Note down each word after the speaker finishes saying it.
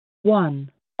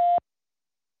1.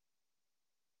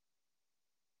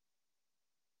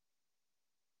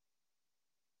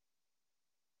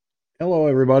 Hello,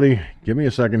 everybody. Give me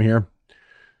a second here.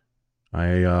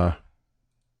 I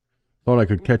thought I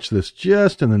could catch this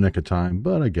just in the nick of time,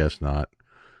 but I guess not.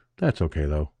 That's okay,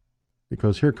 though,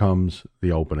 because here comes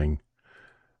the opening.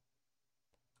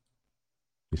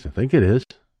 At least I think it is.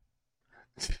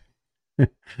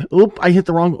 Oop, I hit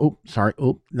the wrong. Oop, sorry.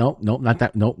 Oop, no, not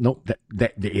that. No,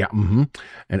 yeah,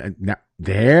 And now,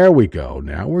 there we go.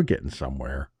 Now we're getting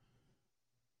somewhere.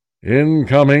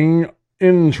 Incoming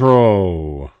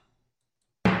intro.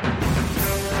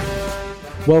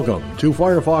 Welcome to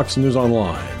Firefoxnews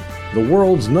Online, the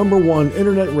world's #1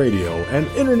 internet radio and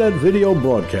internet video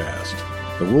broadcast.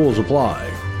 The rules apply.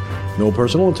 No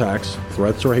personal attacks,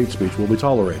 threats, or hate speech will be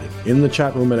tolerated in the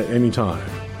chat room at any time.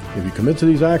 If you commit to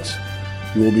these acts,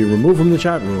 you will be removed from the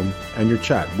chat room and your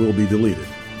chat will be deleted.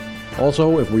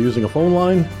 Also, if we're using a phone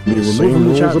line, be removed from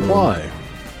the chat room. Apply.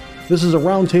 This is a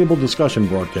roundtable discussion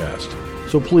broadcast,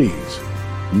 so please,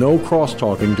 no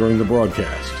cross-talking during the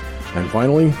broadcast. And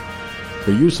finally,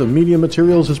 the use of media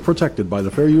materials is protected by the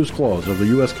Fair Use Clause of the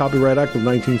U.S. Copyright Act of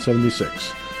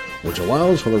 1976, which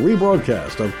allows for the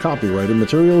rebroadcast of copyrighted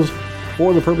materials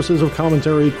for the purposes of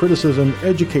commentary, criticism,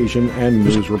 education, and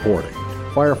news reporting.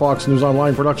 Firefox News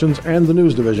Online Productions and the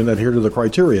News Division adhere to the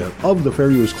criteria of the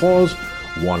Fair Use Clause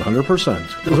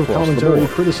 100%. Of commentary,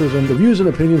 criticism, the views and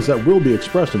opinions that will be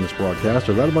expressed in this broadcast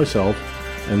are that of myself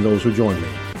and those who join me,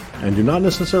 and do not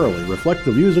necessarily reflect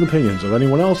the views and opinions of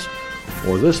anyone else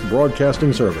or this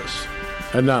broadcasting service.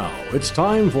 And now, it's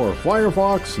time for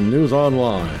Firefox News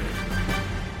Online.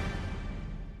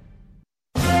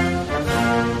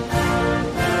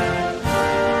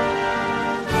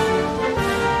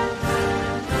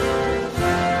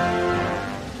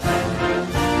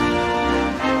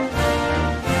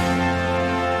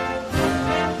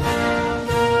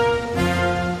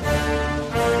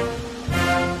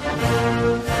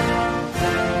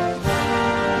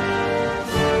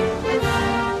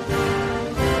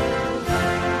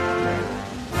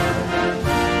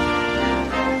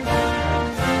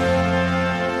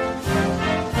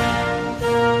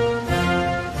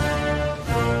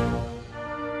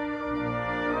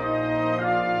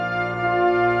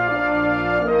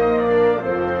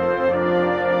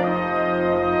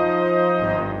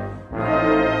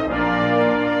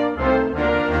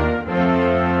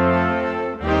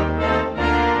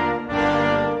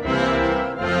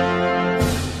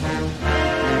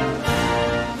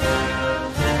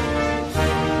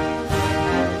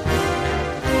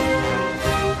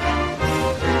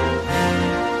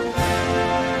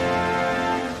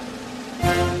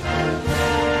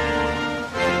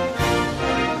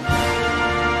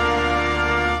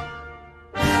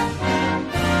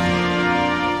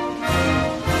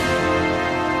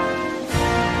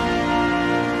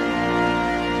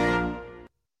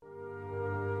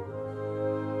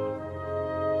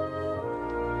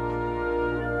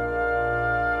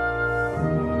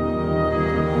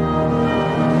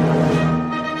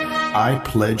 I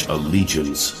pledge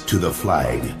allegiance to the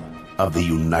flag of the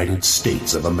United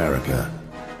States of America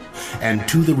and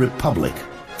to the republic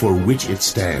for which it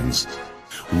stands,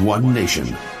 one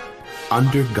nation,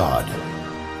 under God,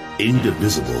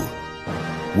 indivisible,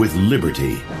 with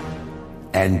liberty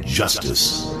and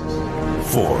justice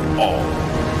for all.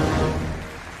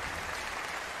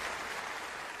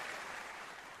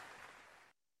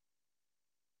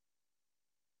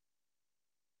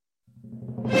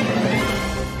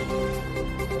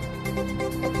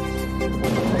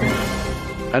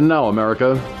 And now,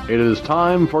 America, it is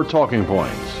time for Talking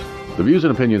Points. The views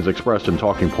and opinions expressed in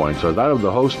Talking Points are that of the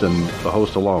host and the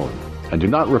host alone, and do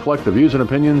not reflect the views and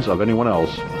opinions of anyone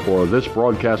else or this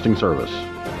broadcasting service.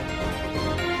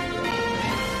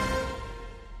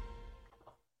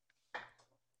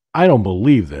 I don't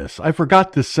believe this. I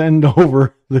forgot to send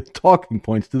over the Talking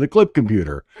Points to the clip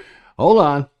computer. Hold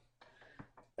on.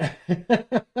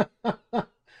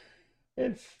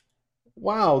 It's...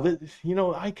 Wow,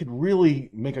 I could really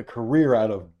make a career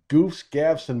out of goofs,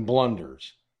 gaffes, and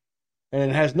blunders. And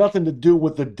it has nothing to do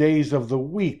with the days of the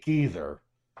week either.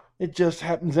 It just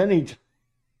happens anytime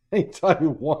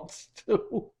it wants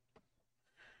to.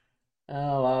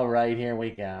 Oh, all right, here we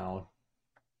go.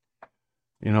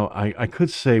 I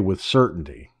could say with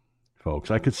certainty,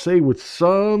 folks, I could say with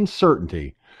some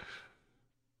certainty,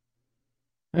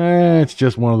 it's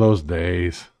just one of those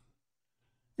days.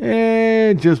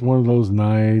 Just one of those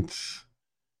nights.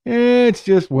 It's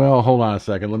just, well, hold on a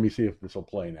second. Let me see if this will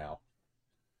play now.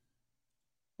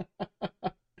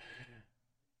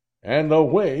 And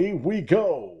away we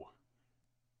go.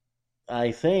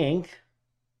 I think.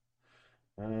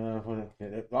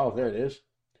 Oh, there it is.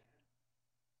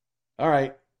 All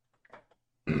right.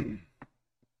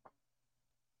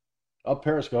 Up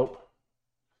Periscope.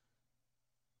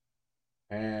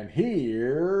 And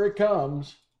here it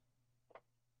comes.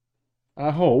 I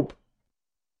hope.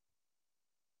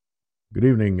 Good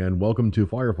evening and welcome to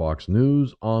Firefox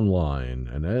News Online.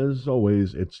 And as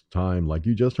always, it's time, like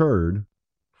you just heard,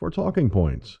 for talking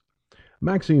points.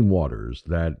 Maxine Waters,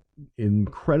 that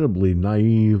incredibly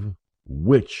naive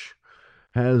witch,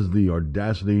 has the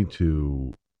audacity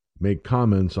to make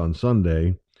comments on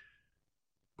Sunday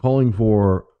calling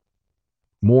for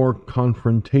more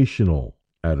confrontational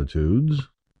attitudes.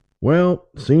 Well,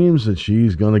 seems that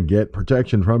she's going to get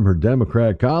protection from her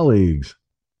Democrat colleagues.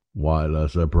 What a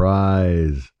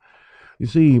surprise. You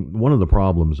see, one of the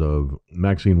problems of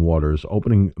Maxine Waters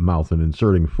opening mouth and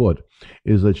inserting foot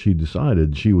is that she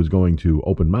decided she was going to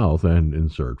open mouth and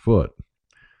insert foot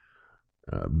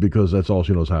because that's all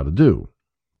she knows how to do.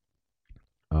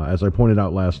 As I pointed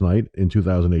out last night, in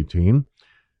 2018,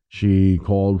 she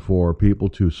called for people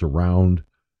to surround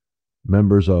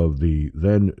members of the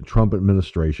then Trump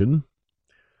administration,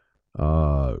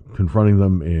 confronting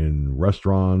them in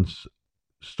restaurants,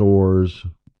 stores,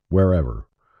 wherever.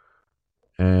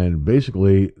 And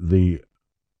basically, the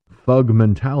thug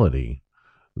mentality,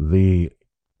 the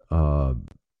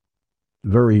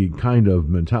very kind of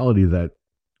mentality that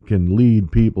can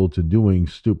lead people to doing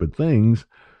stupid things,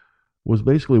 was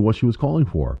basically what she was calling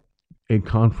for, a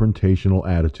confrontational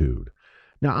attitude.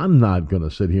 Now, I'm not going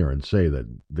to sit here and say that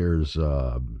there's,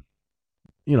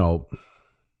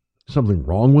 something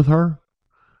wrong with her.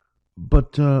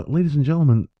 But, ladies and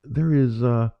gentlemen, there is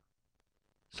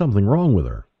something wrong with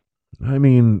her. I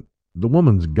mean, the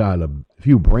woman's got a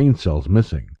few brain cells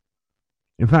missing.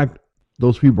 In fact,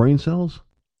 those few brain cells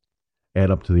add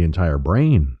up to the entire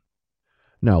brain.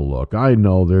 Now, look, I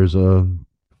know there's a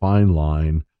fine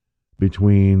line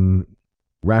between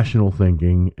rational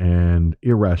thinking and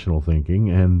irrational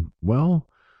thinking, and, well,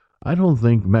 I don't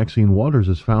think Maxine Waters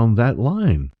has found that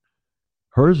line.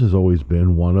 Hers has always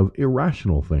been one of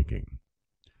irrational thinking.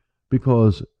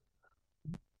 Because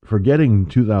forgetting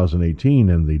 2018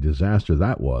 and the disaster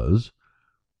that was,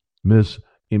 Miss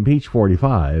Impeach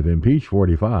 45, Impeach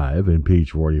 45,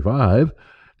 Impeach 45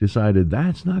 decided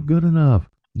that's not good enough.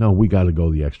 No, we got to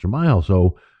go the extra mile.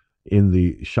 So in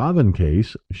the Chauvin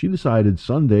case, she decided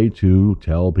Sunday to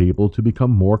tell people to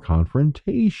become more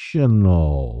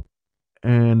confrontational.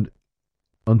 And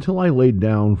until I laid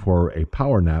down for a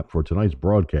power nap for tonight's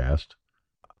broadcast,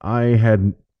 I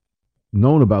had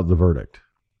known about the verdict.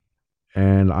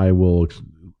 And I will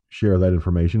share that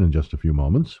information in just a few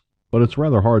moments. But it's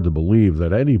rather hard to believe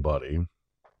that anybody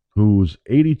who's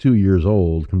 82 years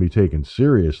old can be taken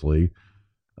seriously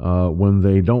when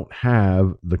they don't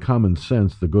have the common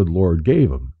sense the good Lord gave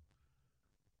them.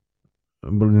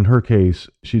 But in her case,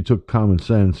 she took common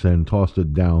sense and tossed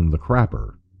it down the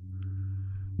crapper.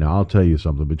 Now, I'll tell you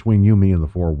something. Between you, me, and the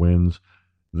four winds,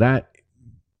 that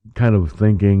kind of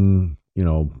thinking,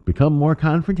 become more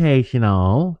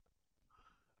confrontational,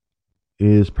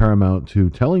 is paramount to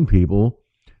telling people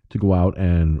to go out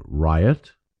and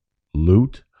riot,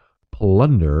 loot,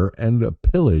 plunder, and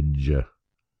pillage.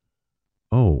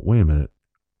 Oh, wait a minute.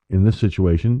 In this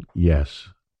situation, yes,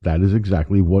 that is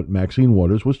exactly what Maxine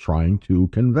Waters was trying to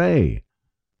convey.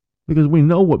 Because we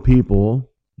know what people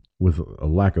with a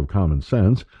lack of common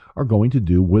sense are going to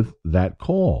do with that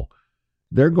call.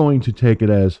 They're going to take it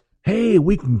as, hey,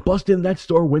 we can bust in that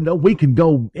store window, we can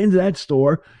go into that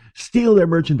store, steal their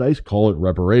merchandise, call it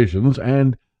reparations,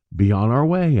 and be on our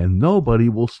way, and nobody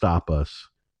will stop us.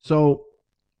 So,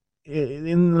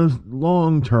 in the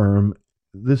long term,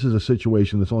 this is a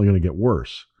situation that's only going to get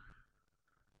worse.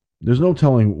 There's no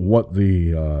telling what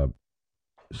the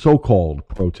so-called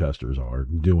protesters are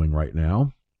doing right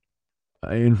now.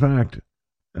 In fact,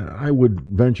 I would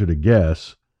venture to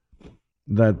guess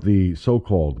that the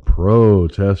so-called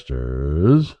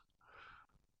protesters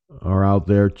are out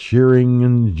there cheering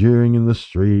and jeering in the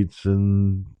streets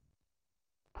and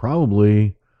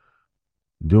probably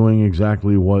doing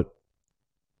exactly what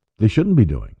they shouldn't be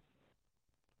doing.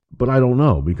 But I don't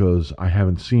know because I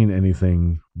haven't seen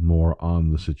anything more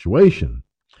on the situation.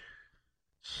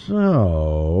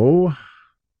 So,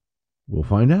 we'll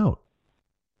find out.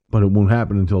 But it won't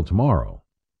happen until tomorrow.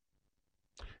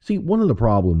 See, one of the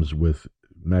problems with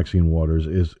Maxine Waters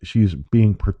is she's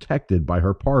being protected by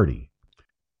her party.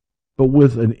 But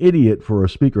with an idiot for a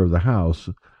Speaker of the House,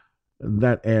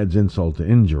 that adds insult to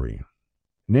injury.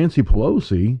 Nancy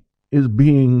Pelosi is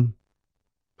being,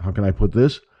 how can I put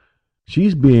this?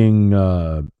 She's being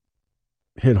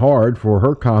hit hard for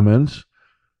her comments,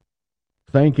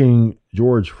 thanking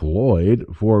George Floyd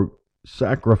for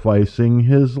sacrificing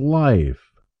his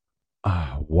life.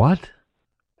 What?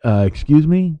 Excuse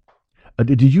me?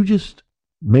 Did you just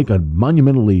make a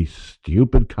monumentally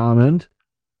stupid comment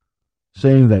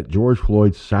saying that George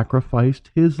Floyd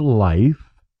sacrificed his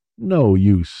life? No,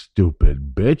 you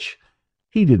stupid bitch.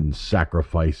 He didn't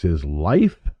sacrifice his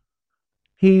life.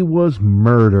 He was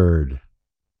murdered.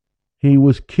 He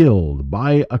was killed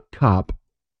by a cop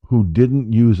who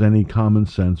didn't use any common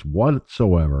sense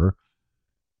whatsoever,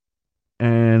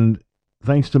 and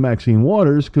thanks to Maxine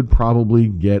Waters, could probably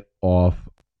get off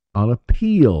on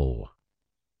appeal.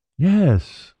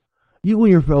 Yes, you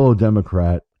and your fellow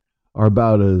Democrat are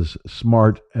about as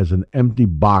smart as an empty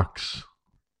box.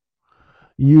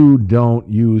 You don't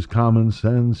use common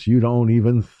sense. You don't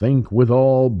even think with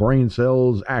all brain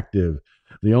cells active.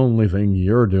 The only thing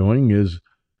you're doing is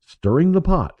stirring the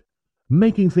pot,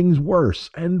 making things worse.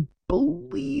 And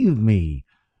believe me,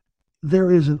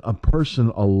 there isn't a person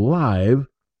alive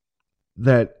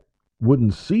that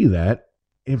wouldn't see that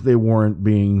if they weren't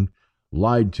being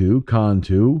lied to, conned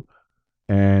to,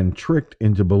 and tricked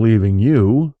into believing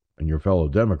you and your fellow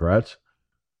Democrats.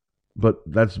 But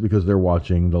that's because they're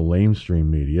watching the lamestream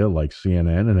media like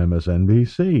CNN and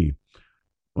MSNBC.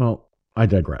 Well, I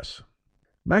digress.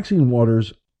 Maxine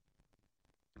Waters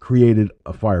created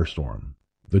a firestorm.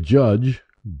 The judge,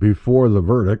 before the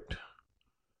verdict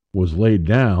was laid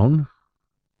down,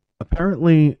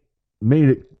 apparently made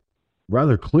it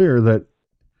rather clear that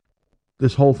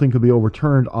this whole thing could be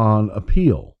overturned on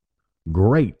appeal.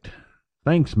 Great.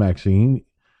 Thanks, Maxine.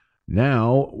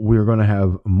 Now we're going to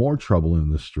have more trouble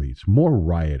in the streets, more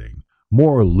rioting,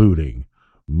 more looting,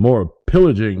 more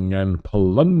pillaging and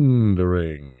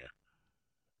plundering.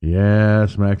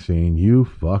 Yes, Maxine, you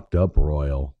fucked up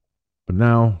royal. But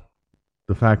now,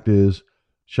 the fact is,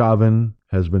 Chauvin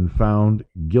has been found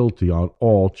guilty on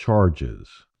all charges.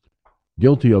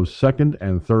 Guilty of second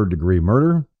and third degree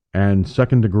murder and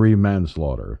second degree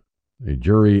manslaughter. A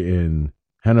jury in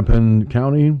Hennepin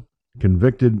County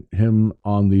convicted him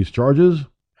on these charges,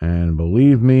 and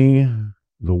believe me,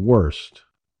 the worst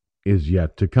is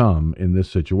yet to come in this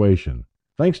situation.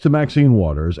 Thanks to Maxine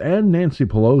Waters and Nancy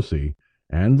Pelosi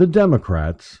and the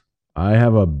Democrats, I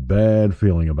have a bad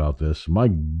feeling about this. My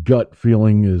gut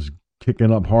feeling is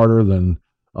kicking up harder than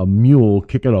a mule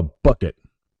kicking a bucket.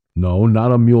 No,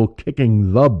 not a mule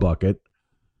kicking the bucket.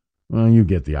 Well, you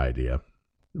get the idea.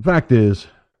 The fact is,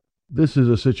 this is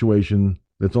a situation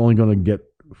that's only going to get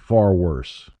far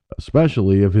worse,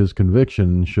 especially if his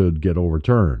conviction should get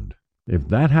overturned. If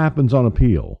that happens on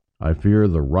appeal, I fear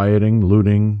the rioting,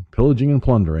 looting, pillaging, and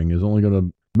plundering is only going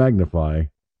to magnify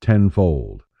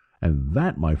tenfold. And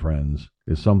that, my friends,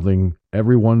 is something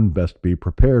everyone best be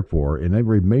prepared for in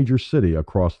every major city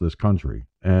across this country.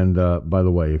 And by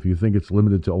the way, if you think it's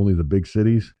limited to only the big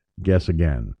cities, guess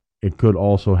again. It could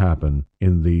also happen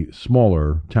in the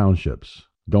smaller townships.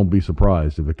 Don't be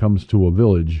surprised if it comes to a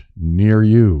village near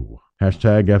you.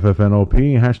 Hashtag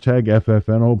FFNOP, hashtag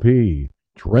FFNOP.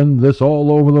 Trend this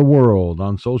all over the world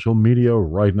on social media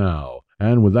right now.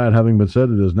 And with that having been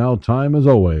said, it is now time, as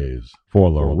always,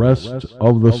 for the rest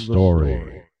of the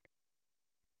story.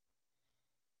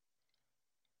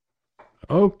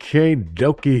 Okay,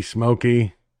 dokie,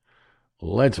 Smokey.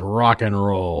 Let's rock and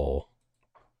roll.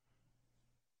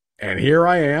 And here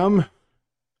I am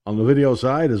on the video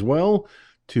side as well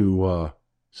to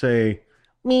say,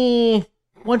 me,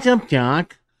 what's up,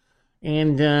 Doc?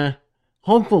 And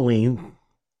hopefully,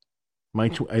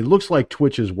 it looks like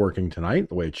Twitch is working tonight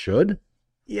the way it should.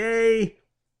 Yay!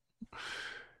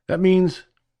 That means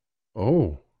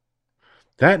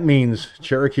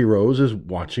Cherokee Rose is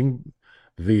watching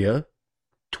via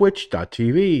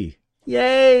twitch.tv.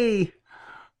 Yay!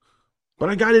 But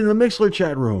I got in the Mixler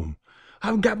chat room.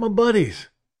 I've got my buddies.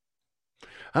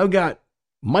 I've got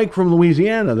Mike from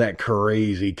Louisiana, that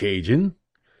crazy Cajun,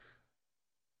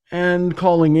 and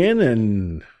calling in,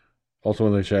 and also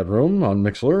in the chat room on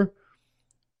Mixler,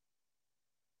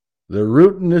 the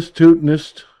rootinest,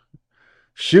 tootinest,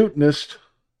 shootinest,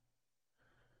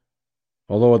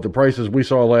 although at the prices we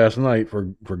saw last night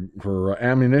for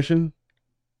ammunition,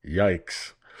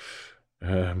 yikes.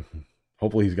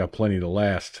 Hopefully he's got plenty to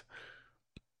last.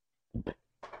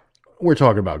 We're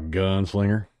talking about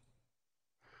Gunslinger.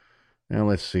 Now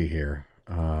let's see here.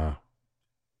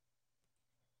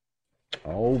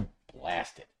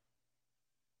 Blast it.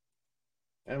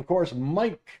 And of course,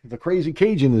 Mike, the crazy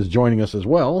Cajun, is joining us as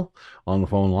well on the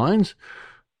phone lines.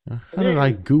 How did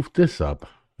I goof this up?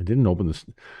 I didn't open this.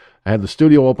 I had the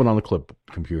studio open on the clip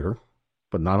computer,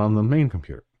 but not on the main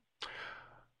computer.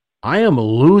 I am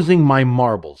losing my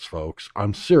marbles, folks.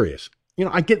 I'm serious.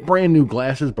 I get brand new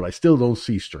glasses, but I still don't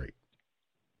see straight.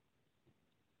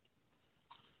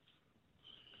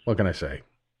 What can I say?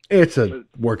 It's a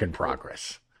work in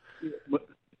progress. But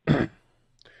the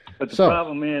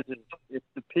problem is, if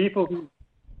the people who,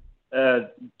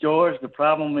 George, the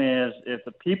problem is, if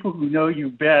the people who know you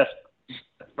best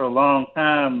for a long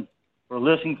time were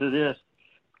listening to this,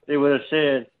 they would have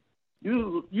said,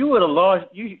 you would have lost,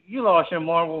 you lost your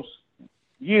marbles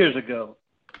years ago.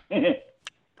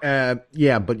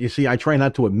 Yeah, but you see, I try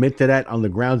not to admit to that on the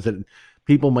grounds that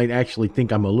people might actually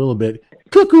think I'm a little bit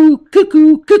cuckoo,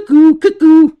 cuckoo, cuckoo,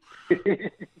 cuckoo.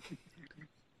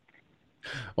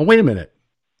 Oh, wait a minute.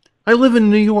 I live in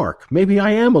New York. Maybe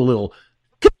I am a little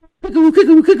cuckoo,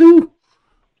 cuckoo, cuckoo.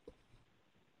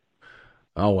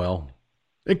 Oh, well.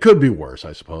 It could be worse,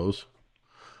 I suppose.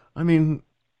 I mean,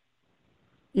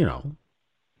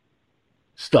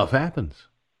 stuff happens.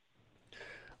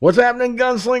 What's happening,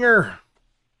 Gunslinger?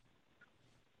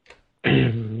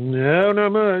 No,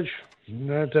 not much.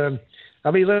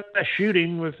 I'll be less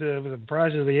shooting with the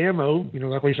price of the ammo.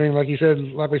 Like we seen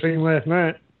last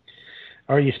night.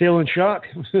 Are you still in shock?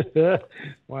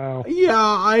 Wow. Yeah,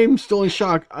 I'm still in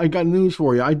shock. I got news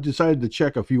for you. I decided to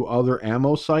check a few other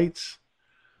ammo sites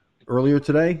earlier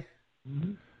today.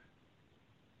 Mm-hmm.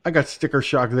 I got sticker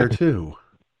shock there too.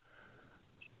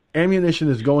 Ammunition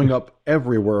is going up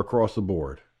everywhere across the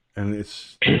board, and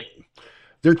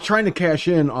they're trying to cash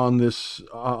in on this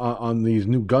on these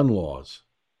new gun laws.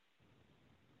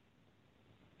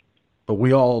 But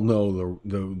we all know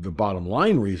the bottom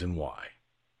line reason why.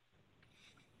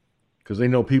 Because they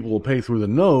know people will pay through the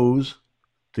nose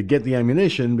to get the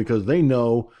ammunition because they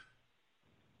know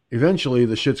eventually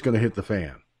the shit's going to hit the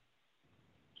fan.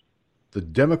 The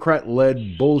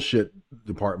Democrat-led bullshit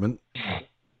department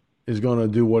is going to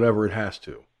do whatever it has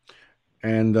to.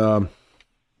 And I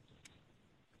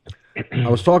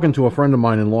was talking to a friend of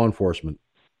mine in law enforcement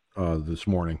this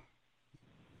morning.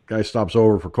 Guy stops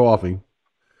over for coffee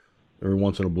every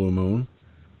once in a blue moon,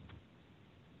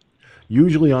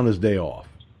 usually on his day off.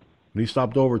 But he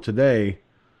stopped over today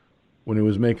when he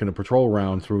was making a patrol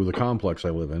round through the complex I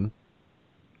live in.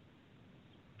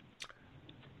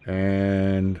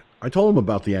 And I told him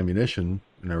about the ammunition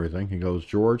and everything. He goes,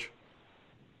 George,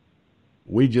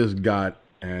 we just got,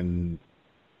 and,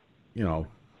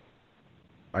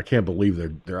 I can't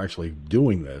believe they're actually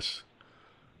doing this.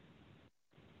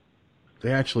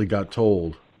 They actually got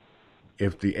told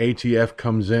if the ATF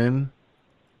comes in,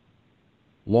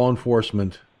 law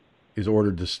enforcement is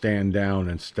ordered to stand down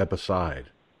and step aside.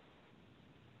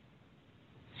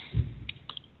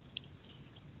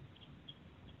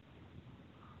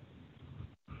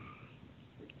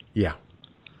 Yeah.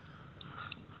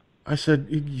 I said,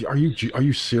 "Are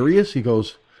you serious?" He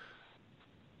goes,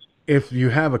 "If you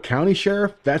have a county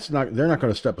sheriff, they're not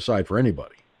going to step aside for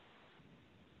anybody.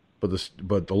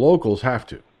 But the locals have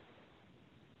to."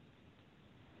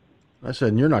 I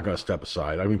said, "You're not going to step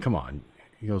aside. I mean, come on."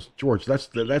 He goes, "George, that's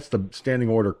the standing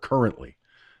order currently.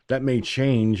 That may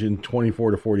change in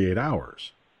 24 to 48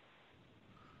 hours."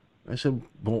 I said,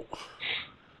 "Well,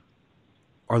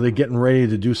 are they getting ready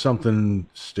to do something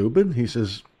stupid?" He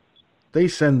says, "They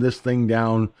send this thing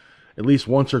down at least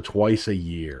once or twice a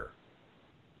year."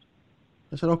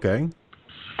 I said, "Okay."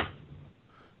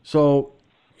 So,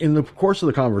 in the course of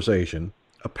the conversation,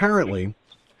 apparently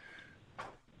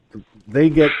they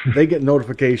get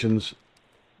notifications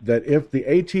that if the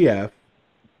ATF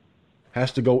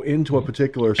has to go into a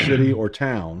particular city or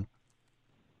town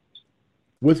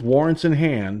with warrants in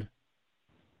hand,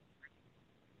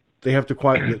 they have to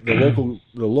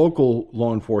the local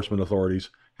law enforcement authorities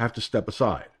have to step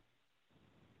aside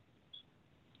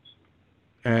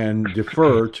and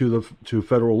defer to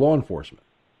federal law enforcement.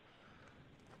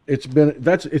 It's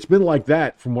been like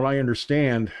that, from what I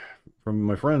understand from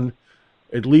my friend,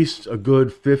 at least a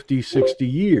good 50, 60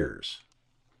 years.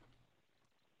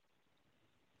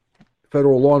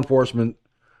 Federal law enforcement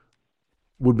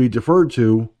would be deferred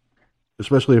to,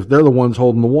 especially if they're the ones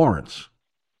holding the warrants.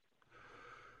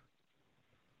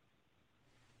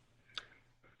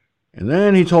 And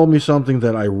then he told me something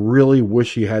that I really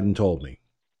wish he hadn't told me.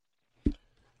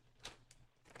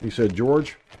 He said,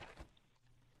 "George,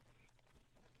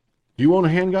 do you own a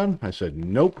handgun?" I said,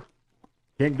 "Nope,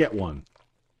 can't get one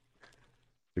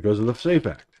because of the SAFE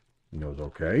Act." He goes,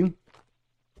 "Okay.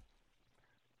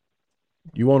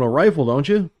 You own a rifle, don't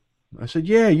you?" I said,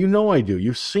 "Yeah, I do.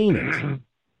 You've seen it."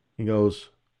 He goes,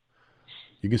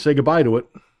 "You can say goodbye to it.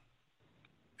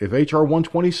 If HR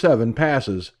 127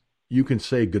 passes, you can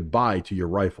say goodbye to your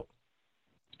rifle.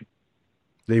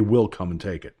 They will come and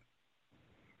take it."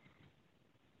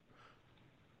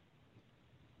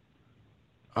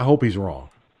 I hope he's wrong.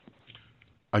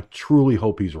 I truly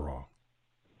hope he's wrong.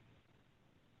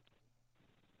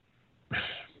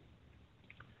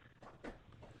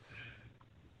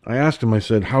 I asked him, I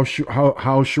said, how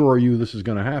sure are you this is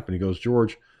going to happen? He goes,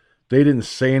 George, they didn't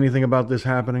say anything about this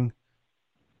happening,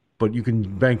 but you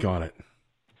can bank on it.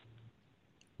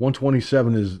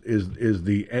 127 is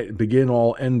the begin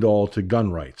all end all to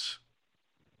gun rights.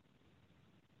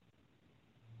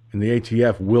 And the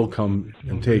ATF will come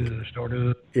and take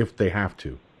if they have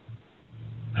to.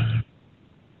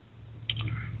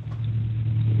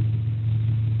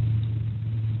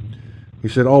 He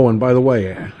said, oh, and by the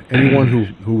way, anyone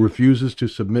who refuses to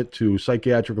submit to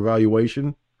psychiatric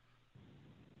evaluation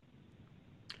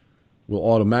will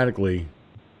automatically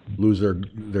lose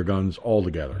their guns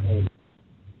altogether.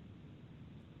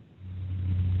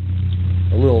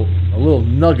 A little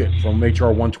nugget from HR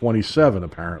 127,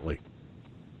 apparently.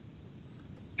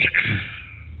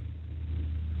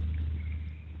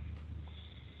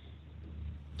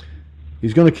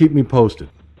 He's going to keep me posted,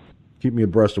 keep me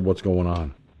abreast of what's going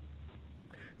on.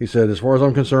 He said, as far as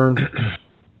I'm concerned,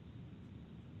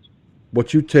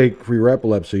 what you take for your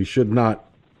epilepsy should not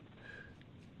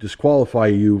disqualify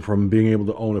you from being able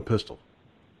to own a pistol.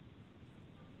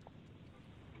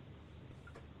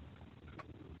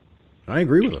 I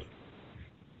agree with him.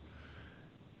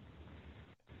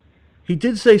 He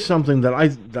did say something that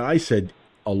I said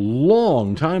a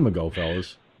long time ago,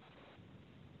 fellas.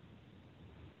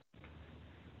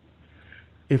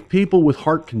 If people with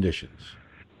heart conditions,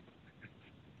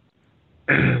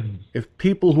 if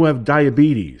people who have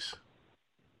diabetes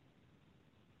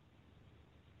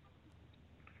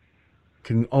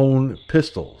can own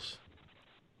pistols,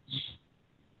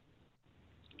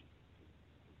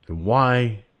 then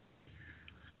why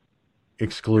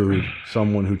exclude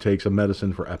someone who takes a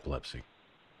medicine for epilepsy?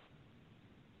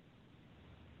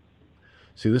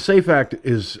 See, the SAFE Act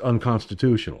is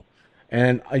unconstitutional.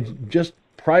 And I just,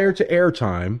 prior to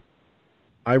airtime,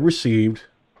 I received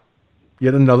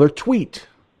yet another tweet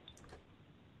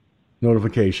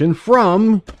notification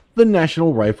from the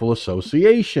National Rifle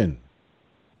Association.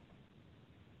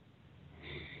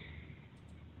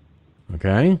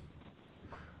 Okay?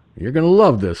 You're going to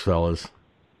love this, fellas.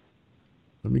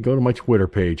 Let me go to my Twitter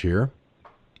page here.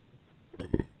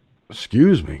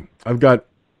 Excuse me. I've got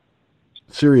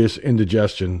serious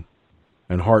indigestion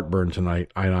and heartburn tonight,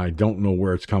 and I don't know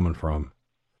where it's coming from.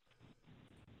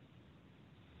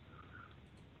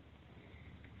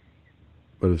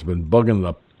 But it's been bugging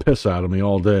the piss out of me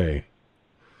all day.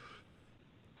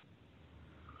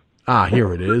 Ah,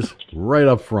 here it is, right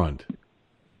up front.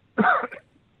 Let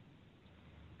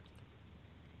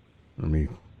me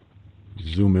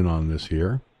zoom in on this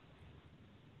here.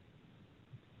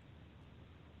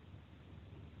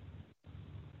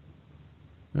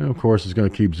 And of course, it's going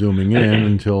to keep zooming in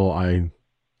until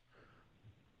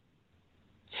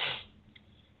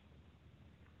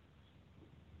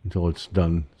it's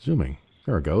done zooming.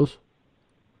 There it goes.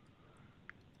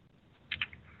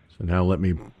 So now let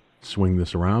me swing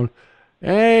this around.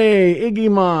 Hey, Iggy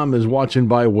Mom is watching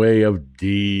by way of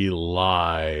D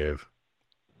Live.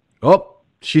 Oh,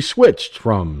 she switched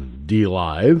from D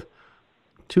Live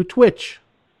to Twitch.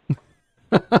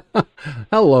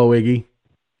 Hello, Iggy.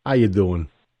 How you doing?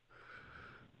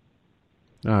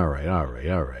 All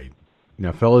right.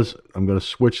 Now, fellas, I'm going to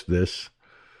switch this,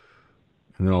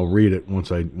 and then I'll read it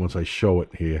once I show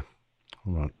it here.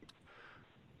 Hold on.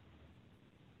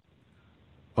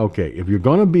 Okay, if you're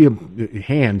going to be a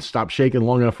hand, stop shaking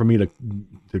long enough for me to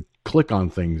click on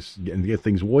things and get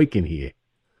things working here.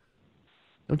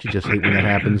 Don't you just hate when that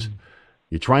happens?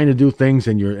 You're trying to do things,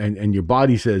 and your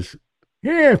body says,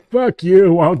 "Yeah, fuck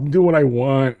you. I'll do what I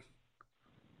want."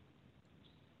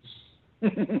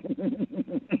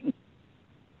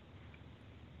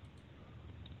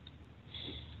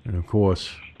 And of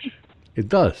course, it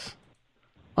does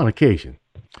on occasion.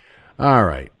 All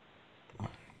right.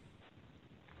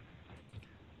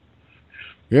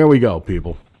 Here we go,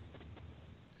 people.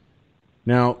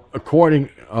 Now,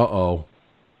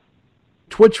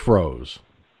 Twitch froze.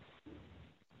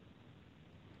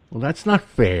 Well, that's not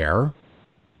fair.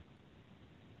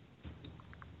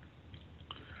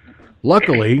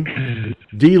 Luckily,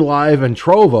 D Live and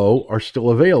Trovo are still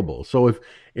available. So if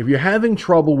you're having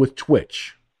trouble with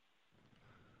Twitch,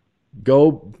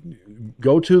 go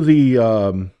to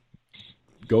the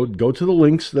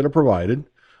links that are provided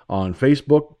on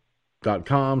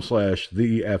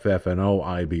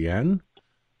Facebook.com/TheFFNOIBN,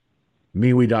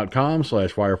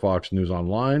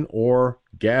 MeWe.com/FirefoxNewsOnline, or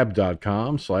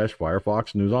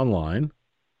Gab.com/FirefoxNewsOnline,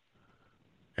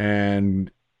 and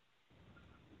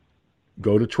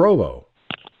go to Trovo.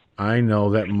 I know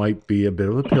that might be a bit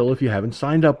of a pill if you haven't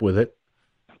signed up with it.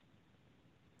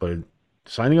 But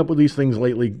signing up with these things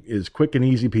lately is quick and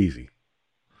easy peasy.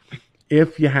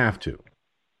 If you have to.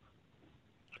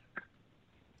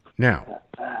 Now,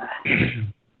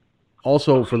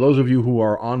 also, for those of you who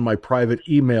are on my private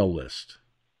email list,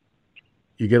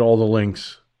 you get all the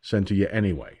links sent to you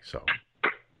anyway. So,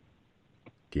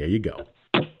 there you go.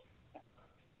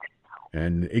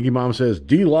 And Iggy Mom says,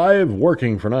 D-Live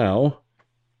working for now.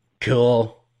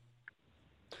 Cool.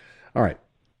 All right.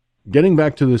 Getting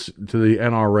back to this, to the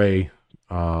NRA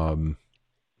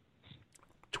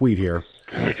tweet here.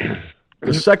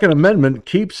 The Second Amendment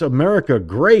keeps America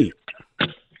great.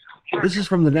 This is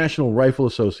from the National Rifle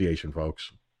Association,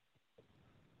 folks.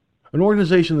 An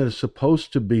organization that is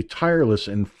supposed to be tireless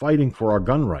in fighting for our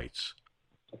gun rights.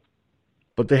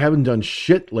 But they haven't done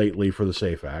shit lately for the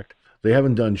SAFE Act. They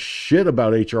haven't done shit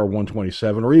about H.R.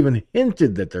 127 or even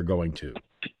hinted that they're going to.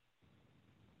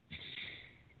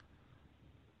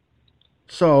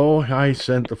 So I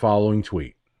sent the following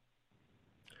tweet.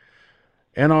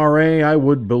 NRA, I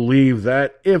would believe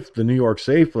that if the New York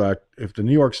SAFE Act, if the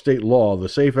New York state law, the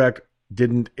SAFE Act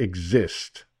didn't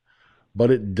exist,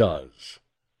 but it does.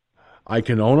 I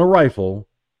can own a rifle,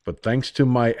 but thanks to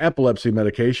my epilepsy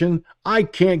medication, I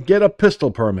can't get a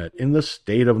pistol permit in the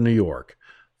state of New York,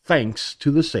 thanks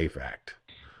to the SAFE Act,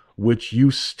 which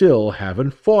you still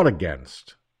haven't fought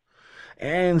against.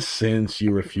 And since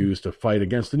you refuse to fight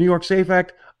against the New York SAFE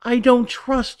Act, I don't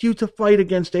trust you to fight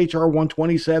against H.R.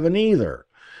 127 either.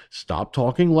 Stop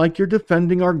talking like you're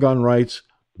defending our gun rights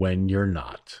when you're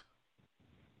not.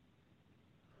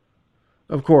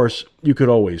 Of course, you could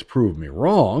always prove me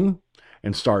wrong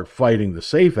and start fighting the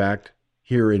SAFE Act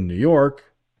here in New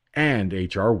York and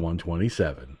H.R.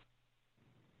 127.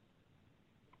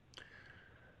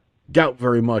 Doubt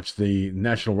very much the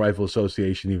National Rifle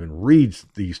Association even reads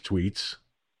these tweets.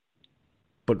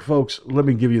 But folks, let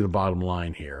me give you the bottom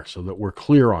line here so that we're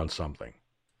clear on something.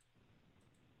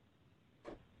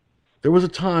 There was a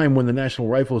time when the National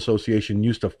Rifle Association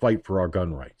used to fight for our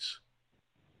gun rights.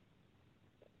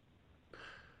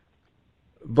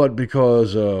 But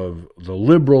because of the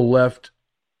liberal left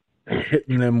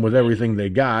hitting them with everything they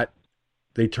got,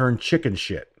 they turned chicken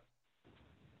shit.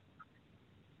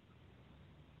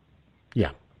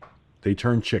 Yeah, they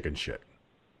turned chicken shit.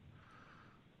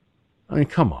 I mean,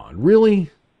 come on, really?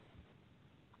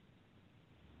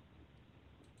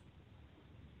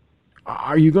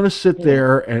 Are you going to sit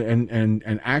there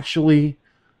and actually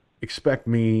expect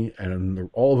me and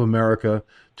all of America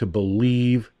to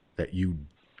believe that you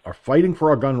are fighting for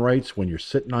our gun rights when you're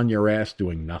sitting on your ass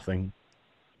doing nothing?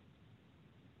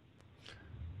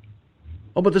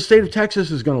 Oh, but the state of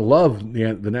Texas is going to love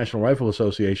the National Rifle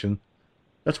Association.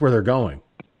 That's where they're going.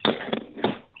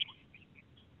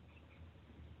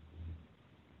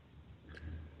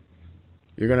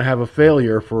 You're going to have a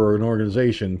failure for an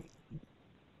organization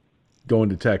going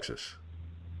to Texas.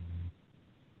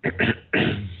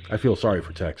 I feel sorry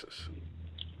for Texas.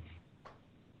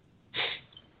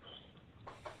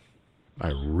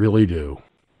 I really do.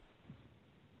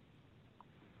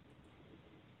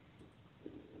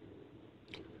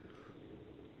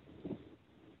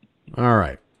 All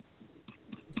right.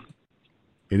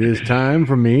 It is time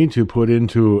for me to put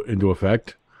into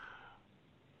effect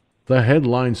the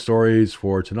headline stories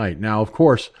for tonight. Now, of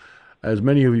course, as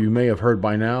many of you may have heard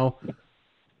by now,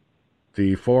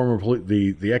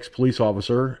 the ex-police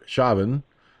officer, Chauvin,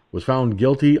 was found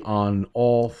guilty on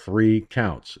all 3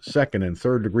 counts, second and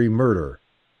third degree murder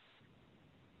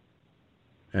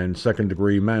and second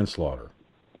degree manslaughter.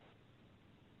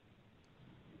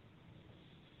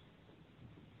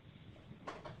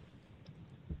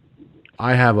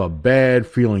 I have a bad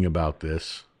feeling about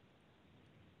this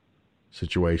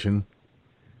situation.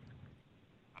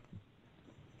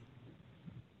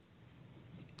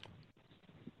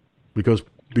 Because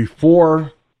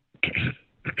before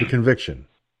the conviction,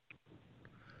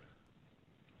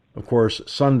 of course,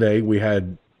 Sunday we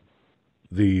had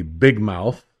the big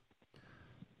mouth,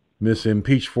 Miss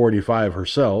Impeach 45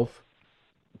 herself,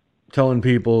 telling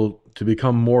people to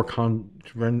become more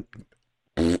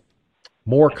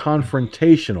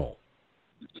confrontational.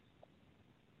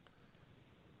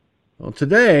 Well,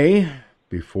 today,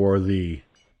 before the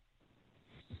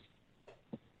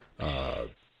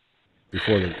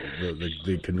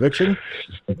conviction,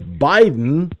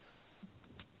 Biden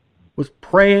was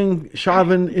praying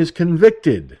Chauvin is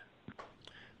convicted.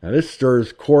 Now, this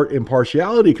stirs court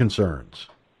impartiality concerns.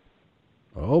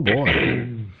 Oh,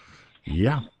 boy.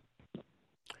 Yeah.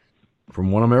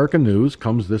 From One American News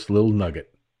comes this little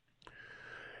nugget.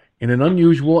 In an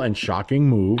unusual and shocking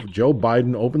move, Joe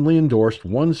Biden openly endorsed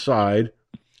one side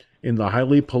in the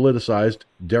highly politicized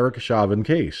Derek Chauvin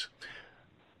case.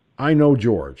 I know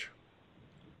George.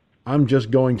 I'm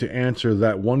just going to answer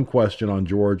that one question on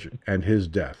George and his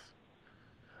death.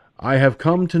 I have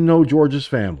come to know George's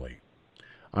family.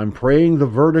 I'm praying the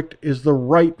verdict is the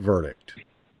right verdict.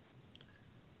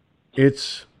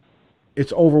 It's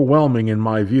overwhelming in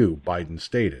my view, Biden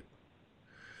stated.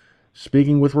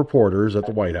 Speaking with reporters at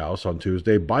the White House on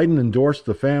Tuesday, Biden endorsed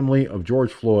the family of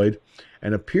George Floyd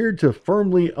and appeared to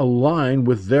firmly align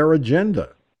with their agenda.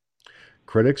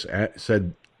 Critics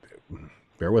said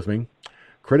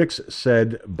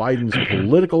Biden's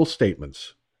political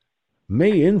statements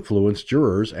may influence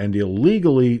jurors and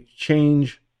illegally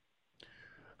change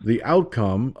the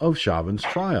outcome of Chauvin's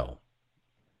trial.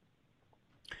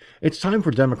 It's time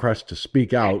for Democrats to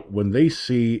speak out when they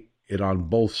see it on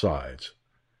both sides.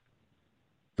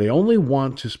 They only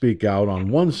want to speak out on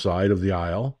one side of the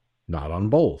aisle, not on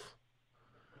both.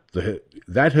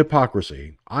 That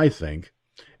hypocrisy, I think,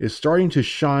 is starting to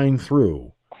shine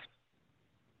through.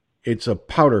 It's a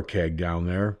powder keg down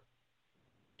there.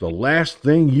 The last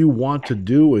thing you want to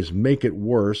do is make it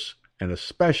worse, and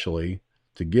especially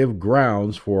to give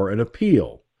grounds for an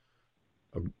appeal.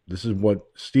 This is what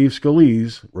Steve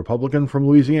Scalise, Republican from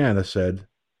Louisiana, said.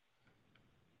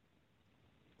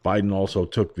 Biden also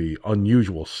took the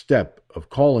unusual step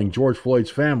of calling George Floyd's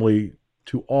family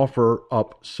to offer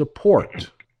up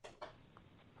support.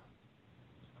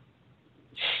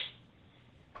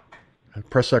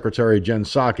 Press Secretary Jen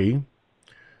Psaki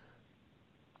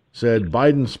said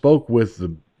Biden spoke with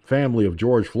the family of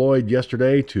George Floyd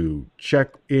yesterday to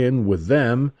check in with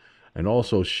them and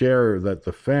also share that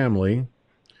the family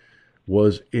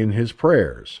was in his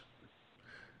prayers.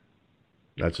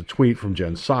 That's a tweet from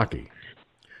Jen Psaki.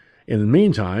 In the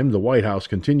meantime, the White House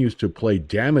continues to play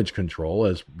damage control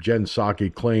as Jen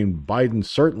Psaki claimed Biden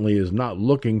certainly is not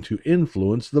looking to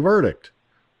influence the verdict.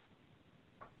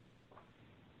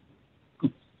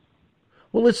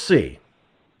 Well, let's see.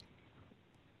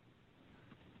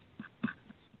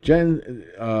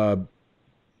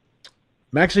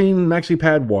 Maxine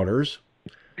Pad Waters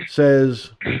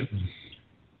says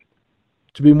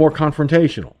to be more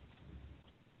confrontational.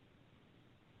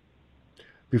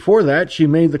 Before that, she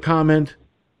made the comment,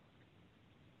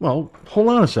 well, hold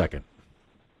on a second.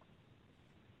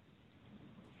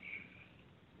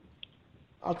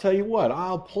 I'll tell you what,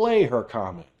 I'll play her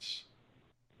comments.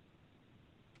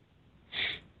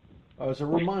 As a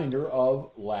reminder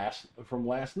of last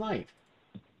night.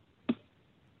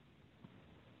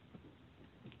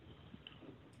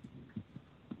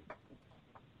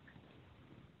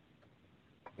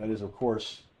 That is, of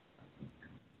course,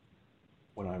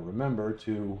 when I remember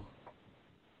to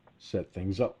set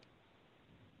things up.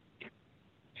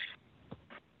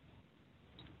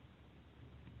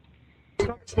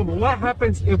 What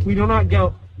happens if we do not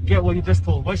get what you just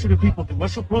told? What should the people do? What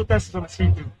should protesters on the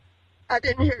street do? I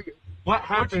didn't hear you. What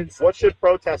happens? What should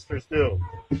protesters do?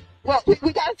 Well,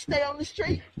 we got to stay on the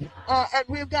street, and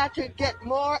we've got to get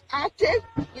more active.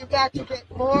 We've got to get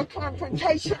more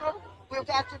confrontational. We've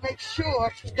got to make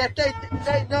sure that they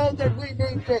know that we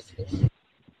mean business.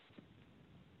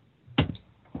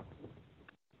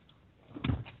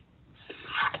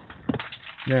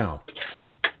 Now,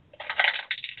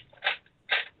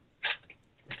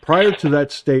 prior to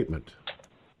that statement,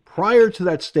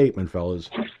 fellas,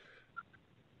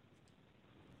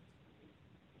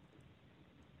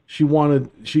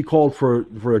 she called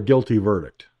for a guilty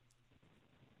verdict.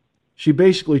 She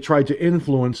basically tried to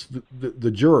influence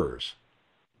the jurors.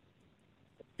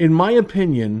 In my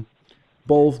opinion,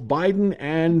 both Biden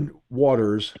and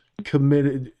Waters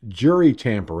committed jury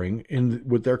tampering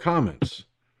with their comments.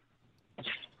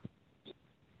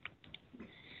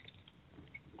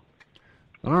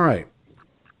 All right.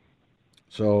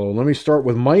 So let me start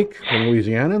with Mike from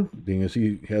Louisiana, being as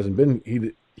he has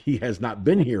not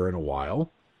been here in a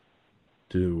while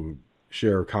to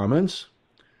share comments.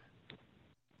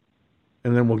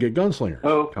 And then we'll get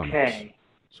Gunslinger comments.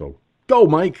 So go,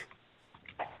 Mike.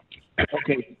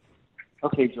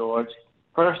 Okay, George.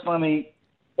 First, let me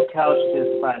couch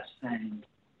this by saying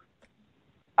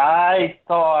I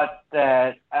thought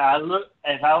that as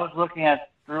I was looking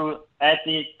at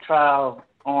the trial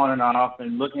on and off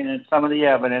and looking at some of the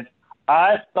evidence,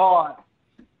 I thought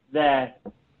that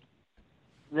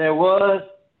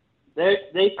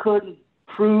they couldn't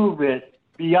prove it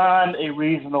beyond a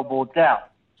reasonable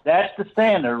doubt. That's the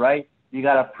standard, right? You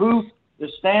got to prove. The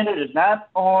standard is not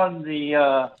on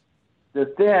the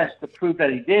defense to prove that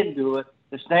he didn't do it.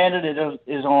 The standard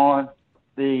is on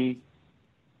the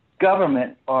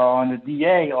government or on the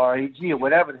DA or AG or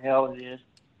whatever the hell it is,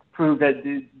 prove that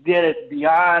they did it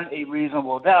beyond a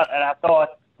reasonable doubt. And I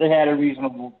thought they had a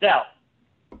reasonable doubt.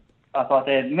 I thought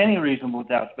they had many reasonable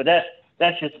doubts, but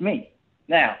that's just me.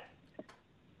 Now,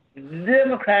 the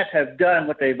Democrats have done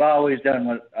what they've always done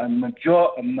with a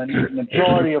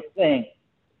majority of things,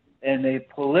 and they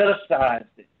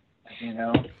politicized it. You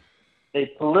know,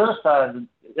 they politicized it.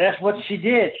 That's what she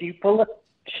did. She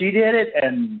did it,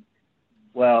 and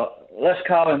well, let's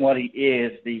call him what he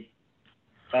is. The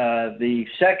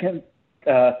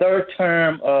third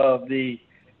term of the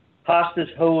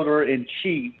hostage holder in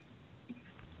chief.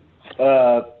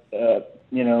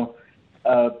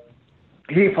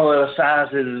 He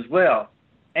politicized it as well.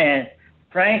 And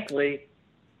frankly,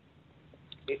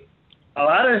 a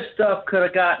lot of this stuff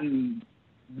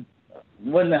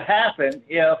wouldn't have happened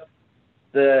if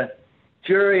the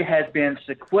jury had been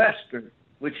sequestered,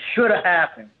 which should have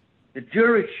happened. The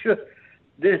jury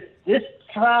this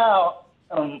trial,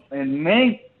 in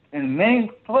many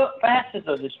facets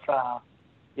of this trial,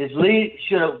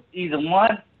 should have either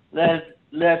one led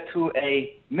to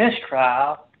a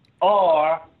mistrial,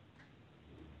 or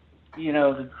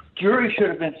the jury should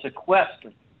have been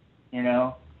sequestered,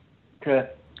 to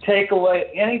take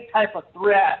away any type of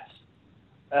threats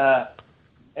and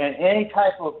any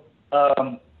type of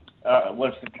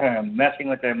what's the term? Messing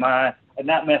with their mind,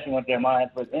 not messing with their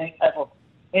minds, but any type of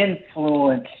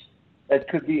influence that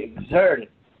could be exerted,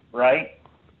 right?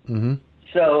 Mm-hmm.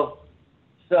 So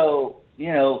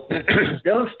if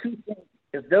those two things,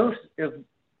 if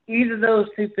either of those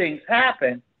two things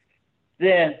happen,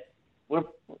 then we're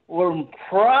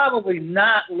probably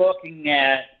not looking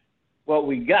at what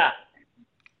we got.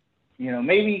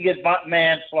 Maybe you get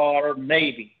manslaughter,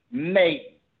 maybe.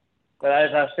 But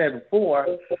as I said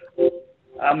before,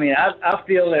 I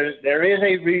feel there is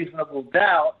a reasonable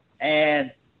doubt,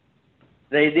 and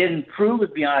they didn't prove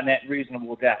it beyond that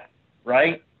reasonable doubt,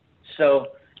 right?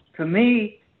 So, to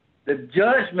me, the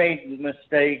judge made a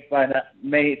mistake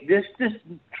this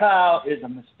trial is a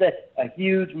mistake, a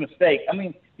huge mistake.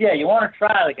 Yeah, you want to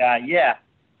try the guy, yeah,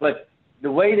 but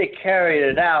the way they carried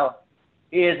it out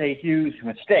is a huge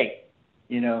mistake.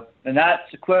 The not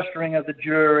sequestering of the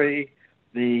jury,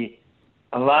 the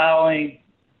allowing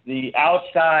the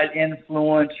outside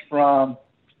influence from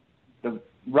the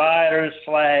rioters /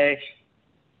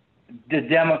 the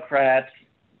Democrats,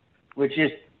 which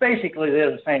is basically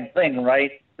they're the same thing,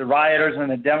 right? The rioters and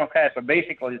the Democrats are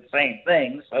basically the same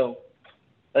thing. So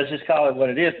let's just call it what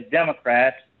it is, the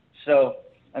Democrats. So,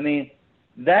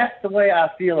 that's the way I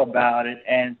feel about it.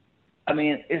 And,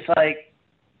 it's like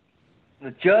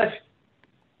the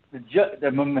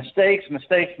mistakes,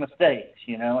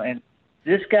 and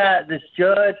this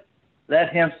judge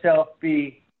let himself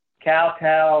be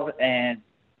kowtowed and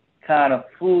kind of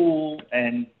fooled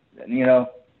and,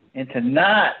 into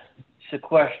not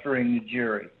sequestering the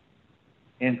jury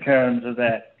in terms of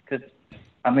that. Because,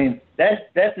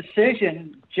 that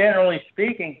decision, generally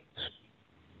speaking,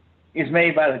 is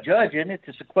made by the judge, isn't it,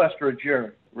 to sequester a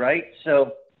jury, right?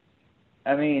 So,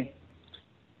 I'm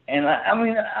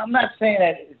not saying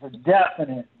that it's a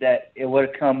definite that it would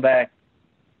have come back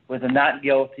with a not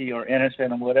guilty or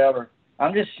innocent or whatever.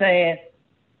 I'm just saying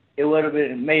it would have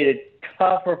made it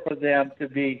tougher for them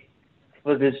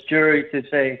for this jury to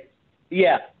say,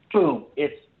 yeah, boom,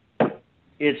 it's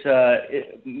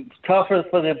tougher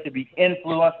for them to be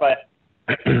influenced by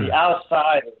the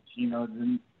outsiders,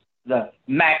 the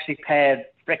maxi pad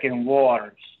frickin'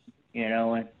 Waters,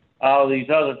 and all these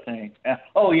other things. And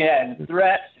the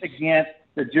threats against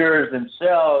the jurors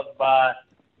themselves by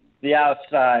the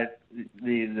outside,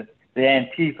 the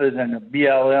Antifas and the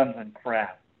BLMs and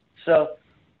crap. So,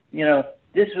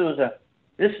 this was a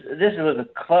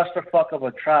clusterfuck of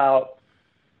a trial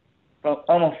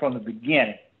almost from the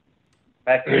beginning.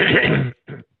 Back to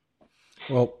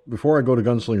Well, before I go to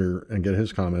Gunslinger and get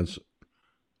his comments,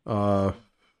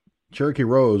 Cherokee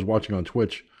Rose, watching on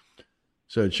Twitch,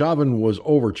 said Chauvin was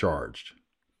overcharged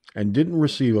and didn't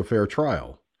receive a fair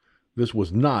trial. This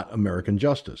was not American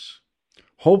justice.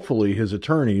 Hopefully his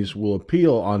attorneys will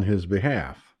appeal on his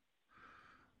behalf.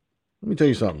 Let me tell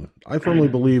you something. I firmly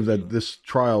believe that this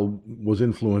trial was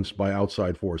influenced by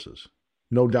outside forces.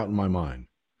 No doubt in my mind.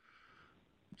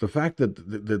 The fact that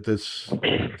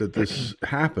this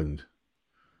happened,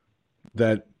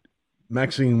 that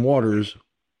Maxine Waters,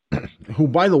 who,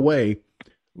 by the way,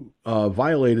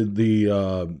 violated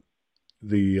the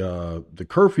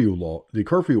curfew law, the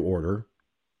curfew order.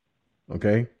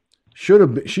 Okay,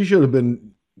 she should have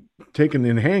been taken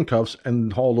in handcuffs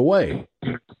and hauled away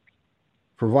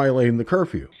for violating the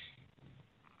curfew.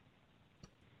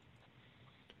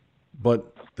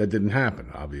 But that didn't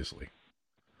happen, obviously.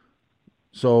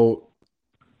 So,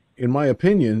 in my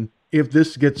opinion, if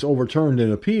this gets overturned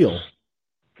in appeal,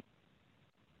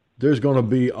 there's going to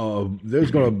be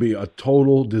a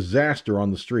total disaster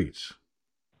on the streets.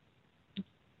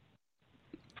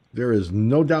 There is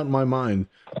no doubt in my mind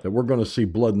that we're going to see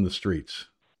blood in the streets.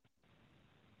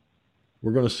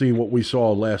 We're going to see what we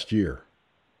saw last year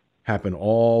happen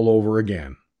all over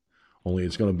again. Only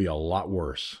it's going to be a lot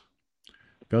worse.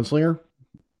 Gunslinger,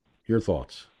 your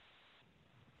thoughts?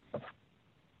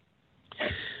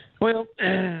 Well,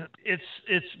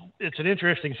 it's an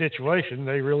interesting situation.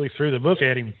 They really threw the book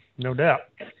at him, no doubt.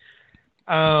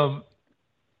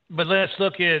 But let's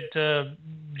look at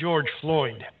George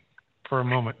Floyd for a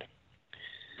moment.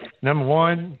 Number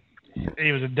one,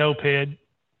 he was a dopehead.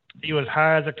 He was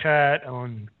high as a kite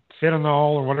on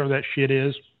fentanyl or whatever that shit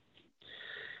is.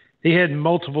 He had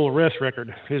multiple arrest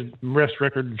record. His arrest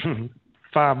record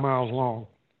 5 miles long.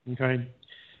 Okay,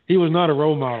 he was not a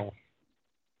role model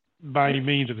by any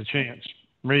means of the chance,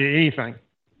 really anything.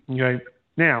 Okay,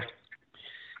 now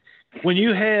when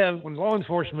law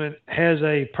enforcement has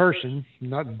a person,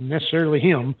 not necessarily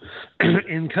him,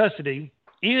 in custody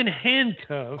in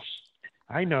handcuffs,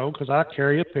 I know because I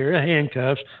carry a pair of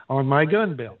handcuffs on my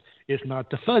gun belt. It's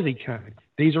not the fuzzy kind.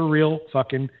 These are real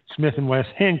fucking Smith &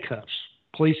 Wesson handcuffs,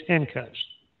 police handcuffs.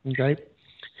 Okay,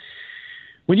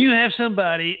 when you have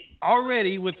somebody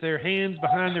already with their hands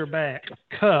behind their back,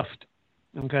 cuffed,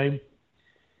 okay,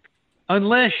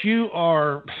 unless you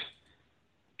are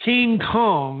King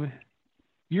Kong,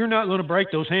 you're not going to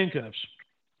break those handcuffs.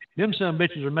 Them son of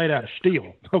bitches are made out of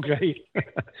steel, okay?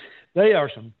 They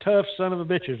are some tough son of a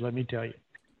bitches, let me tell you.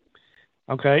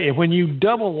 Okay, and when you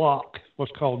double lock,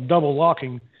 what's called double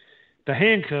locking, the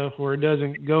handcuff where it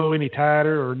doesn't go any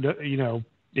tighter or,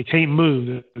 it can't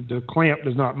move, the clamp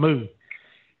does not move.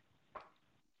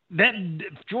 That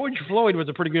George Floyd was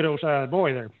a pretty good old-sized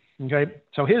boy there, okay?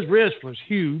 So his wrist was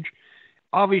huge.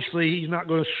 Obviously, he's not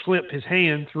going to slip his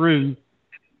hand through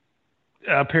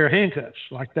a pair of handcuffs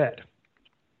like that.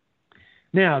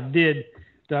 Now, did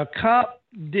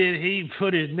he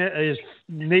put his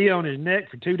knee on his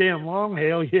neck for too damn long?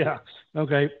 Hell yeah.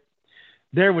 Okay.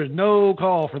 There was no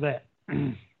call for that.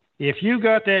 If you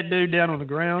got that dude down on the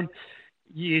ground,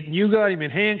 you got him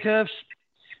in handcuffs,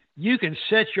 you can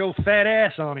set your fat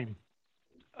ass on him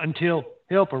until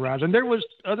help arrives. And there was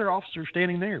other officers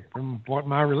standing there, from what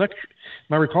my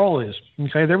recall is.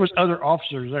 Okay, there was other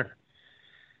officers there.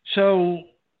 So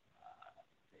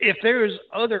if there's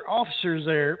other officers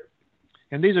there,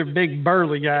 and these are big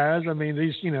burly guys, I mean,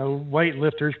 these,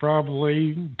 weightlifters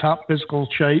probably, top physical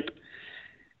shape,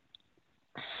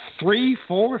 3,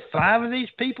 4, 5 of these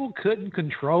people couldn't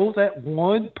control that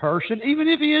one person, even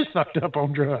if he is fucked up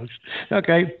on drugs.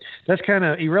 Okay, that's kind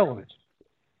of irrelevant.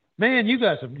 Man, you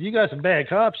got some bad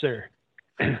cops there,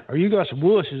 or you got some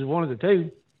wusses, one of the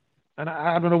two, and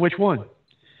I don't know which one.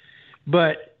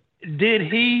 But did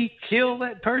he kill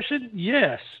that person?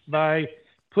 Yes, by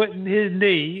putting his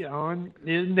knee on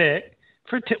his neck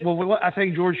for. I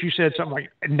think George, you said something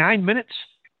like 9 minutes.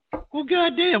 Well,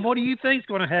 goddamn, what do you think is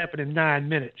going to happen in 9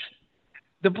 minutes?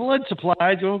 The blood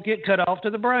supply is going to get cut off to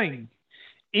the brain.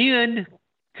 In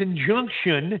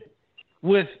conjunction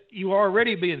with you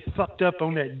already being fucked up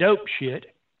on that dope shit,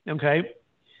 okay,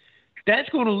 that's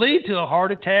going to lead to a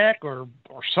heart attack or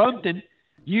something.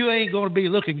 You ain't going to be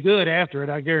looking good after it,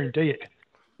 I guarantee it.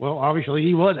 Well, obviously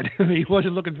he wasn't. He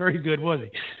wasn't looking very good, was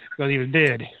he? Because he was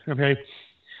dead, okay?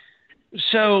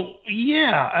 So,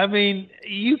 yeah, I mean,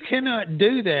 you cannot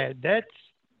do that.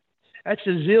 That's a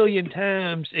zillion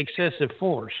times excessive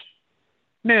force.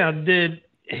 Now, did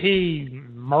he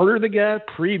murder the guy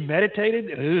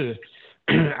premeditated?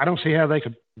 I don't see how they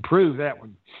could prove that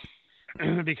one.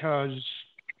 Because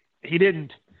he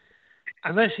didn't,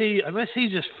 unless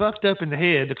he's just fucked up in the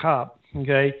head, the cop,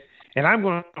 okay? And I'm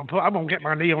gonna get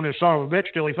my knee on this son of a bitch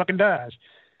till he fucking dies.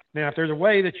 Now, if there's a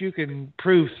way that you can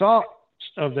prove thoughts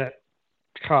of that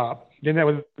cop, then that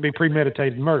would be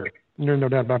premeditated murder. There's no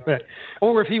doubt about that.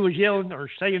 Or if he was yelling or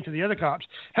saying to the other cops,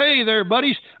 "Hey there,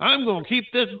 buddies, I'm gonna keep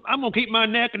my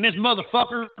neck in this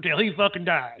motherfucker till he fucking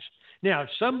dies." Now, if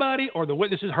somebody or the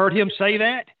witnesses heard him say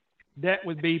that, that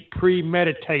would be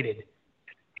premeditated,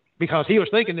 because he was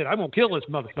thinking that I'm gonna kill this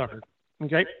motherfucker.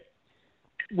 Okay,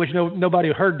 which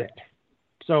nobody heard that.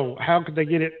 So how could they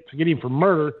get him for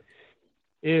murder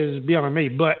is beyond me.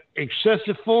 But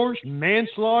excessive force,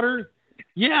 manslaughter,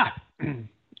 yeah,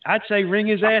 I'd say ring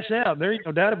his ass out. There ain't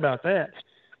no doubt about that,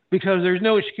 because there's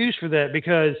no excuse for that.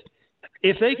 Because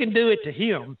if they can do it to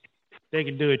him, they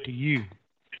can do it to you.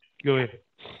 Go ahead.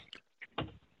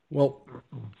 Well,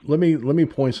 let me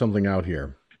point something out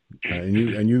here.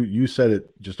 and you said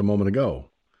it just a moment ago.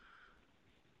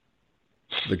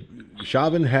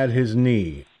 Chauvin had his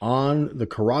knee on the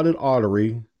carotid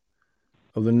artery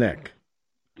of the neck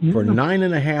for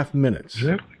 9.5 minutes.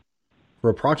 Exactly. For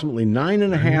approximately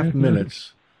 9.5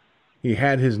 minutes, he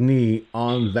had his knee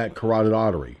on that carotid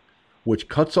artery, which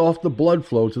cuts off the blood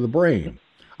flow to the brain.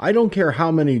 I don't care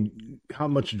how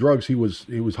much drugs he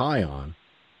was high on.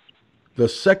 The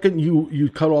second you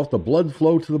cut off the blood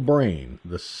flow to the brain,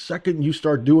 the second you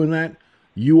start doing that,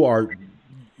 you are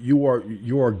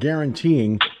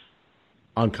guaranteeing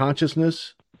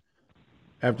unconsciousness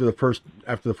after the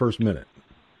first minute.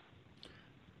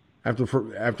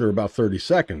 After about 30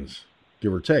 seconds,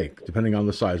 give or take, depending on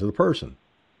the size of the person.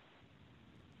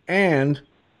 And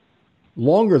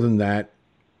longer than that,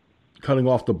 cutting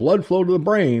off the blood flow to the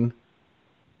brain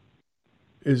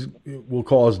will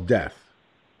cause death.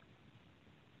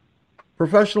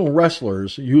 Professional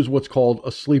wrestlers use what's called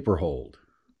a sleeper hold.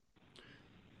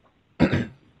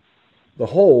 The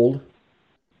hold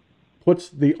puts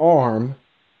the arm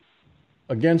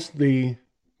against the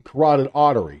carotid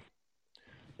artery,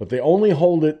 but they only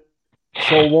hold it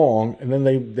so long, and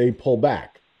then they pull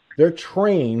back. They're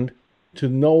trained to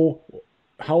know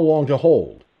how long to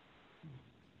hold.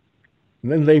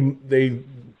 And then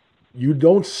you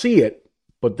don't see it,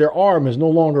 but their arm is no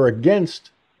longer against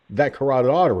that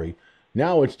carotid artery.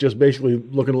 Now it's just basically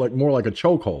looking more like a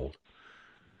chokehold.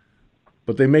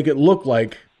 But they make it look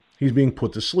like he's being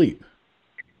put to sleep.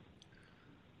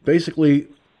 Basically,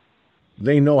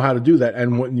 they know how to do that.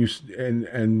 And when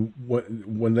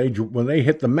they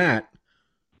hit the mat,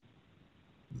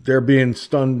 they're being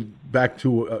stunned back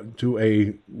to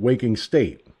a waking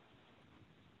state.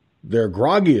 They're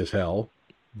groggy as hell,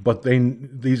 but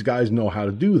these guys know how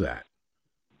to do that.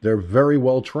 They're very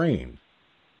well trained.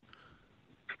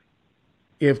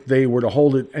 If they were to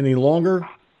hold it any longer,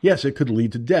 yes, it could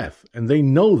lead to death. And they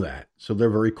know that, so they're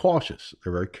very cautious.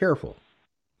 They're very careful.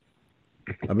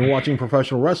 I've been watching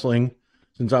professional wrestling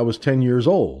since I was 10 years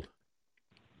old.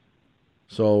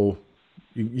 So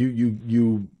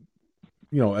you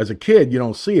as a kid, you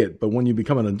don't see it, but when you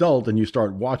become an adult and you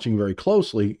start watching very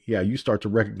closely, you start to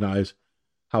recognize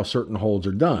how certain holds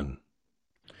are done.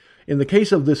 In the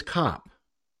case of this cop,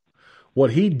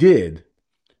 what he did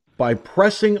by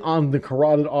pressing on the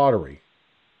carotid artery,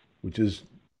 which is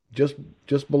just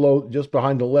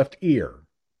behind the left ear,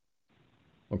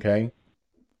 okay?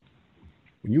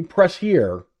 When you press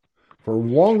here for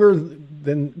longer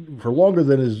than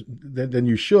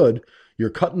you should, you're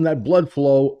cutting that blood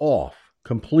flow off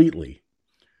completely.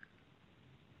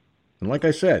 And like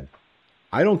I said,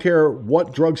 I don't care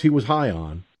what drugs he was high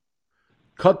on.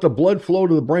 Cut the blood flow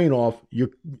to the brain off,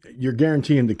 you're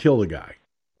guaranteeing to kill the guy.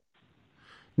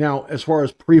 Now, as far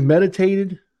as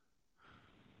premeditated,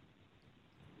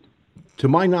 to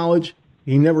my knowledge,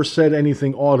 he never said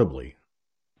anything audibly.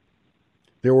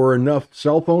 There were enough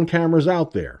cell phone cameras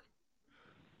out there.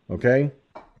 Okay?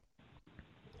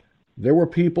 There were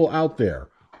people out there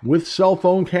with cell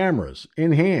phone cameras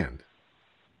in hand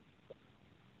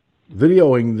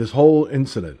videoing this whole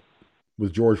incident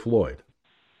with George Floyd.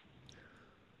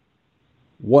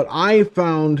 What I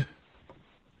found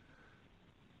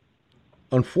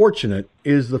unfortunate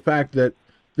is the fact that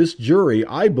this jury,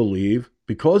 I believe,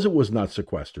 because it was not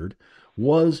sequestered,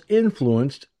 was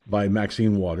influenced by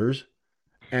Maxine Waters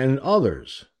and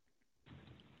others.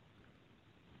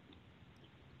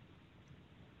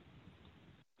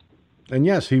 And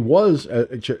yes, he was.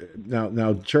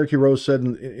 Now Cherokee Rose said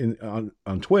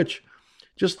on Twitch,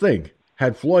 just think,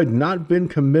 had Floyd not been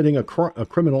committing a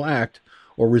criminal act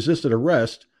or resisted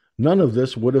arrest, none of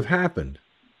this would have happened.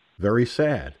 Very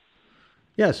sad.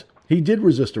 Yes, he did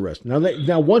resist arrest.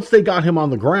 Now once they got him on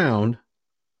the ground,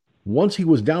 once he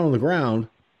was down on the ground,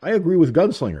 I agree with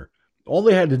Gunslinger. All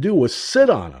they had to do was sit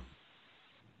on him.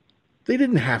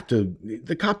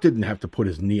 The cop didn't have to put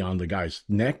his knee on the guy's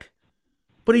neck.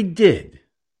 But he did.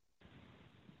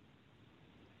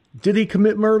 Did he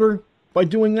commit murder by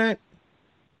doing that?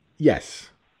 Yes.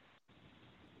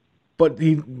 But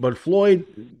Floyd,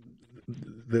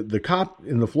 the cop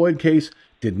in the Floyd case,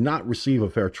 did not receive a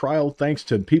fair trial thanks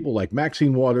to people like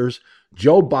Maxine Waters,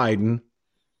 Joe Biden,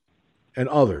 and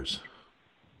others.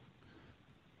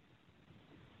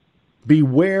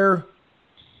 Beware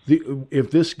if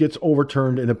this gets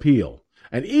overturned in appeal.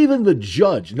 And even the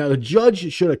judge, now the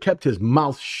judge should have kept his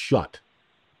mouth shut.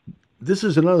 This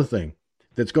is another thing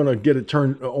that's going to get it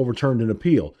overturned in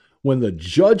appeal. When the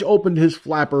judge opened his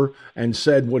flapper and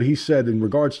said what he said in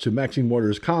regards to Maxine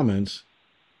Waters' comments,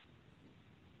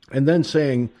 and then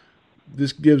saying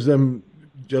this gives them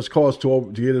just cause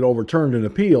to get it overturned in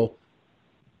appeal,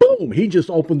 boom, he just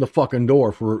opened the fucking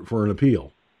door for an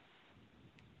appeal.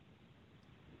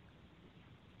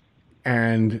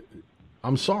 And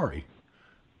I'm sorry.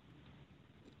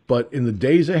 But in the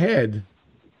days ahead,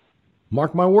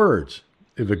 mark my words,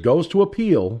 if it goes to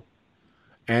appeal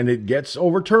and it gets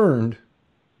overturned,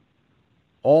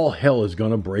 all hell is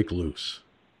going to break loose.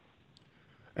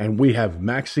 And we have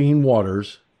Maxine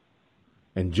Waters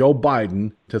and Joe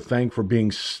Biden to thank for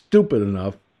being stupid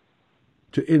enough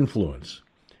to influence.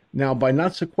 Now, by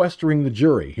not sequestering the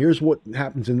jury, here's what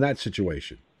happens in that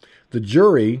situation. The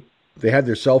jury, they had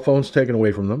their cell phones taken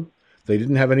away from them. They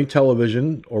didn't have any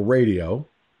television or radio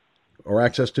or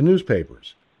access to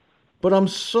newspapers. But I'm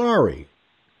sorry,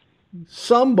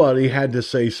 somebody had to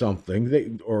say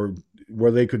something, or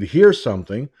where they could hear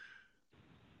something.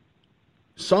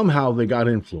 Somehow they got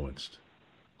influenced.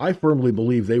 I firmly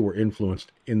believe they were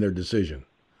influenced in their decision,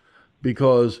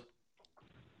 because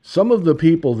some of the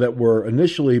people that were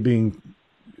initially being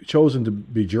chosen to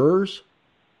be jurors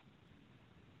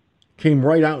came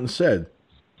right out and said,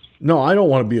 no, I don't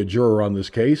want to be a juror on this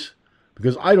case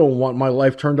because I don't want my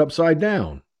life turned upside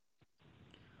down.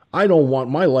 I don't want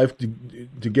my life to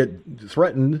get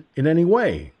threatened in any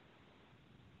way.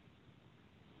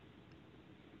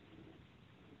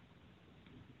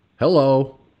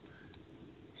 Hello.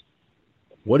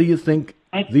 What do you think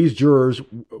these jurors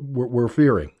were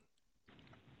fearing?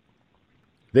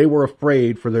 They were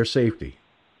afraid for their safety.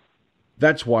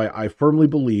 That's why I firmly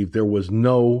believe there was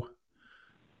no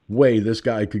way this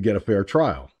guy could get a fair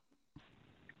trial.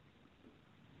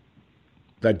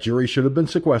 That jury should have been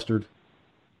sequestered.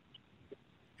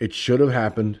 It should have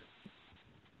happened,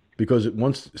 because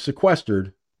once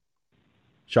sequestered,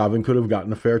 Chauvin could have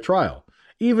gotten a fair trial.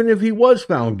 Even if he was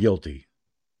found guilty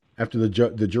after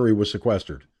the jury was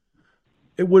sequestered,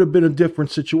 it would have been a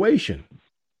different situation.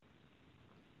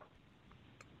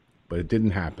 But it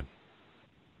didn't happen.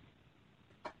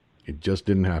 It just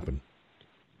didn't happen.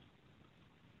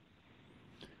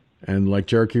 And like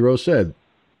Cherokee Rose said,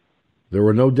 there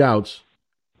were no doubts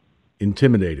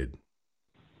intimidated.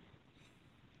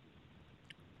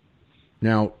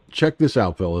 Now, check this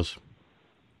out, fellas.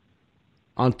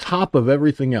 On top of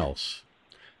everything else,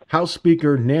 House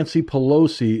Speaker Nancy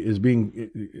Pelosi is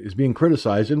being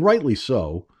criticized, and rightly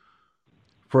so,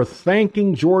 for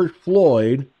thanking George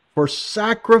Floyd for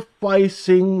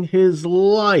sacrificing his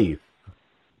life.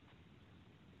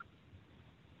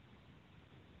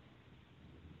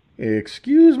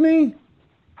 Excuse me?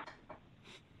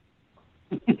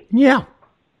 Yeah.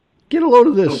 Get a load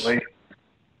of this. You're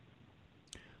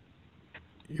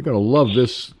going to love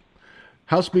this.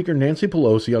 House Speaker Nancy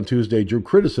Pelosi on Tuesday drew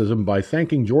criticism by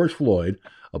thanking George Floyd,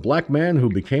 a black man who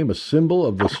became a symbol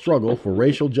of the struggle for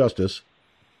racial justice,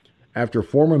 after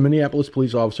former Minneapolis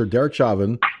police officer Derek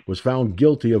Chauvin was found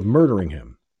guilty of murdering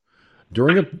him.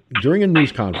 During a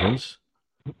news conference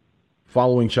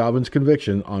following Chauvin's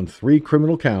conviction on 3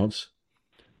 criminal counts,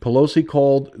 Pelosi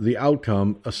called the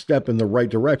outcome a step in the right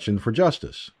direction for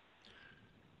justice.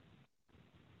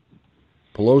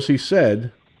 Pelosi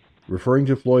said, referring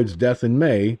to Floyd's death in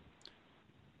May,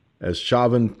 as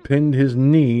Chauvin pinned his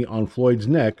knee on Floyd's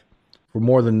neck for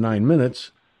more than 9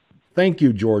 minutes, "Thank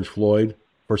you, George Floyd,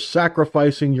 for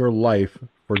sacrificing your life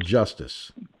for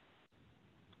justice."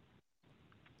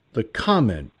 The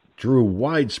comment drew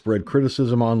widespread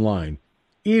criticism online,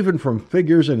 even from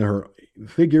figures in her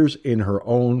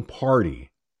own party.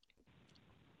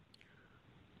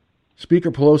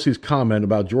 Speaker Pelosi's comment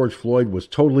about George Floyd was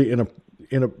totally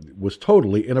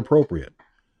inappropriate.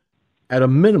 At a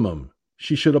minimum,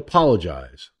 she should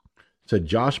apologize, said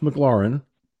Josh McLaurin,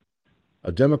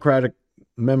 a Democratic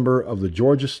member of the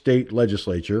Georgia State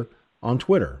Legislature, on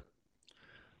Twitter.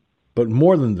 But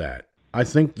more than that, I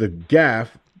think the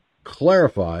gaffe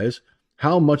clarifies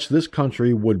how much this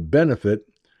country would benefit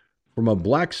from a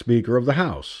black Speaker of the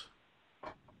House.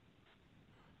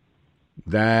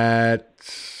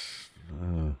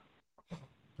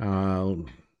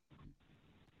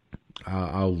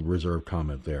 I'll reserve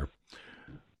comment there.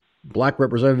 Black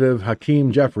Representative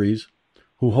Hakeem Jeffries,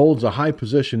 who holds a high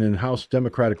position in House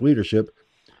Democratic leadership,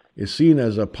 is seen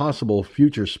as a possible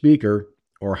future Speaker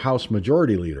or House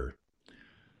Majority Leader.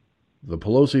 The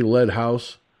Pelosi-led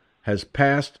House has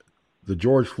passed the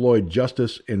George Floyd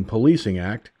Justice in Policing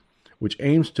Act, which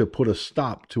aims to put a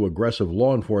stop to aggressive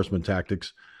law enforcement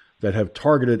tactics that have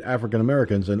targeted African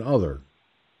Americans and other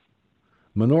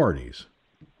minorities.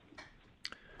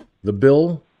 The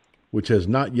bill, which has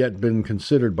not yet been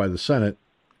considered by the Senate,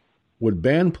 would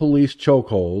ban police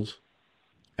chokeholds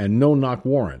and no-knock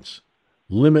warrants,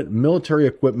 limit military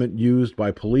equipment used by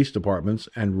police departments,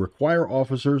 and require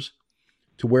officers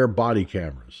to wear body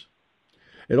cameras.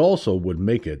 It also would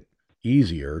make it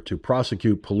easier to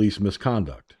prosecute police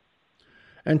misconduct.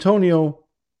 Antonio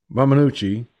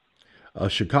Ramanucci, a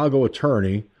Chicago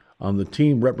attorney on the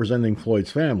team representing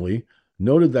Floyd's family,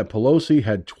 noted that Pelosi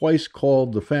had twice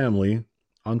called the family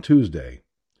on Tuesday.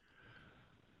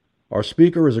 Our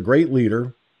speaker is a great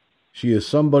leader. She is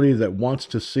somebody that wants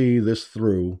to see this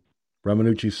through,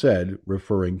 Ramanucci said,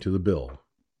 referring to the bill.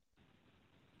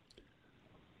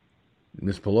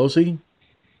 Ms. Pelosi,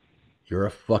 you're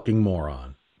a fucking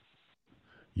moron.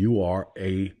 You are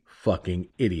a fucking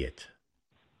idiot.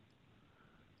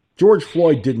 George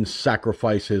Floyd didn't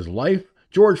sacrifice his life.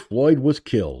 George Floyd was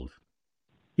killed.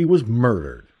 He was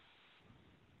murdered.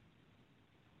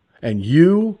 And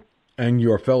you and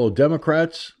your fellow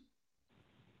Democrats,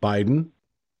 Biden,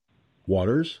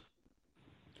 Waters,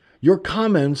 your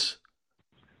comments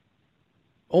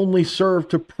only serve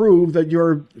to prove that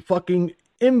you're fucking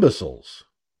imbeciles.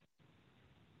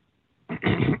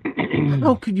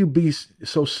 How could you be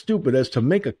so stupid as to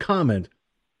make a comment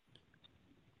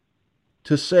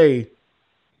to say,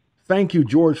 thank you,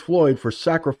 George Floyd, for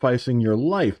sacrificing your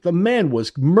life? The man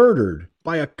was murdered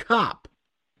by a cop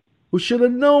who should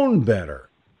have known better.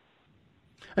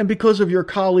 And because of your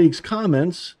colleague's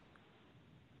comments,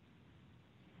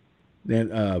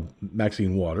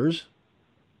 Maxine Waters,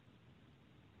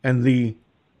 and the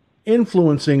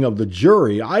influencing of the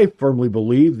jury, I firmly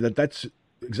believe that that's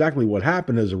exactly what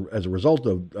happened as a result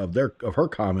of her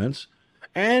comments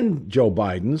and Joe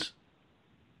Biden's.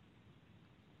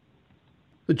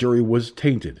 The jury was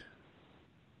tainted.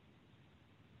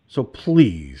 So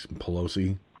please,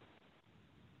 Pelosi,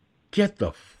 get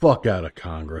the fuck out of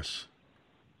Congress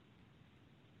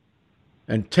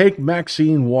and take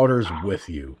Maxine Waters with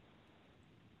you.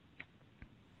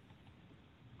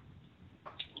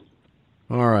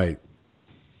 All right.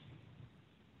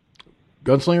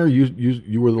 Gunslinger,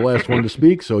 you were the last one to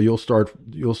speak, so you'll start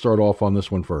off on this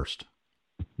one first.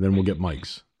 Then we'll get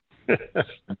Mike's.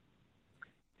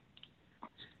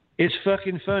 It's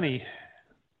fucking funny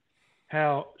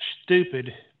how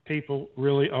stupid people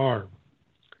really are.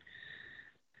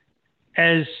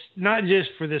 As not just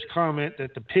for this comment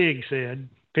that the pig said,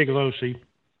 Pigalosi,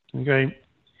 okay?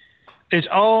 It's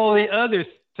all the other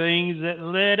things that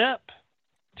led up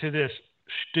to this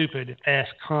stupid ass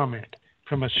comment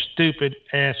from a stupid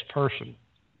ass person,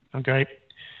 okay?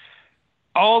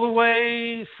 All the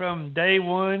way from day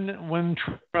one when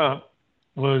Trump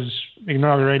was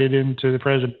inaugurated into the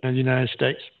president of the United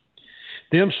States.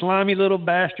 Them slimy little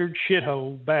bastard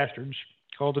shithole bastards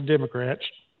called the Democrats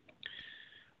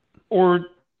were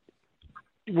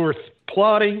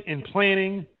plotting and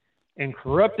planning and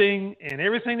corrupting and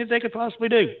everything that they could possibly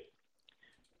do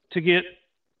to get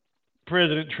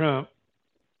President Trump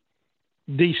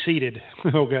de-seated,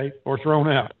 okay, or thrown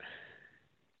out.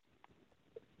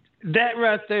 That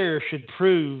right there should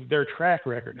prove their track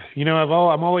record. You know,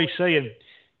 I'm always saying,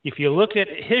 if you look at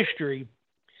history,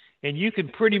 and you can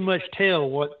pretty much tell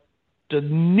what the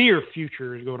near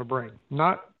future is going to bring,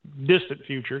 not distant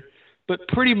future, but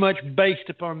pretty much based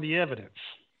upon the evidence.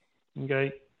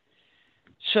 Okay,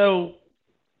 so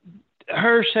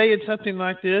her saying something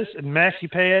like this, and Maxie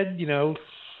Pad, you know,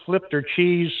 flipped her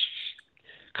cheese,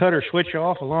 cut her switch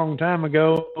off a long time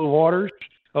ago. Waters.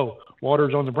 Oh,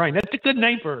 Waters on the brain. That's a good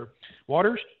name for her.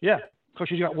 Waters? Yeah, because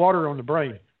she's got water on the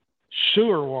brain.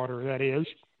 Sewer water, that is.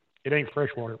 It ain't fresh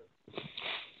water.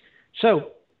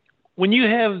 So, when you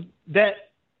have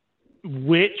that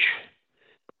witch,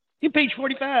 impeach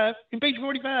 45, impeach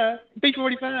 45, impeach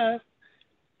 45,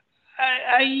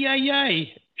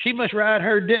 she must ride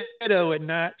her ditto at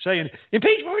night saying,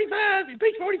 impeach 45,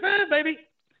 baby.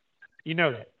 You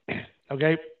know that,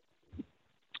 okay?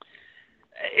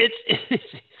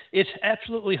 It's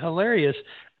absolutely hilarious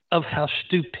of how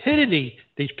stupidity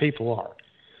these people are.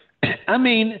 I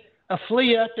mean, a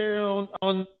flea out there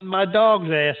on my dog's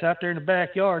ass out there in the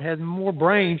backyard has more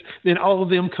brains than all of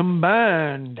them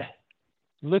combined,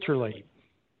 literally.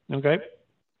 Okay.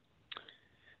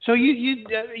 So you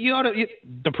ought to.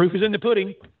 The proof is in the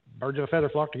pudding. Birds of a feather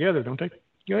flock together, don't they?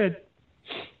 Go ahead.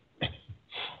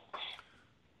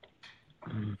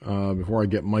 Before I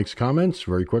get Mike's comments,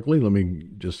 very quickly, let me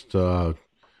just go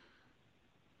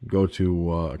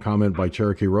to a comment by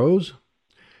Cherokee Rose.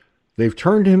 They've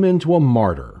turned him into a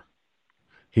martyr.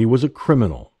 He was a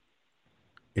criminal.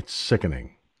 It's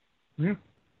sickening. Yeah.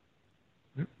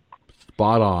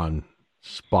 Spot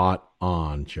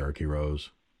on, Cherokee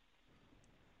Rose.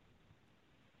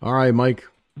 All right, Mike.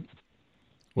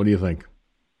 What do you think?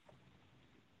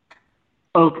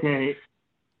 Okay.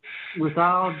 With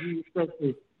all due respect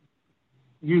to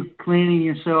you cleaning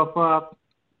yourself up,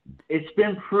 it's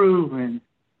been proven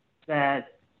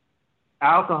that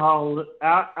alcohol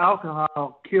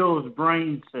kills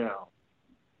brain cells,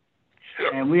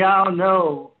 and we all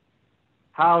know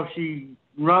how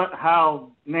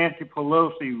Nancy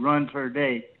Pelosi runs her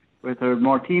day with her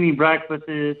martini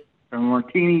breakfasts, her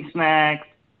martini snacks,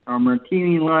 her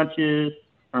martini lunches,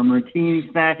 her martini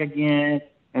snack again,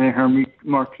 and then her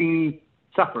martini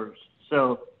suppers.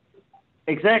 So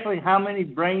exactly how many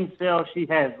brain cells she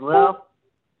has left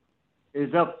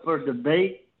is up for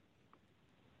debate.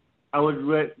 I would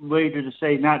wager to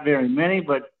say not very many,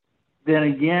 but then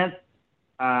again,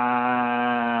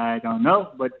 I don't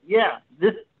know. But yeah,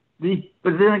 but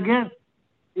then again,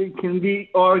 it can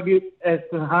be argued as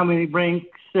to how many brain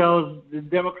cells the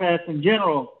Democrats in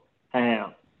general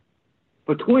have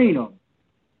between them,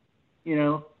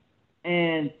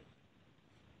 and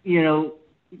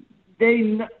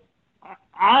I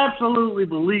absolutely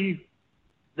believe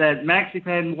that Maxie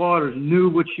Patton Waters knew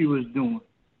what she was doing.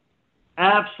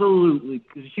 Absolutely,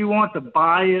 because she wants to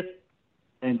bias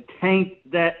and taint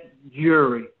that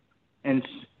jury, and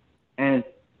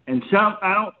some.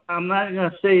 I'm not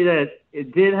going to say that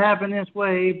it did happen this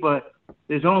way, but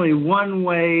there's only one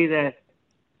way that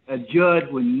a judge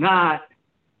would not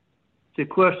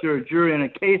sequester a jury in a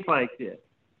case like this,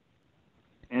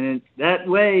 and that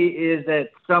way is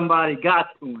that somebody got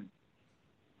to him.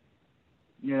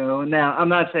 Now I'm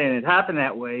not saying it happened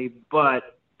that way,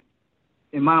 but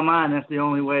in my mind, that's the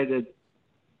only way that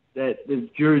the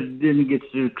jurors didn't get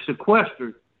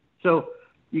sequestered. So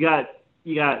you got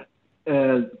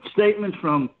statements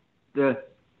from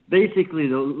basically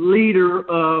the leader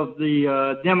of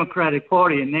the Democratic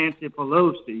Party, and Nancy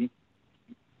Pelosi.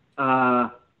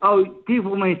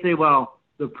 People may say, well,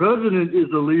 the president is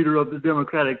the leader of the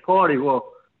Democratic Party.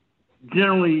 Well,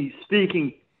 generally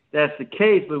speaking, that's the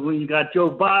case. But when you got Joe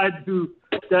Biden, who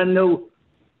doesn't know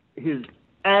his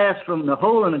ass from the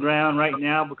hole in the ground right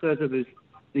now because of his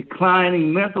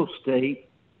declining mental state,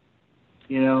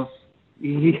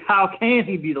 how can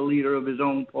he be the leader of his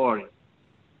own party?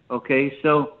 Okay,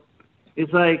 so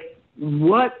it's like,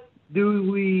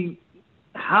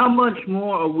 how much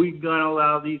more are we going to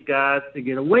allow these guys to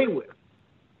get away with?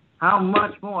 How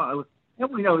much more? And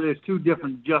we know there's two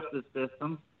different justice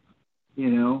systems,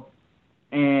 and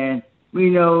we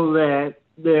know that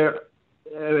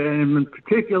and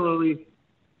particularly,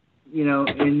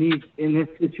 in this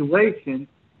situation,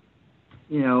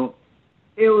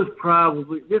 this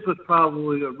was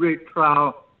probably a rigged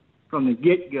trial from the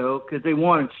get-go because they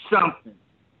wanted something.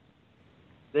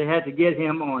 They had to get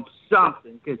him on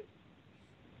something because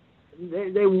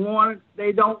they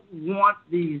don't want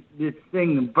this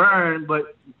thing to burn,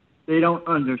 but they don't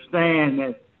understand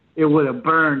that it would have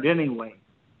burned anyway,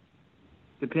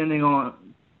 depending on,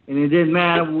 and it didn't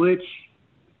matter which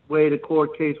way the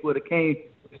court case would have came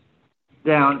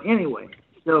down anyway.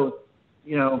 So,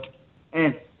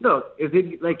 and look, if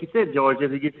it, like you said, George,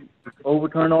 if it gets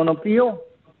overturned on appeal,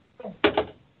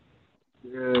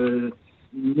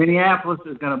 Minneapolis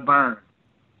is going to burn.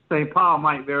 St. Paul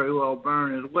might very well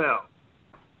burn as well.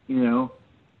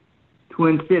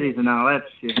 Twin Cities and all that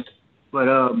shit. But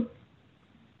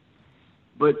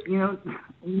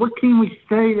what can we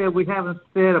say that we haven't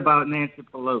said about Nancy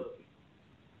Pelosi?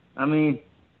 I mean,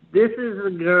 this is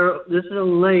a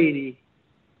lady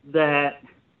that,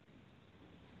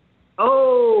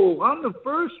 I'm the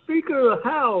first Speaker of the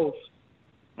House,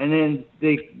 and then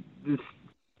they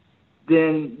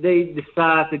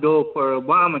decide to go for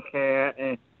Obamacare,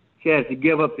 and she has to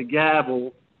give up the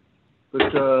gavel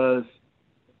because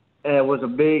it was a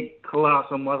big,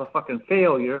 colossal motherfucking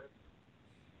failure,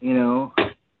 and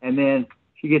then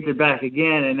she gets it back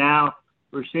again, and now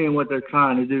we're seeing what they're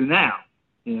trying to do now,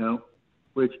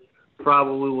 which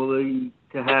probably will lead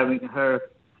to having her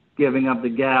giving up the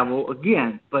gavel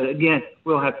again. But again,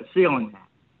 we'll have to see on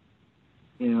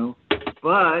that,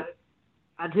 But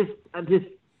I just, this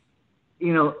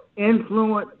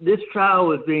trial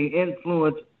was being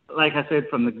influenced, like I said,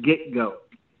 from the get-go,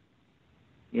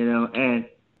 and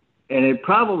it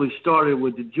probably started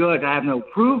with the judge. I have no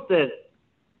proof that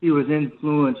he was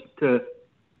influenced to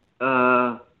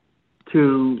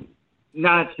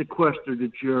not sequester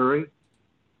the jury,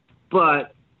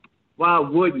 but why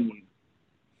wouldn't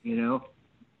you?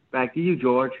 Back to you,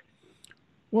 George.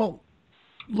 Well,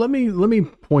 let me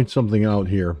point something out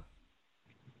here.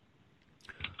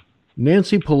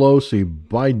 Nancy Pelosi,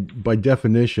 by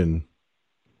definition,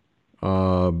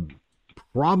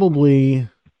 probably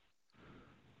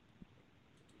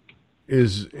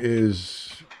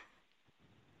is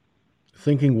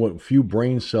thinking what few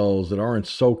brain cells that aren't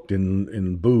soaked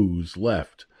in booze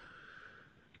left.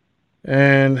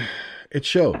 And it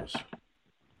shows.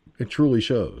 It truly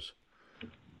shows.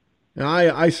 And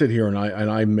I sit here and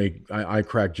I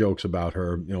crack jokes about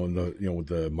her, with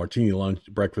the martini lunch,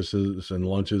 breakfasts and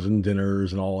lunches and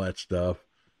dinners and all that stuff.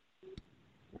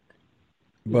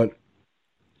 But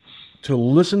to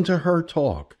listen to her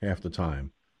talk half the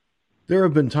time, there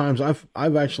have been times I've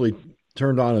actually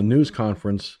turned on a news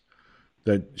conference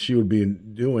that she would be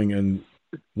doing, and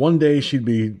one day she'd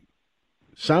be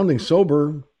sounding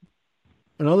sober.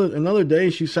 Another day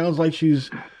she sounds like she's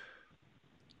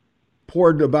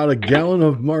poured about a gallon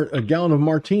of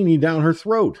martini down her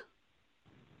throat.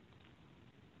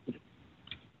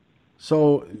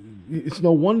 So it's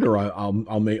no wonder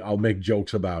I'll make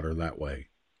jokes about her that way.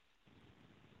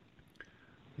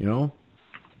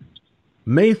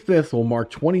 May 5th will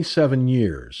mark 27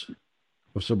 years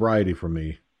of sobriety for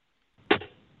me.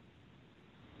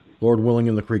 Lord willing,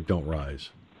 and the creek don't rise.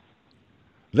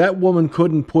 That woman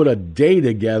couldn't put a day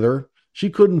together. She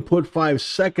couldn't put 5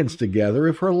 seconds together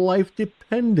if her life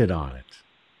depended on it.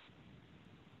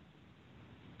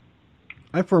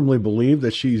 I firmly believe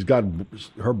that she's got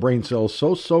her brain cells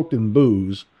so soaked in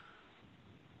booze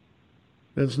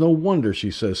that it's no wonder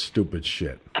she says stupid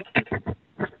shit.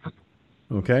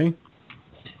 Okay?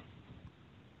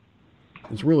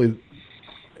 It's really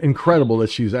incredible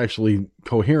that she's actually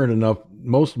coherent enough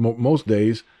most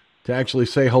days to actually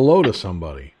say hello to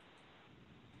somebody.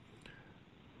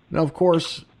 Now, of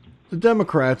course, the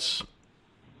Democrats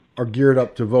are geared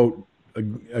up to vote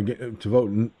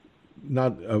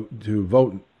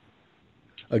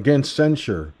against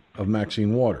censure of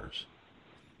Maxine Waters.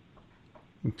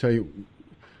 I'll tell you,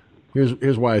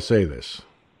 here's why I say this.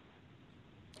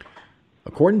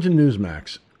 According to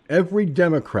Newsmax, every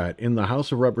Democrat in the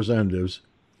House of Representatives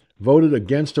voted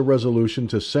against a resolution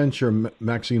to censure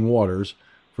Maxine Waters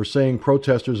for saying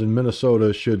protesters in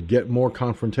Minnesota should get more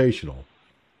confrontational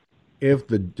if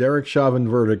the Derek Chauvin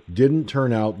verdict didn't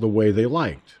turn out the way they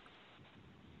liked.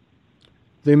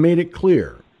 They made it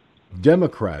clear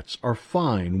Democrats are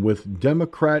fine with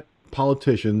Democrat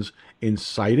politicians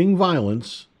inciting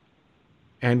violence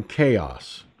and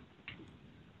chaos.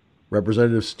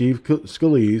 Representative Steve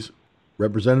Scalise,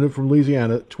 representative from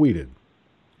Louisiana, tweeted,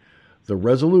 "The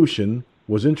resolution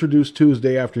was introduced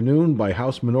Tuesday afternoon by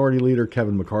House Minority Leader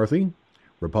Kevin McCarthy,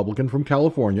 Republican from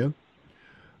California.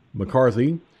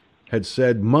 McCarthy had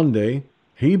said Monday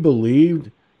he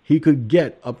believed he could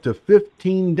get up to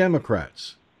 15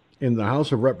 Democrats in the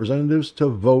House of Representatives to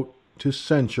vote to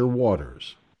censure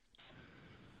Waters."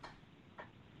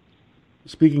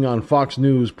 Speaking on Fox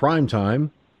News Primetime,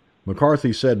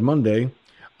 McCarthy said Monday,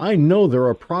 "I know there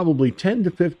are probably 10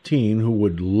 to 15 who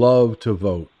would love to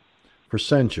vote for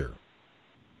censure.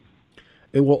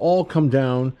 It will all come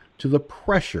down to the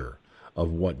pressure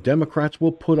of what Democrats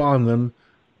will put on them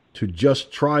to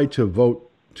just try to vote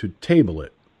to table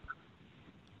it,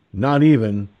 not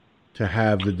even to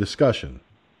have the discussion.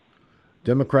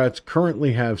 Democrats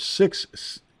currently have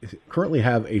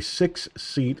a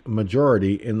 6-seat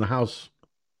majority in the House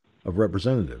of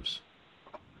Representatives.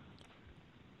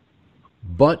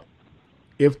 But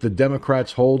if the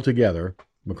Democrats hold together,"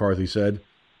 McCarthy said,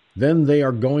 "then they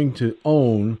are going to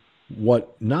own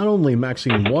what not only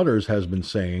Maxine Waters has been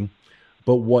saying,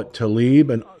 but what Tlaib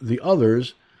and the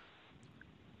others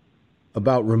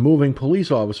about removing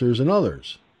police officers and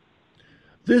others.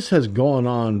 This has gone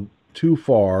on too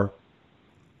far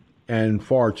and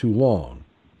far too long."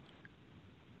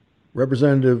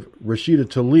 Representative Rashida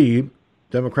Tlaib,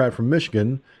 Democrat from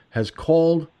Michigan, has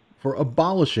called for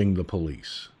abolishing the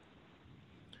police.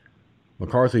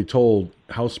 McCarthy told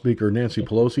House Speaker Nancy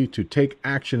Pelosi to take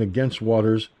action against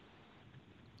Waters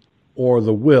or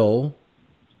the will,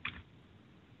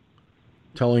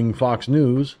 telling Fox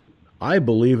News, "I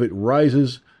believe it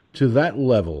rises to that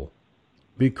level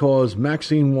because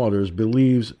Maxine Waters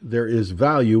believes there is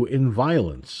value in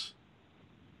violence."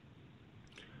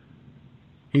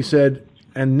 He said,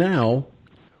 "And now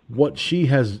what she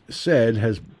has said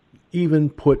has even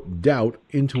put doubt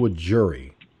into a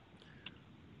jury.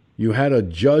 You had a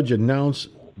judge announce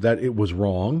that it was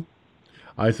wrong.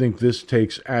 I think this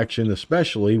takes action,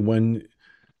 especially when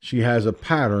she has a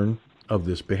pattern of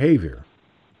this behavior."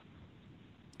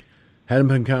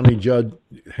 Hennepin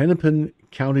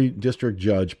County District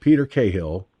Judge Peter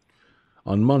Cahill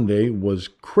on Monday was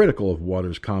critical of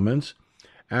Waters' comments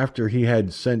after he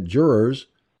had sent jurors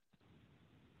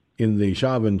in the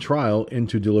Chauvin trial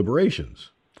into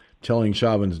deliberations, telling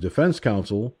Chauvin's defense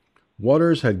counsel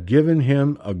Waters had given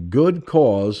him a good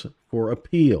cause for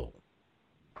appeal.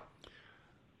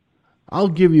 "I'll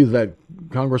give you that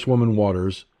Congresswoman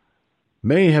Waters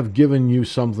may have given you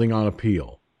something on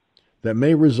appeal that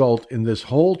may result in this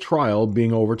whole trial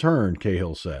being overturned,"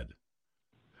 Cahill said.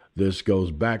 This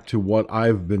goes back to what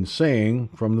I've been saying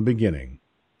from the beginning.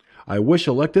 I wish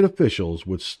elected officials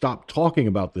would stop talking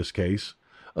about this case,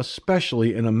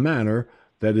 especially in a manner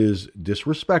that is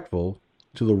disrespectful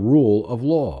to the rule of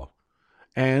law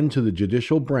and to the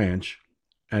judicial branch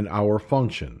and our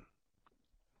function.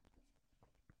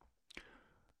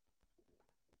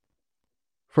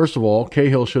 First of all,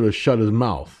 Cahill should have shut his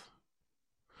mouth.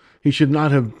 He should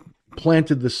not have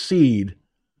planted the seed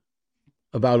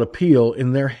about appeal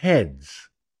in their heads,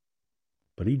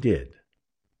 but he did.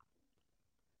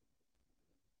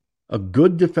 A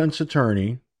good defense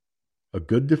attorney, a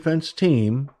good defense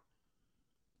team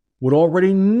would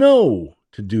already know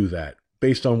to do that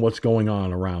based on what's going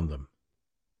on around them.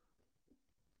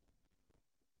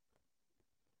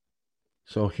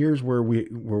 So here's where we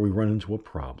run into a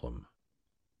problem.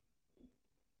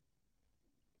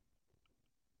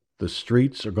 The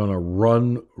streets are going to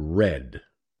run red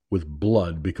with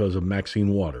blood because of Maxine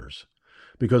Waters,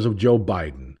 because of Joe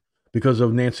Biden, because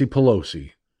of Nancy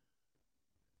Pelosi,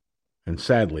 and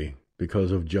sadly,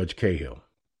 because of Judge Cahill.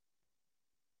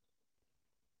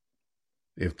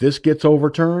 If this gets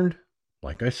overturned,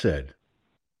 like I said,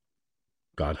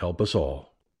 God help us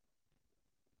all.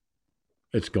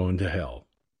 It's going to hell.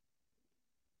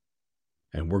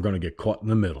 And we're going to get caught in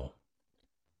the middle.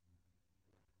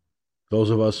 Those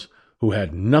of us who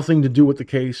had nothing to do with the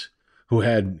case, who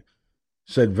had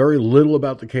said very little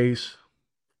about the case,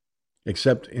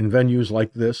 except in venues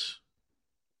like this,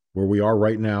 where we are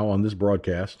right now on this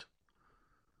broadcast.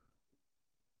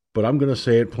 But I'm going to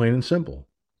say it plain and simple.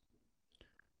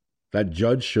 That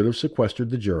judge should have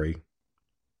sequestered the jury.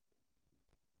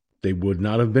 They would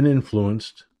not have been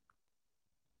influenced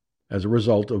as a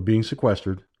result of being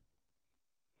sequestered.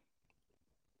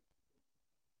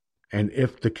 And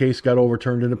if the case got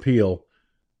overturned in appeal,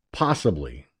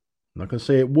 possibly, I'm not going to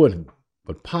say it would,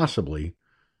 but possibly,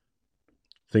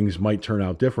 things might turn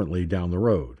out differently down the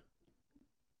road.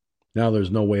 Now there's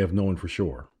no way of knowing for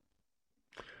sure.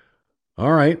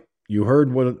 All right, you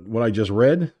heard what I just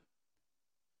read.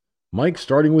 Mike,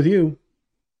 starting with you.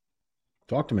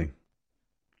 Talk to me.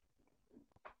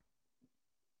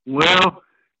 Well,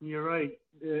 you're right.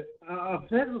 I've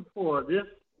said before,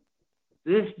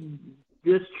 this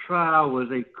trial was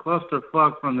a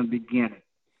clusterfuck from the beginning.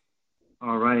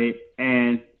 All right,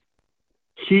 and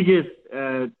she just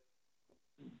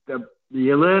the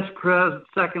alleged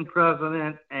second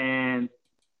president and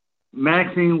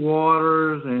Maxine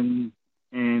Waters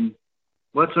and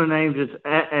what's her name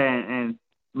and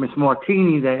Miss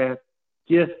Martini there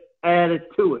just added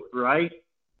to it, right?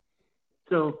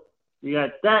 So you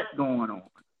got that going on,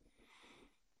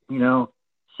 you know.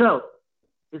 So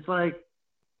it's like,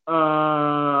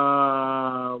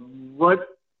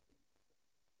 what?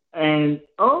 And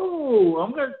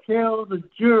I'm gonna tell the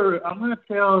jury. I'm gonna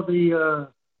tell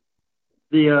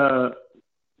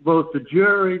both the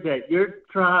jury that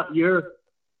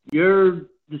your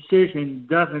decision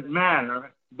doesn't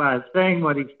matter by saying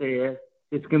what he said.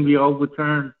 It's gonna be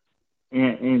overturned,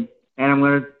 and I'm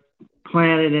gonna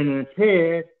plant it in his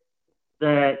head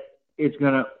that it's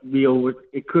gonna be over.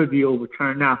 It could be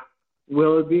overturned. Now,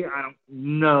 will it be? I don't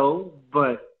know,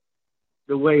 but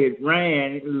the way it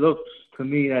ran, it looks to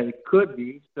me that it could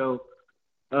be. So,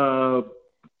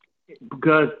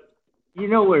 because you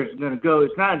know where it's going to go.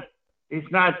 It's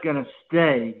not going to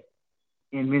stay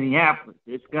in Minneapolis.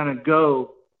 It's going to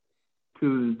go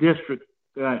to the district,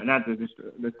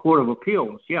 the Court of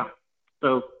Appeals. Yeah.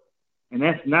 So, and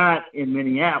that's not in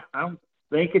Minneapolis. I don't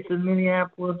think it's in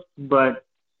Minneapolis, but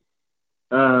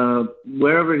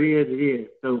wherever it is, it is.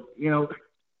 So, you know,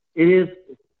 it is.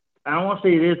 I don't want to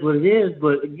say it is what it is,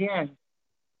 but again,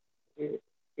 it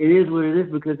is what it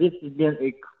is because this has been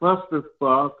a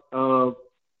clusterfuck of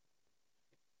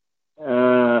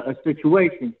a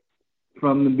situation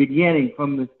from the beginning,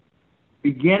 from the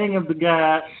beginning of the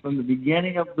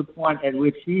point at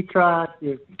which he tried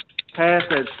to pass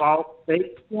that false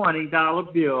fake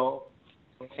 $20 bill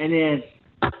and then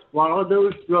swallow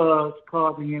those drugs,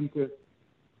 causing him to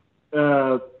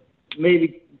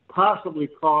possibly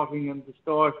causing him to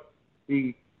start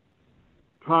the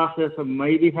process of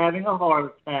maybe having a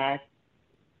heart attack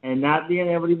and not being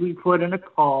able to be put in a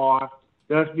car,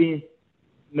 thus giving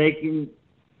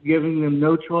them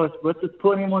no choice but to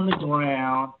put him on the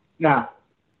ground. Now,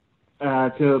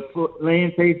 lay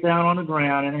him face down on the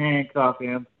ground and handcuff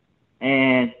him.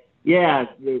 And yeah,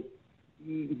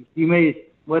 he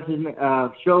made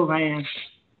Chauvin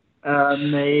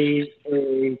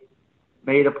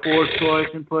made a poor choice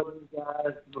in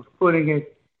putting his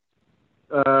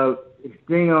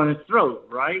thing on his throat,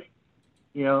 right?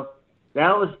 You know,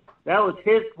 that was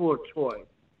his poor choice.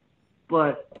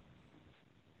 But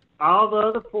all the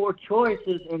other four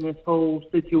choices in this whole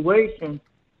situation,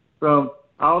 from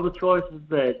all the choices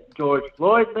that George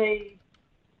Floyd made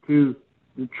to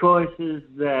the choices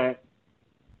that,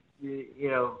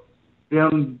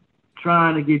 them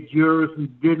trying to get jurors who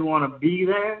didn't want to be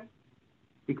there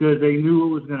because they knew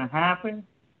what was going to happen,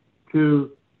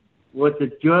 to what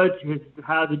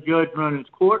how the judge run his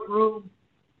courtroom,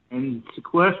 and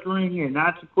sequestering and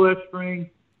not sequestering,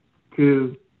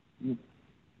 to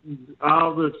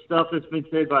all the stuff that's been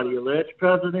said by the alleged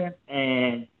president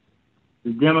and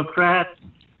the Democrats.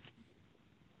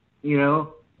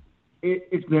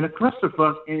 It's been a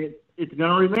clusterfuck, and it's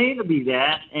going to remain to be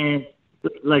that. And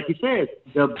like you said,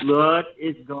 the blood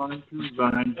is going to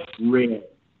run red.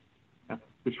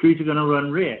 The streets are going to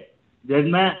run red. Doesn't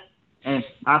matter. And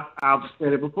I've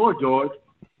said it before, George.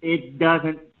 It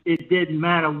didn't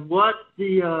matter what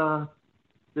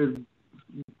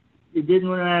it didn't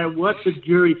matter what the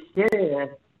jury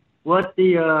said, what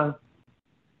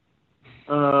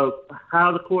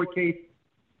how the court case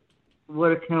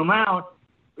would have come out.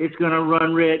 It's going to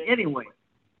run red anyway,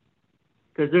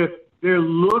 because they're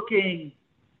looking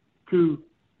to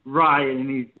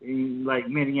riot in like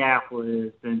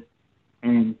Minneapolis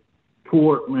and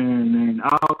Portland and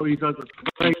all these other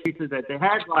places that they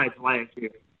had riots last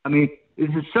year. I mean,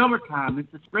 it's the summertime,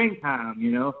 it's the springtime.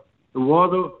 The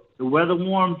weather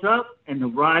warms up and the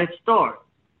riots start.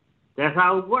 That's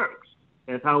how it works.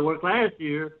 That's how it worked last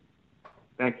year.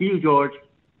 Back to you, George.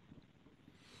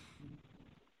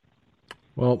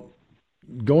 Well,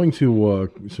 going to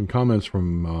some comments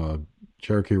from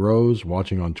Cherokee Rose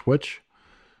watching on Twitch,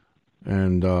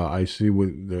 and I see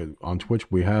on Twitch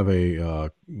we have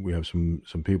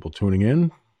some people tuning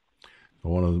in. I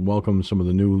want to welcome some of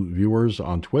the new viewers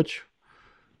on Twitch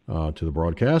to the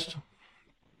broadcast.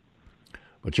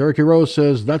 But Cherokee Rose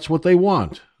says that's what they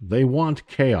want. They want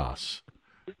chaos,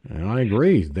 and I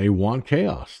agree. They want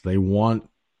chaos. They want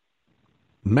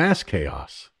mass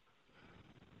chaos.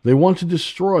 They want to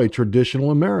destroy traditional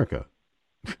America.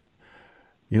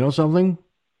 You know something?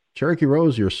 Cherokee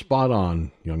Rose, you're spot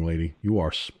on, young lady. You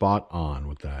are spot on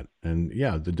with that. And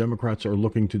yeah, the Democrats are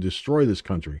looking to destroy this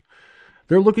country.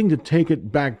 They're looking to take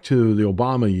it back to the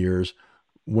Obama years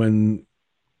when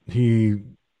he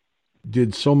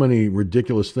did so many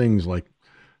ridiculous things like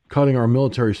cutting our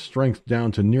military strength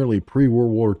down to nearly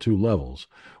pre-World War II levels,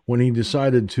 when he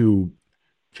decided to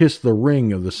kiss the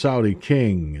ring of the Saudi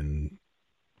king and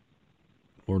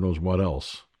Lord knows what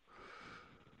else.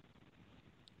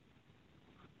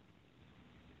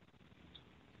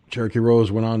 Cherokee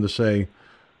Rose went on to say,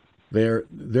 they're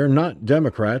not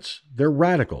Democrats, they're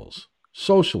radicals,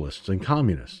 socialists and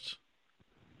communists.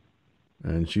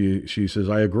 And she says,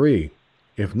 I agree.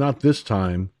 If not this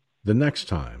time, the next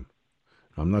time.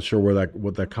 I'm not sure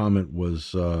what that comment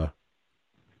was,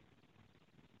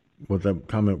 what that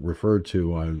comment referred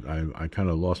to. I kind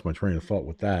of lost my train of thought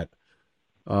with that.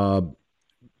 But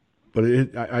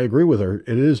I agree with her.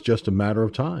 It is just a matter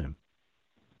of time.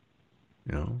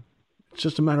 It's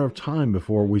just a matter of time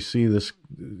before we see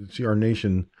our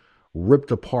nation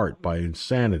ripped apart by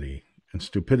insanity and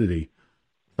stupidity,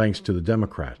 thanks to the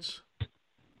Democrats,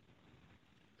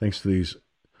 thanks to these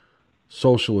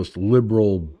socialist,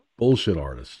 liberal bullshit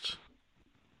artists.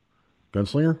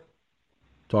 Gunslinger,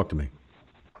 talk to me.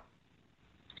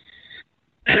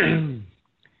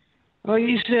 Well,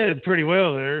 you said it pretty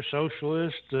well there.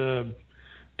 Socialist,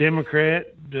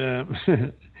 Democrat.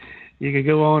 You could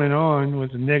go on and on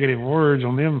with the negative words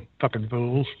on them fucking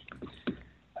fools.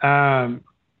 You're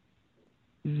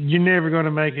never going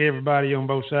to make everybody on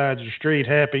both sides of the street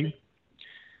happy.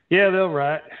 Yeah, they'll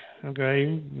riot.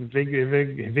 Okay,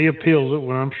 if he appeals it,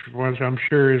 which I'm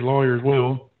sure his lawyers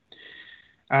will.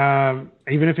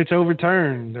 Even if it's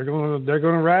overturned, they're going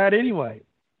to riot anyway.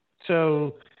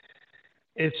 So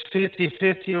it's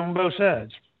 50-50 on both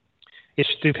sides. It's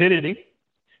stupidity.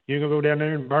 You're going to go down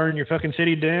there and burn your fucking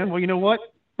city down? Well, you know what?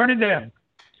 Burn it down.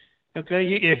 Okay?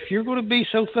 If you're going to be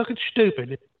so fucking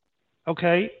stupid,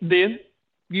 okay, then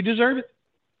you deserve it.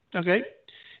 Okay?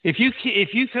 If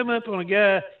you come up on a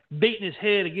guy beating his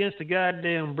head against a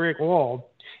goddamn brick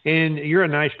wall, and you're a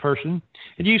nice person,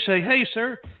 and you say, hey,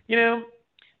 sir,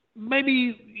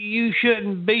 maybe you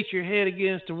shouldn't beat your head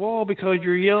against the wall because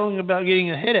you're yelling about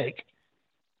getting a headache.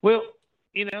 Well,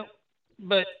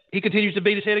 but he continues to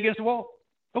beat his head against the wall.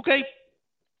 Okay,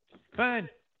 fine.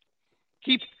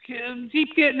 Keep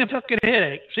getting a fucking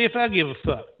headache. See if I give a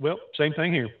fuck. Well, same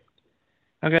thing here.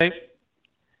 Okay.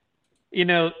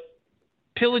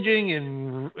 Pillaging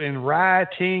and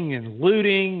rioting and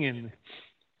looting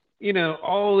and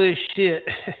all this shit.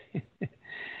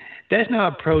 That's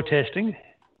not protesting.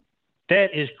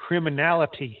 That is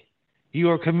criminality.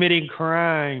 You are committing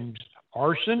crimes.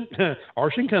 Arson,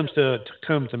 arson comes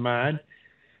to mind.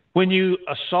 When you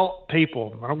assault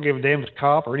people, I don't give a damn if it's a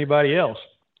cop or anybody else.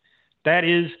 That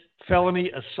is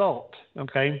felony assault.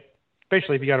 Okay,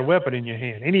 especially if you got a weapon in your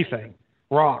hand, anything,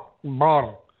 rock,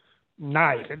 bottle,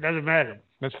 knife, it doesn't matter.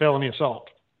 That's felony assault.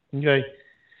 Okay,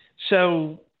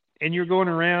 so and you're going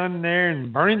around there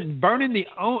and burning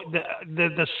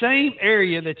the same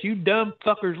area that you dumb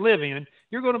fuckers live in.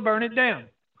 You're going to burn it down.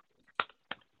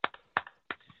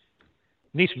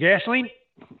 Need some gasoline?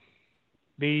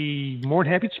 Be more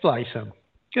than happy to supply some.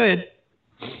 Go ahead.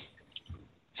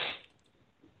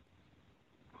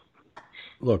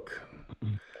 Look,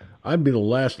 I am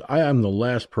the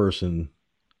last person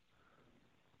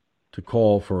to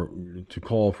call for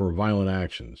violent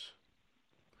actions.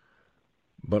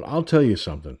 But I'll tell you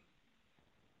something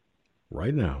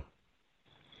right now.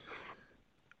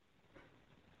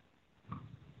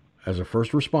 As a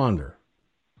first responder,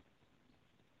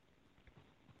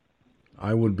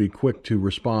 I would be quick to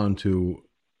respond to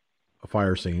a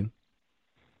fire scene.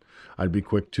 I'd be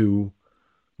quick to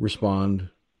respond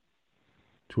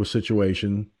to a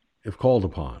situation if called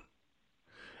upon.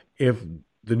 If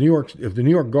the New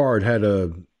York Guard had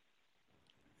a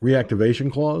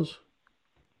reactivation clause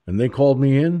and they called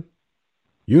me in,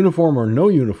 uniform or no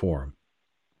uniform,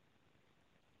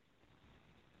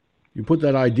 you put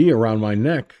that ID around my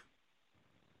neck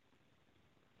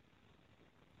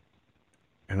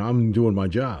and I'm doing my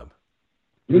job.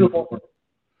 Uniform.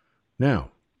 Now,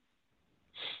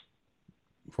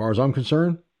 as far as I'm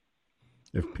concerned,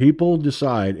 if people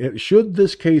decide, should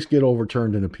this case get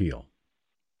overturned in appeal,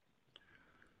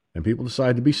 and people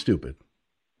decide to be stupid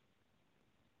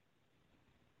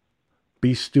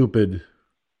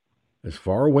as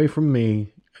far away from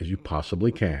me as you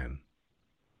possibly can.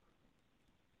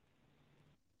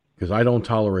 Because I don't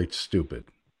tolerate stupid.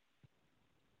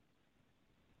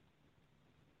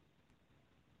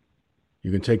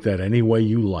 You can take that any way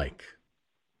you like.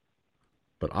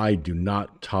 But I do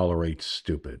not tolerate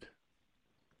stupid.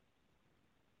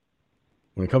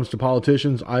 When it comes to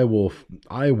politicians, I will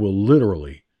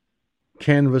literally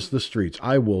canvass the streets.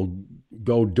 I will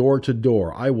go door to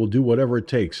door. I will do whatever it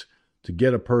takes to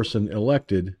get a person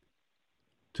elected,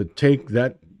 to take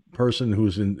that person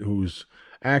whose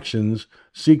actions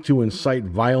seek to incite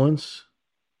violence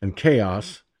and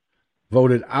chaos,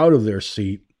 voted out of their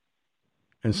seat,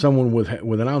 and someone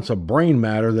with an ounce of brain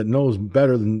matter that knows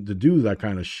better than to do that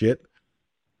kind of shit,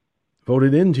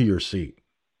 voted into your seat.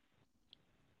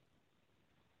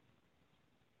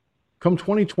 Come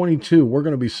 2022, we're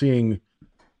going to be seeing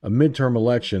a midterm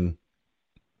election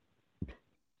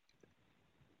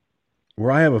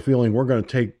where I have a feeling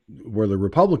where the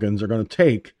Republicans are going to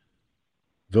take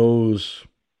those,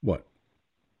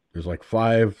 there's like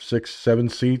 5, 6, 7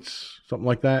 seats, something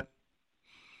like that.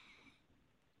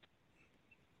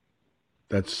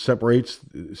 That separates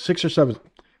 6 or 7.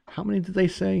 How many did they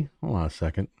say? Hold on a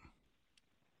second.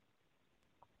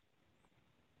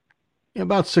 Yeah,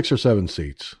 about 6 or 7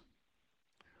 seats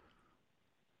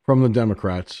from the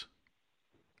Democrats,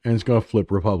 and it's going to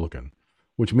flip Republican,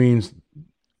 which means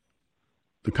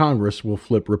the Congress will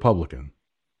flip Republican.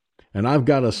 And I've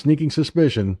got a sneaking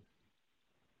suspicion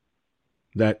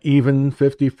that even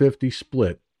 50-50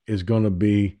 split is going to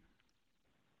be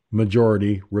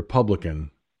majority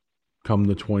Republican come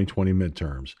the 2020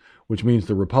 midterms, which means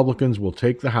the Republicans will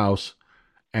take the House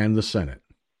and the Senate.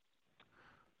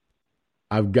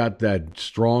 I've got that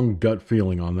strong gut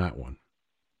feeling on that one.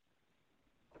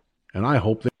 And I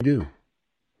hope they do.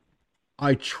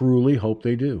 I truly hope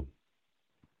they do.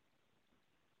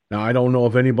 Now, I don't know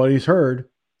if anybody's heard,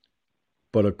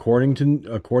 but according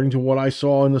to what I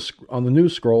saw on the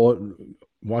news scroll,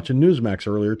 watching Newsmax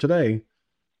earlier today,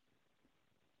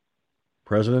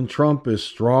 President Trump is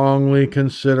strongly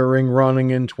considering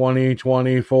running in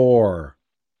 2024.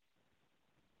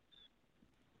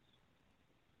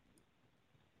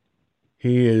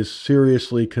 He is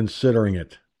seriously considering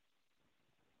it.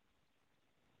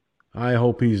 I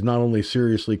hope he's not only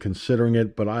seriously considering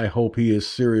it, but I hope he is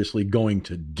seriously going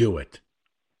to do it.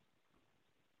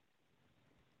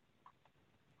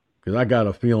 Because I got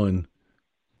a feeling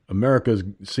America's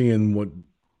seeing what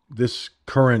this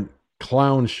current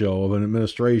clown show of an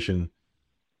administration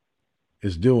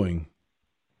is doing,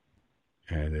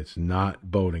 and it's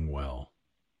not boding well.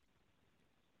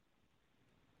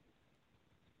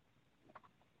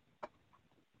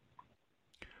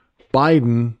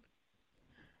 Biden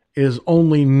is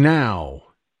only now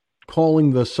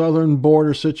calling the southern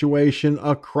border situation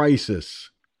a crisis.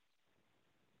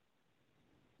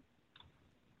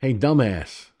 Hey,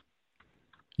 dumbass.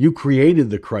 You created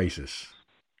the crisis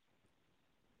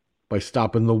by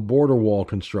stopping the border wall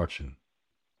construction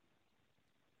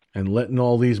and letting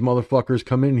all these motherfuckers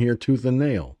come in here tooth and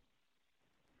nail.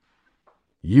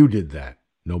 You did that.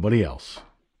 Nobody else.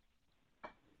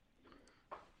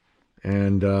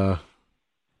 And,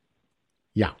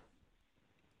 yeah.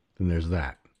 Then there's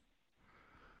that.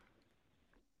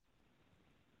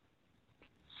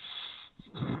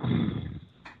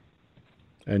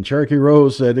 And Cherokee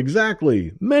Rose said,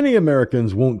 exactly. Many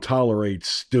Americans won't tolerate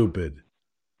stupid.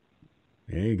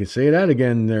 Yeah, you can say that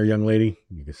again there, young lady.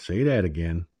 You can say that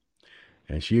again.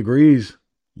 And she agrees.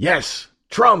 Yes,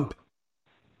 Trump.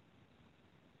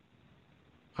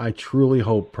 I truly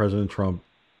hope President Trump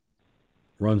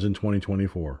runs in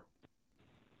 2024.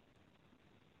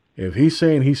 If he's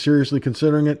saying he's seriously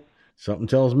considering it, something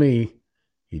tells me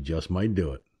he just might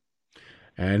do it.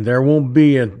 And there won't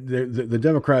be the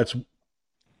Democrats.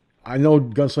 I know,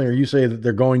 Gunslinger, you say that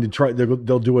they're going to try,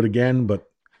 they'll do it again, but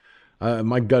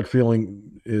my gut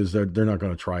feeling is that they're not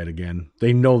going to try it again.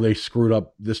 They know they screwed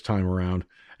up this time around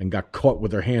and got caught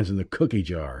with their hands in the cookie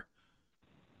jar.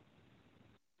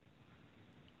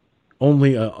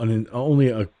 Only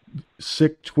a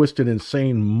sick, twisted,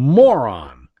 insane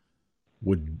moron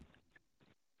would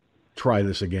try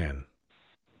this again.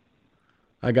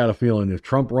 I got a feeling if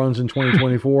Trump runs in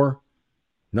 2024,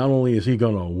 not only is he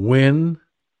going to win,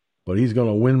 but he's going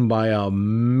to win by a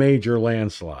major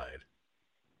landslide.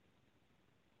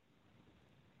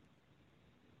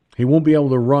 He won't be able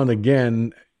to run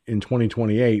again in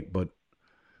 2028, but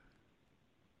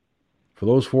for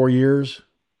those 4 years,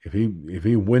 if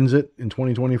he wins it in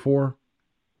 2024,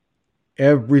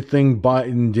 everything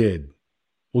Biden did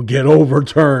will get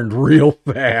overturned real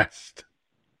fast.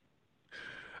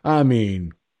 I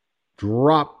mean,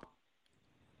 drop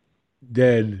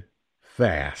dead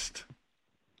fast.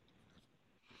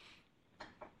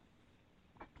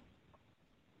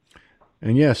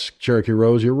 And yes, Cherokee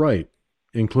Rose, you're right,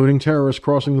 including terrorists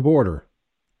crossing the border.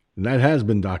 And that has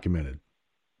been documented.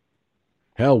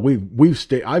 Hell,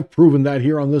 I've proven that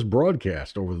here on this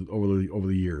broadcast over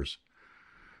the years.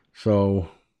 So,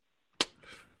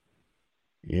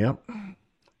 yep.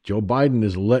 Joe Biden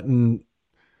is letting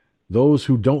those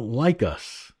who don't like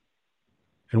us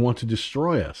and want to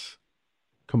destroy us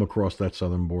come across that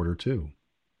southern border too.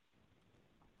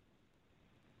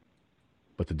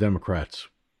 But the Democrats,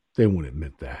 they won't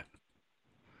admit that.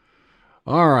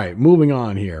 All right, moving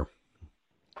on here.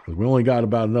 We only got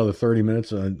about another 30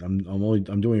 minutes.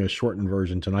 I'm doing a shortened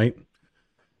version tonight.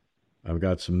 I've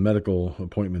got some medical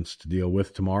appointments to deal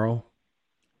with tomorrow.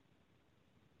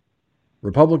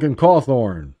 Republican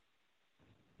Cawthorn.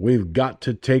 We've got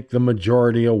to take the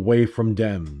majority away from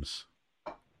Dems.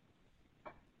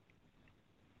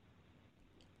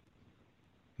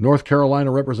 North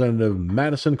Carolina Representative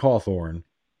Madison Cawthorn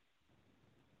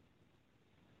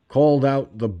called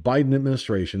out the Biden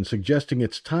administration, suggesting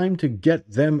it's time to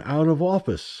get them out of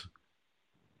office.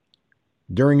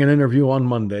 During an interview on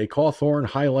Monday, Cawthorn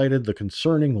highlighted the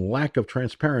concerning lack of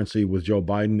transparency with Joe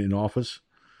Biden in office.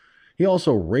 He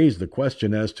also raised the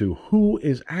question as to who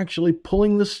is actually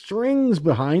pulling the strings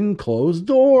behind closed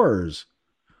doors.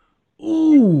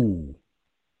 Ooh.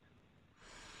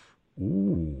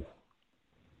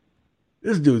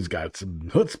 This dude's got some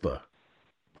chutzpah.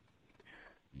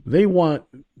 They want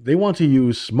to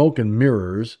use smoke and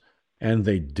mirrors, and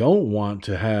they don't want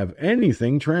to have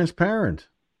anything transparent.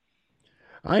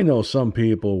 I know some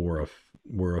people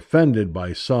were offended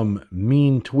by some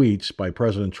mean tweets by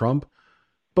President Trump,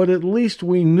 but at least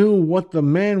we knew what the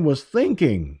man was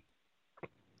thinking.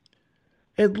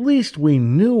 At least we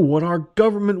knew what our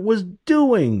government was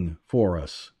doing for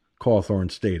us, Cawthorn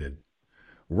stated.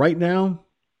 Right now,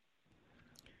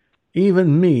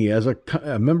 even me, as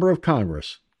a member of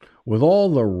Congress, with all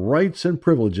the rights and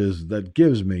privileges that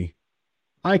gives me,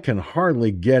 I can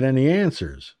hardly get any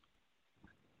answers.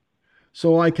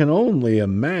 So I can only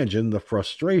imagine the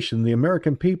frustration the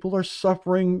American people are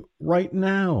suffering right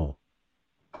now.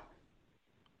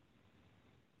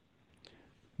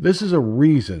 This is a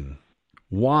reason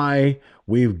why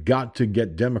we've got to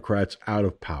get Democrats out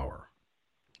of power,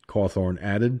 Cawthorn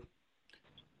added.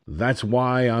 That's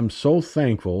why I'm so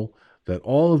thankful that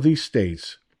all of these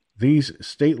states, these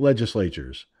state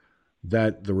legislatures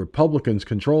that the Republicans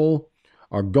control,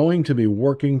 are going to be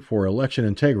working for election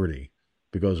integrity,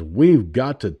 because we've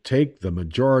got to take the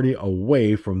majority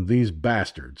away from these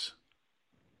bastards.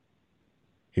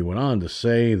 He went on to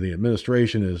say the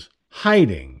administration is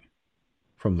hiding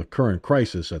from the current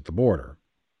crisis at the border.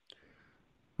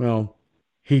 Well,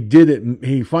 he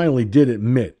finally did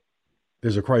admit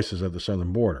there's a crisis at the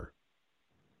southern border.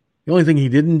 The only thing he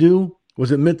didn't do was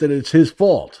admit that it's his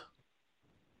fault.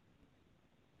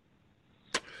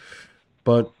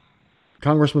 But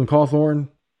Congressman Cawthorn,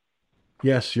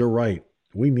 yes, you're right.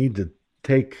 We need to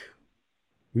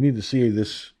see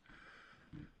this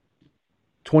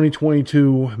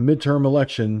 2022 midterm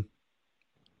election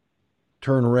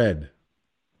turn red.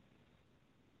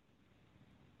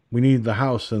 We need the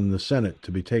House and the Senate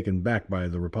to be taken back by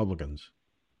the Republicans.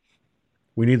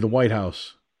 We need the White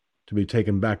House to be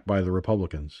taken back by the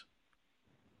Republicans.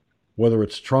 Whether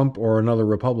it's Trump or another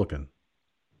Republican.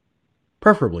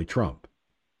 Preferably Trump.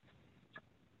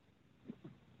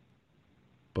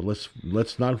 But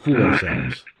let's not fool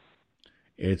ourselves.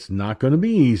 It's not going to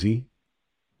be easy.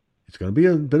 It's going to be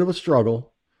a bit of a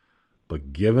struggle.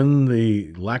 But given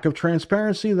the lack of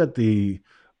transparency that the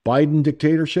Biden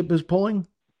dictatorship is pulling,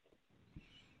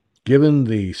 given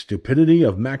the stupidity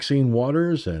of Maxine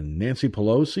Waters and Nancy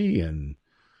Pelosi and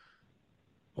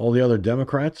all the other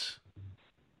Democrats,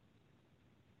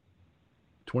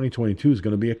 2022 is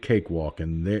going to be a cakewalk,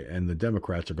 and the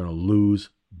Democrats are going to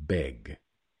lose big.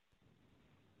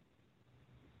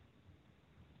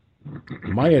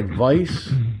 My advice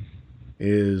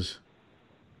is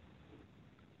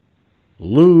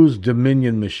lose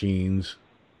Dominion machines,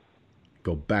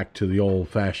 go back to the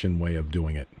old-fashioned way of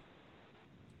doing it.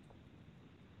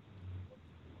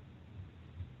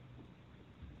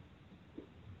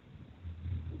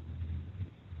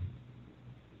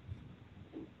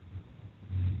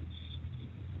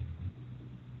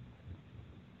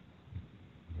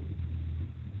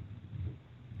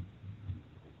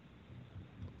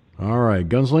 All right,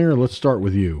 Gunslinger, let's start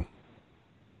with you.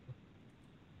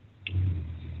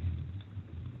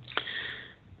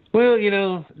 Well,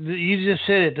 you just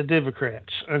said it, the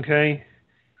Democrats, okay?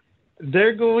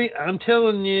 They're going, I'm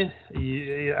telling you,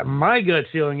 my gut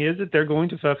feeling is that they're going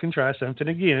to fucking try something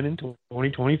again in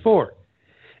 2024.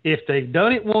 If they've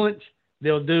done it once,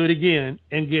 they'll do it again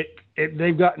and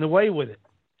they've gotten away with it.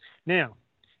 Now,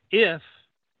 if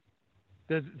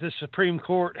the Supreme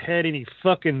Court had any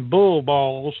fucking bull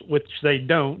balls, which they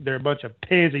don't, they're a bunch of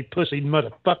pansy pussy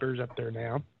motherfuckers up there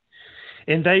now,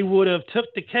 and they would have took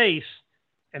the case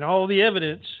and all the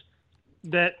evidence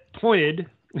that pointed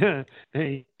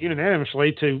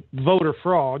unanimously to voter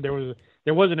fraud.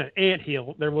 There wasn't an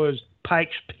anthill, there was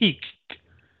Pikes Peak,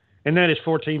 and that is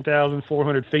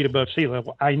 14,400 feet above sea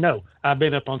level. I know. I've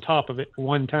been up on top of it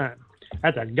one time.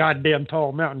 That's a goddamn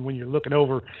tall mountain when you're looking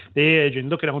over the edge and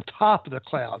looking on top of the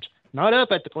clouds. Not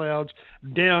up at the clouds,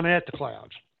 down at the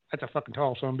clouds. That's a fucking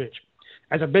tall son of a bitch.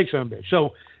 That's a big son of a bitch.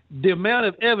 So the amount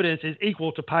of evidence is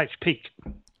equal to Pikes Peak.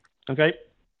 Okay?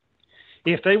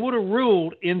 If they would have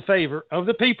ruled in favor of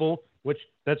the people, which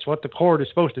that's what the court is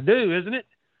supposed to do, isn't it?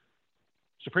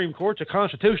 Supreme Court's a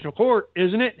constitutional court,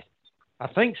 isn't it? I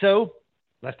think so.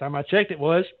 Last time I checked, it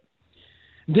was.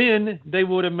 Then they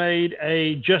would have made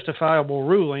a justifiable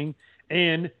ruling,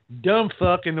 and dumb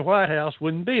fuck in the White House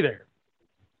wouldn't be there.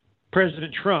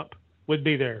 President Trump would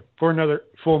be there for another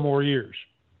 4 more years.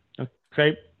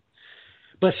 Okay?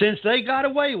 But since they got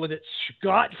away with it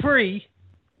scot-free,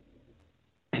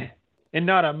 and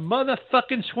not a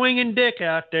motherfucking swinging dick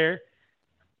out there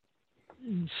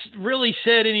really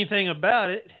said anything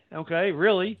about it, okay,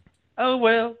 really. Oh,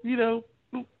 well,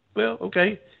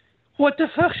 okay. What the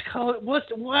fuck's called it?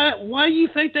 Why do you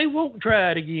think they won't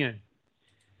try it again?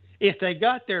 If they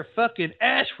got their fucking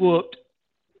ass whooped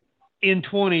in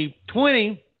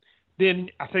 2020, then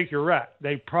I think you're right.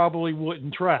 They probably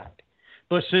wouldn't try it.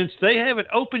 But since they have an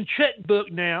open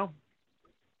checkbook now,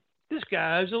 the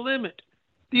sky's the limit.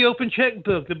 The open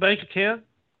checkbook, the bank account,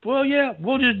 well, yeah,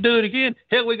 we'll just do it again.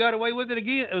 Hell, we got away with it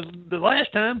again. It was the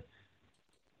last time.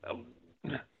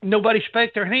 Nobody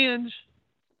spanked their hands.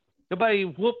 Nobody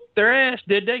whooped their ass,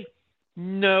 did they?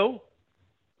 No.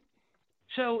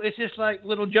 So it's just like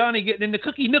little Johnny getting in the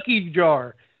cookie nookie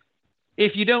jar.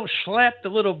 If you don't slap the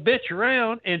little bitch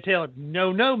around and tell him,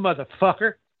 no,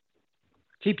 motherfucker,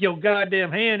 keep your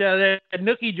goddamn hand out of that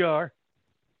nookie jar,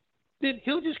 then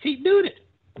he'll just keep doing it.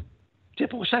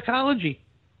 Typical psychology.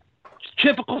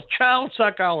 Typical child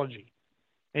psychology.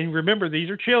 And remember, these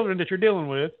are children that you're dealing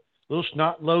with. Little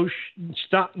snot-nosed,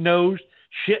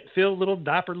 shit-filled little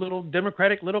diaper, little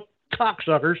Democratic little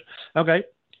cocksuckers. Okay.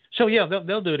 So, yeah,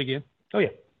 they'll do it again. Oh, yeah.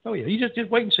 You just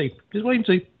wait and see. Just wait and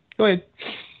see. Go ahead.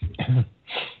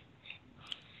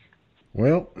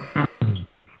 Well,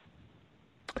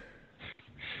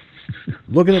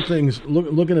 looking at things,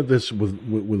 looking at this with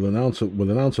an ounce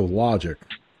of logic.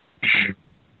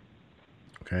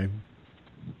 Okay,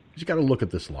 you got to look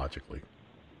at this logically.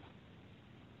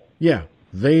 Yeah,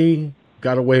 they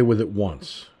got away with it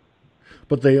once,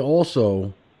 but they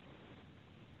also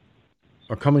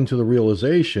are coming to the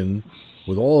realization,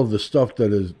 with all of the stuff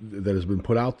that has been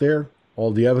put out there,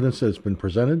 all the evidence that's been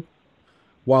presented,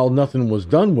 while nothing was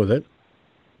done with it,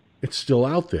 it's still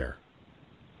out there.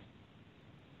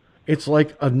 It's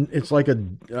like a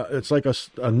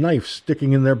knife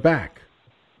sticking in their back.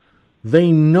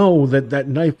 They know that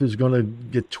knife is going to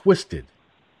get twisted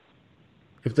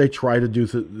if they try to do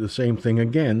the same thing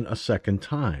again a second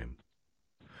time.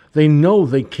 They know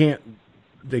they can't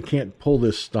pull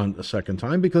this stunt a second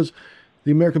time because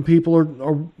the American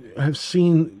people have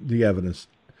seen the evidence.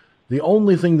 The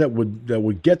only thing that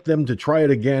would get them to try it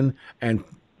again and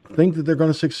think that they're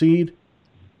going to succeed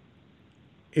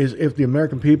is if the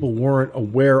American people weren't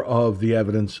aware of the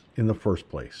evidence in the first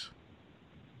place.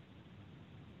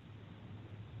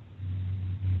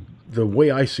 The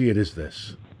way I see it is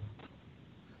this.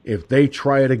 If they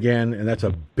try it again, and that's a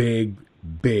big,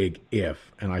 big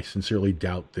if, and I sincerely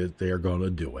doubt that they are going to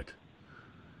do it.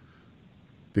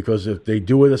 Because if they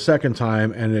do it a second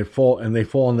time and they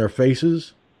fall on their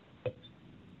faces,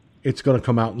 it's going to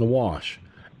come out in the wash.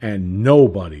 And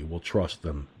nobody will trust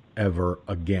them ever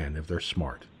again if they're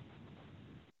smart.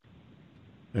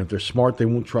 And if they're smart, they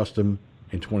won't trust them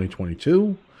in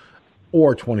 2022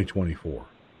 or 2024.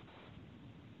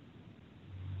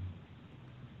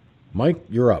 Mike,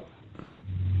 you're up.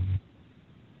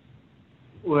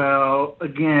 Well,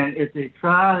 again, if they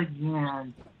try it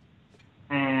again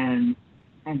and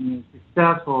you're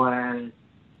successful at it,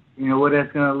 you know what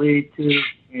that's going to lead to,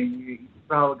 and you're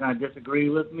probably going to disagree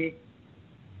with me,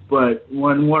 but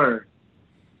one word: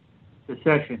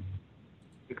 secession.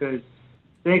 Because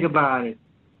think about it,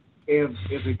 if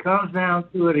it comes down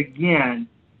to it again,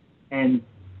 and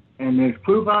there's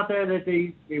proof out there that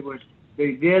they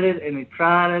did it and they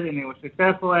tried it and they were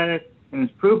successful at it, and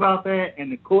there's proof out there,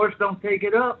 and the courts don't take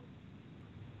it up,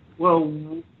 well,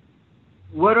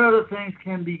 what other things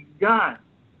can be done?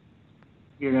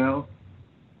 You know,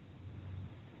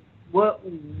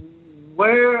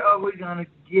 where are we going to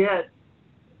get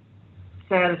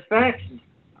satisfaction,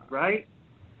 right?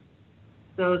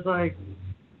 So it's like,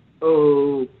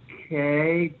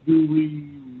 okay, do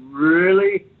we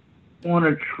really want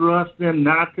to trust them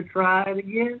not to try it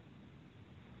again?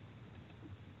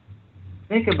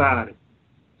 Think about it.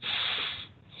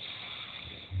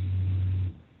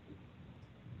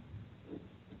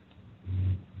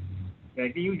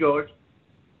 Thank you, George.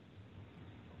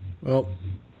 Well,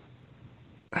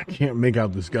 I can't make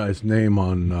out this guy's name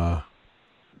on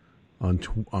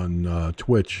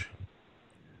Twitch,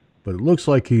 but it looks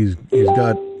like he's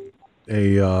got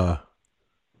a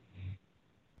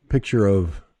picture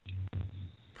of,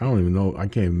 I don't even know, I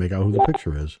can't even make out who the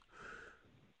picture is.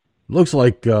 It looks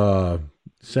like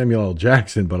Samuel L.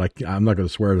 Jackson, but I'm not going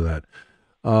to swear to that.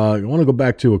 I want to go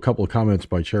back to a couple of comments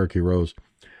by Cherokee Rose.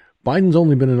 Biden's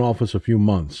only been in office a few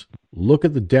months. Look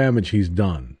at the damage he's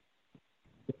done.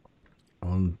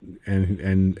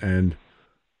 And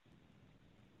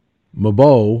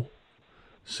Mabo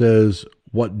says,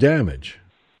 what damage?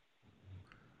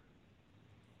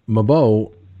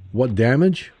 Mabo, what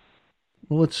damage?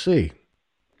 Well, let's see.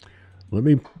 Let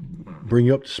me bring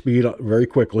you up to speed very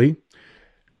quickly.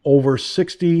 Over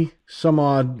 60 some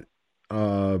odd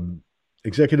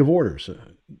executive orders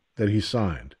that he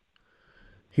signed.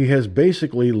 He has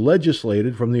basically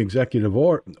legislated from the executive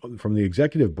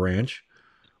branch,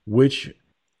 which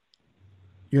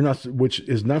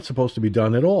is not supposed to be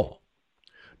done at all.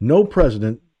 No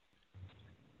president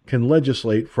can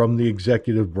legislate from the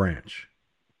executive branch.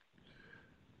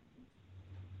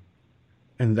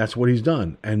 And that's what he's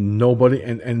done. And nobody,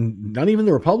 and not even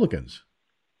the Republicans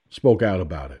spoke out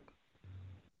about it.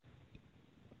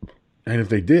 And if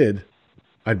they did,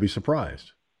 I'd be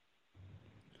surprised.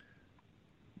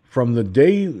 From the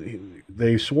day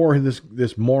they swore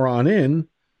this moron in,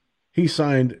 he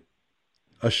signed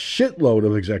a shitload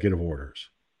of executive orders.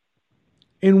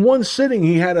 In one sitting,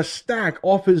 he had a stack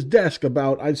off his desk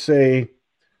about, I'd say,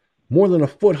 more than a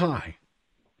foot high.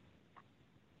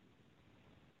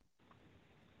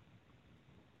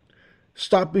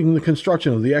 Stopping the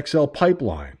construction of the XL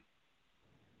pipeline,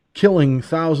 killing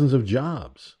thousands of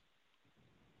jobs.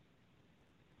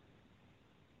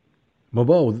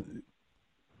 Mabo,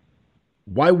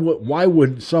 why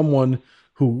would someone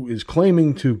who is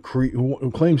claiming who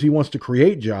claims he wants to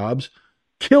create jobs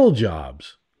kill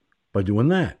jobs by doing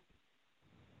that?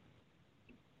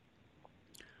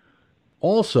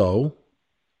 Also,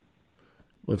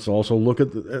 let's also look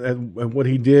at what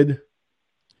he did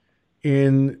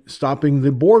in stopping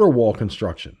the border wall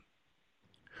construction.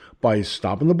 By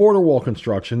stopping the border wall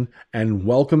construction and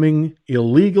welcoming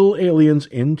illegal aliens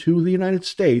into the United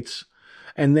States,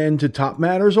 and then to top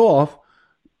matters off,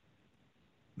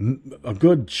 a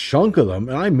good chunk of them,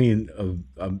 and I mean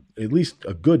at least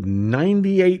a good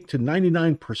 98 to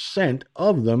 99%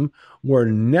 of them were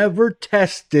never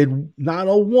tested, not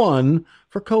a one,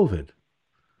 for COVID.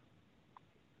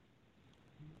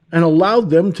 And allowed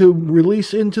them to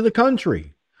release into the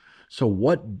country. So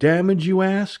what damage, you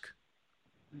ask?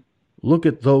 Look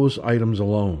at those items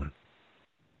alone.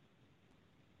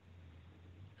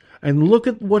 And look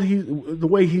at the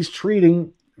way he's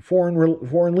treating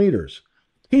foreign leaders.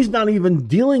 He's not even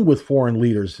dealing with foreign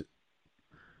leaders.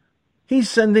 He's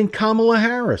sending Kamala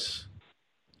Harris.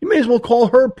 You may as well call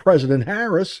her President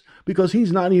Harris because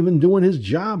he's not even doing his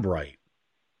job right.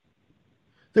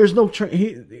 There's no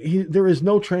there is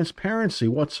no transparency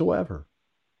whatsoever.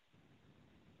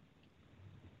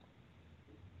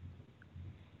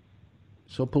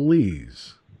 So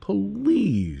please,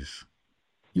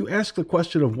 you ask the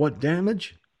question of what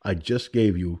damage? I just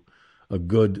gave you a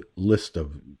good list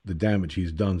of the damage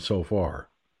he's done so far.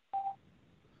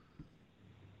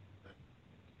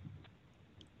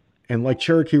 And like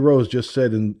Cherokee Rose just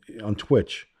said on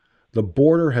Twitch, the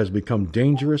border has become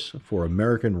dangerous for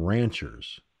American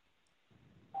ranchers.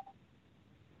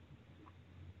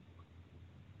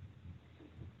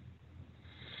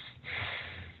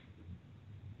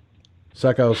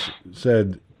 Sackhouse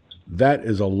said, that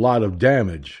is a lot of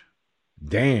damage.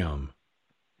 Damn.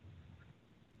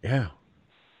 Yeah,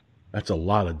 that's a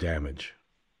lot of damage.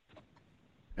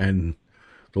 And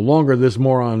the longer this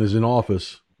moron is in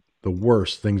office, the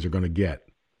worse things are going to get.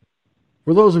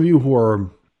 For those of you who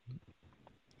are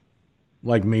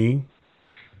like me,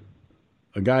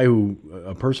 a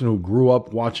person who grew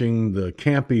up watching the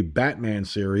campy Batman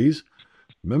series,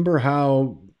 remember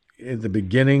how at the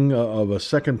beginning of the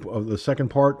second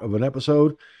part of an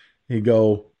episode, he'd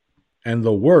go, and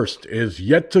the worst is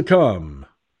yet to come.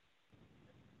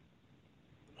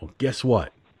 Well, guess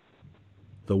what?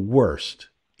 The worst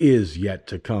is yet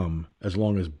to come as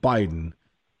long as Biden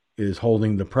is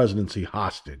holding the presidency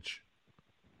hostage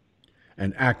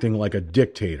and acting like a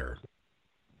dictator.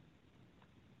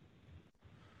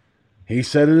 He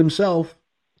said it himself.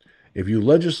 If you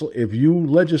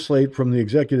legislate from the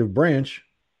executive branch,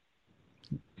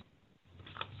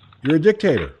 you're a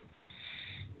dictator.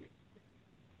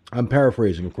 I'm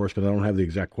paraphrasing, of course, because I don't have the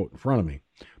exact quote in front of me.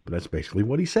 But that's basically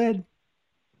what he said.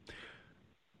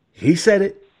 He said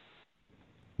it.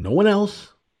 No one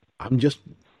else. I'm just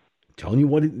telling you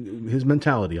what his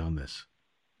mentality on this.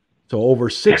 So over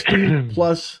 60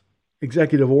 plus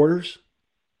executive orders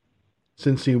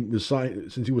since he was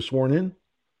sworn in.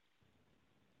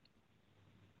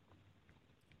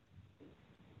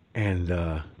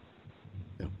 And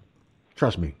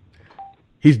trust me,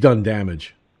 he's done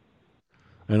damage.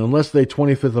 And unless they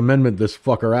 25th Amendment this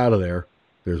fucker out of there,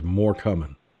 there's more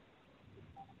coming.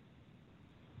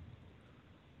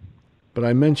 But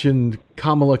I mentioned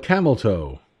Kamala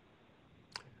Cameltoe.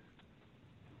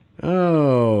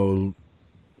 Oh.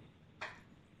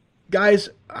 Guys,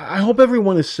 I hope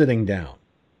everyone is sitting down.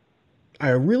 I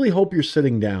really hope you're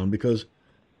sitting down because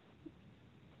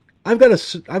I've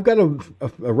got a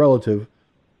relative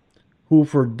who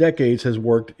for decades has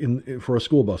worked for a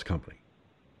school bus company.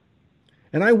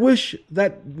 And I wish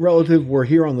that relative were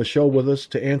here on the show with us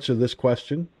to answer this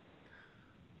question.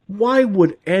 Why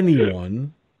would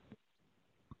anyone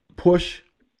push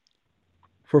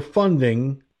for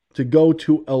funding to go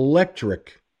to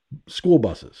electric school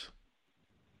buses?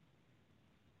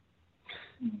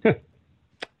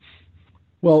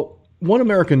 Well, One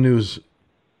American News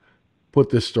put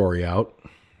this story out.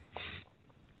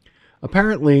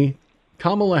 Apparently,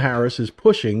 Kamala Harris is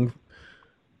pushing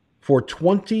for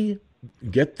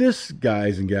get this,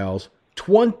 guys and gals,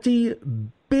 $20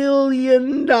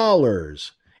 billion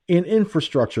in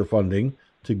infrastructure funding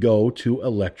to go to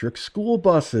electric school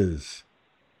buses.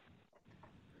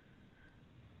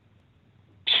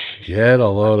 Get a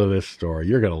load of this story.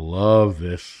 You're going to love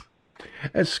this.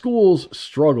 As schools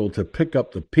struggle to pick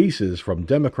up the pieces from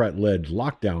Democrat-led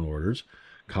lockdown orders,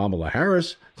 Kamala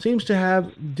Harris seems to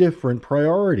have different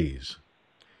priorities.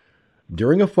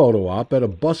 During a photo op at a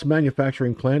bus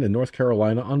manufacturing plant in North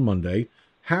Carolina on Monday,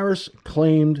 Harris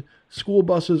claimed school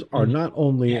buses are not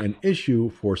only an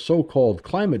issue for so-called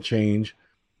climate change,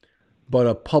 but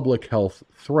a public health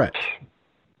threat.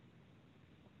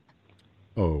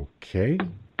 Okay.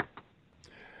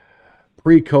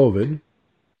 Pre-COVID,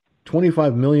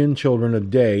 25 million children a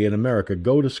day in America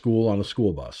go to school on a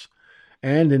school bus.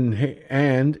 And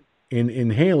in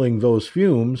inhaling those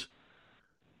fumes,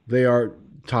 they are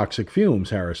toxic fumes,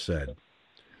 Harris said.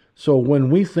 So when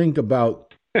we think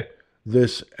about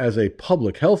this as a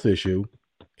public health issue,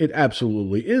 it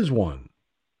absolutely is one.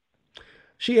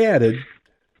 She added,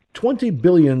 $20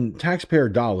 billion taxpayer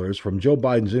dollars from Joe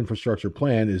Biden's infrastructure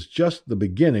plan is just the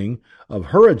beginning of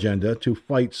her agenda to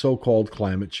fight so-called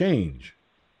climate change.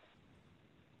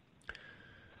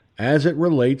 As it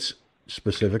relates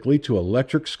specifically to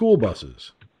electric school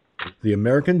buses, the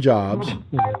American Jobs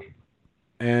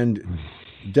and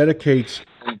dedicates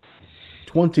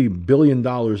 $20 billion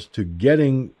to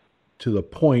getting to the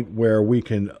point where we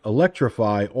can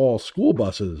electrify all school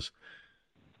buses,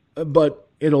 but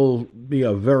it'll be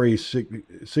a very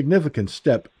significant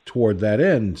step toward that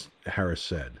end, Harris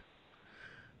said.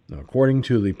 Now, according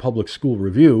to the Public School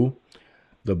Review,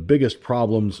 the biggest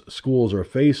problems schools are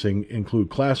facing include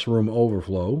classroom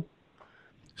overflow,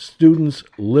 students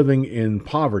living in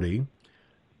poverty,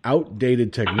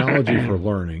 outdated technology for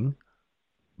learning,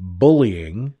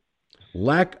 bullying,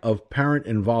 lack of parent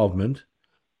involvement,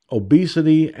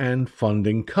 obesity, and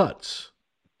funding cuts.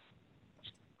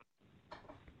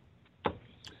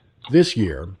 This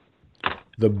year,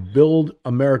 the Build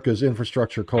America's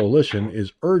Infrastructure Coalition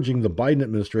is urging the Biden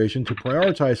administration to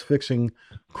prioritize fixing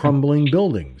crumbling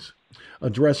buildings,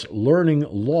 address learning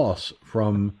loss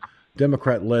from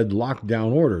Democrat-led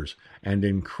lockdown orders, and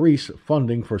increase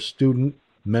funding for student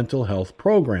mental health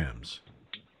programs.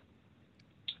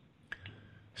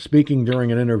 Speaking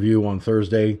during an interview on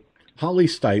Thursday, Holly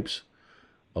Stipes,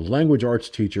 a language arts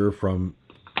teacher from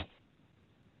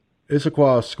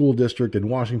Issaquah School District in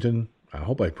Washington, I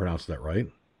hope I pronounced that right,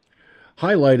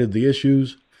 highlighted the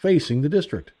issues facing the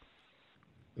district.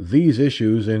 These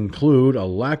issues include a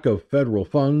lack of federal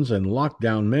funds and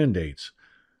lockdown mandates,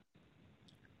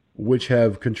 which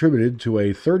have contributed to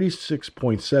a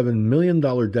 $36.7 million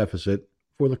deficit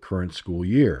for the current school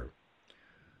year.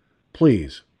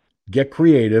 Please, get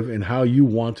creative in how you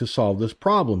want to solve this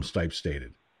problem, Stipes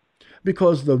stated,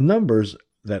 because the numbers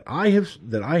that I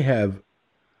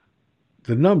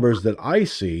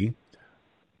see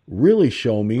really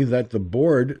show me that the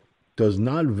board does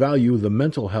not value the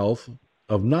mental health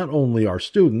of not only our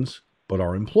students, but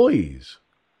our employees.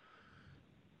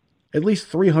 At least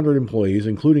 300 employees,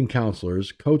 including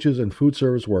counselors, coaches, and food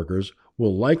service workers,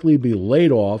 will likely be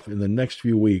laid off in the next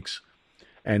few weeks,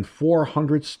 and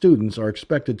 400 students are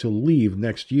expected to leave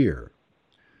next year.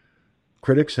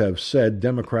 Critics have said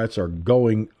Democrats are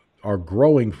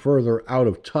growing further out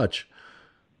of touch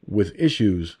with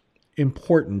issues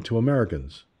important to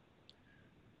Americans.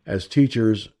 As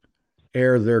teachers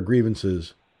air their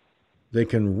grievances, they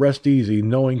can rest easy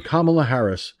knowing Kamala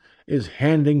Harris is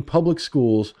handing public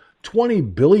schools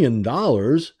 $20 billion,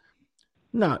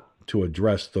 not to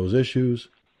address those issues,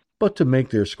 but to make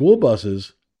their school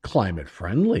buses climate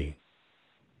friendly.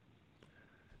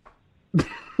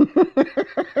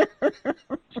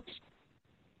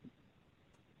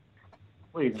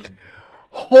 Wait a minute.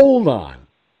 Hold on.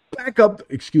 Back up.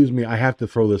 Excuse me, I have to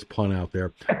throw this pun out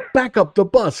there. Back up the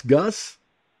bus, Gus.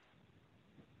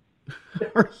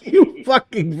 Are you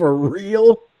fucking for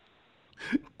real?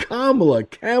 Kamala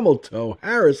Camel Toe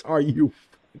Harris, have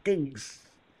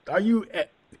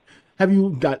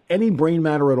you got any brain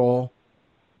matter at all?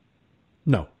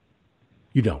 No,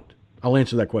 you don't. I'll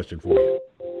answer that question for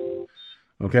you.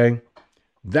 Okay?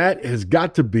 This has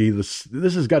got to be the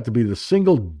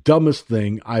single dumbest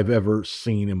thing I've ever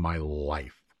seen in my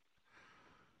life.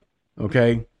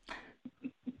 Okay?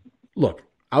 Look,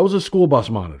 I was a school bus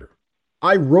monitor.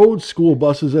 I rode school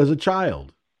buses as a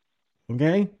child.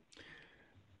 Okay?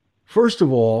 First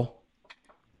of all,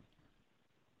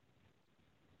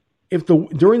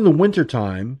 during the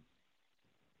wintertime,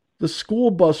 the school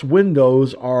bus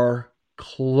windows are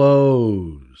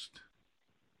closed.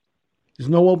 There's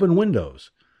no open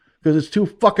windows because it's too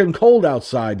fucking cold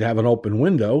outside to have an open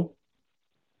window.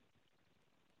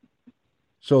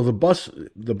 So the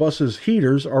bus's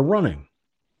heaters are running.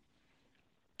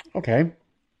 Okay.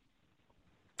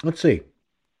 Let's see.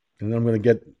 And then I'm going to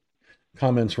get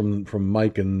comments from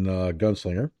Mike and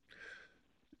Gunslinger.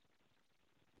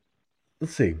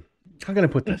 Let's see. How can I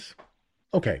put this?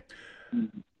 Okay.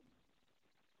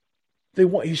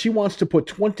 She wants to put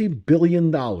 $20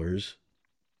 billion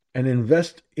and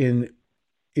invest in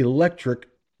electric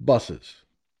buses.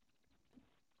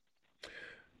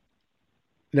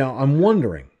 Now, I'm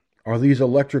wondering, are these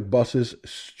electric buses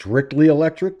strictly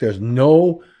electric? There's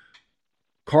no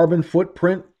carbon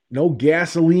footprint, no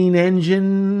gasoline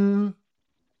engine,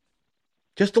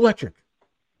 just electric.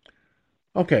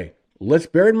 Okay, let's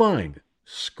bear in mind,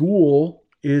 school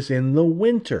is in the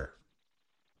winter.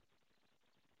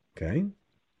 Okay?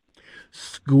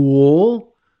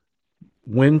 School,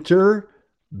 winter,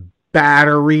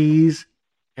 batteries,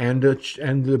 and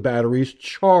the batteries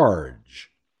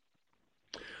charge.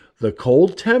 The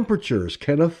cold temperatures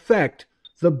can affect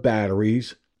the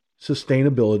batteries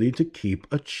sustainability to keep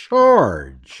a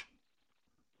charge.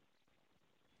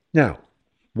 Now,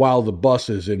 while the bus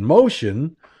is in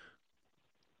motion,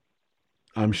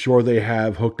 I'm sure they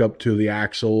have hooked up to the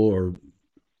axle or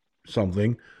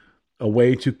something, a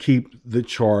way to keep the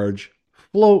charge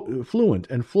fluent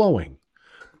and flowing.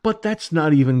 But that's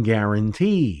not even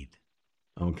guaranteed.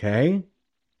 Okay?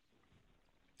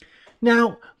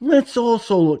 Now, let's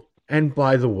also look, and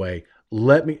by the way,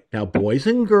 now boys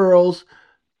and girls,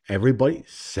 everybody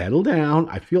settle down.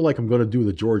 I feel like I'm going to do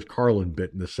the George Carlin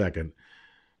bit in a second.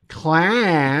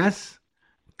 Class,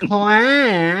 wake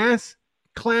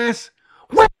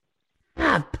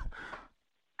up!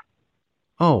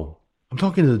 Oh, I'm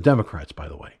talking to the Democrats, by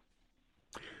the way.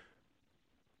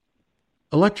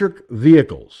 Electric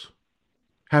vehicles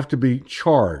have to be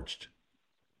charged.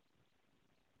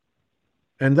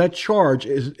 And that charge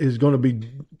is going to be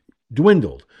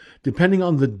dwindled depending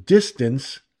on the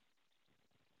distance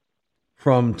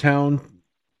from town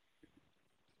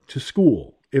to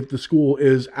school. If the school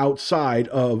is outside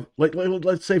of,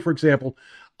 let's say, for example,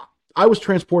 I was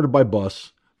transported by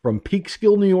bus from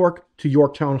Peekskill, New York to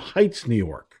Yorktown Heights, New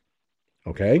York.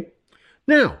 Okay?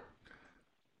 Now,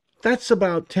 that's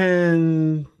about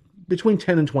between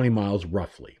 10 and 20 miles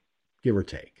roughly, give or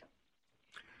take.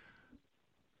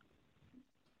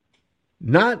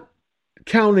 Not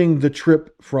counting the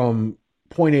trip from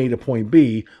point A to point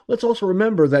B, let's also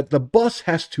remember that the bus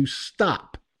has to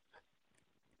stop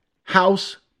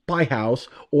house by house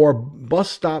or bus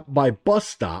stop by bus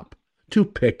stop to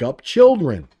pick up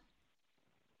children.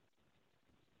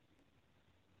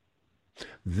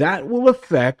 That will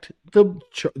affect the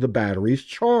battery's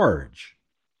charge.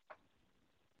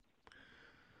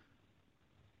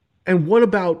 And what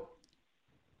about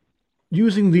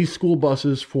using these school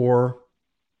buses for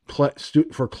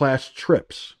class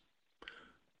trips?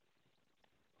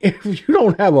 If you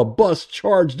don't have a bus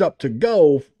charged up to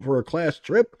go for a class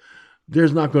trip,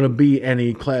 there's not going to be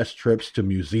any class trips to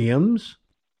museums.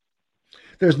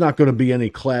 There's not going to be any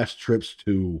class trips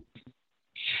to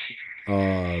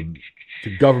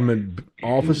government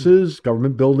offices,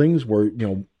 government buildings, where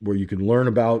you can learn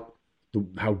about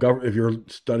if you're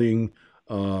studying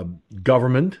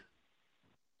government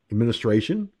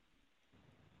administration.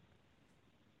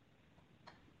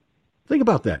 Think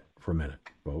about that for a minute,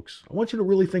 folks. I want you to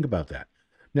really think about that.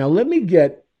 Now, let me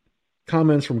get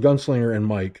comments from Gunslinger and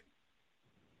Mike,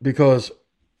 because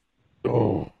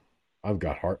I've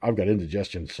got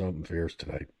indigestion something fierce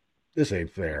today. This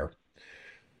ain't fair.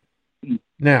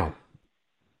 Now,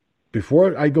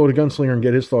 before I go to Gunslinger and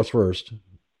get his thoughts first,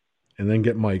 and then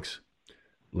get Mike's,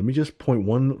 let me just point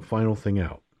one final thing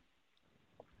out.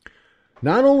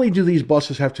 Not only do these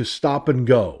buses have to stop and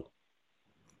go,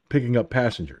 picking up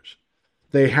passengers,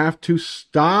 they have to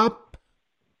stop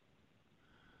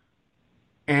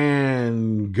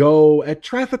and go at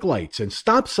traffic lights and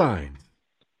stop signs.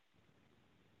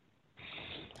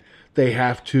 They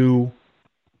have to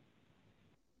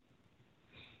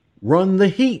run the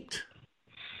heat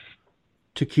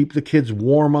to keep the kids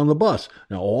warm on the bus.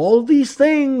 Now, all these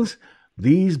things,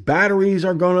 these batteries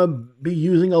are going to be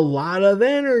using a lot of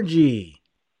energy.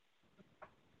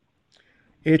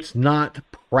 It's not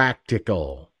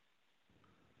practical.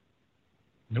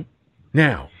 Nope.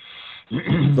 Now,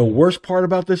 the worst part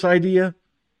about this idea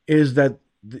is that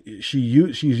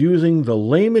she's using the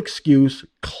lame excuse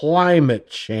climate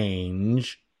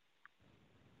change.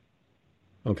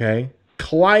 Okay?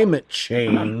 Climate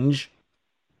change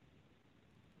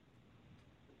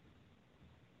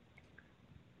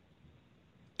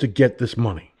to get this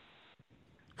money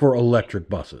for electric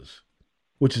buses,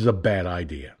 which is a bad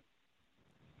idea.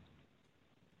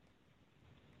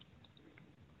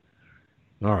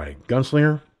 All right,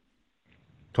 Gunslinger,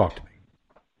 talk to me.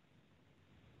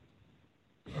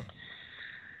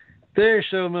 There's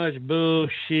so much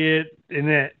bullshit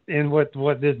in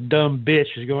what this dumb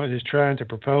bitch is trying to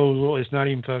propose. Well, it's not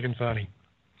even fucking funny.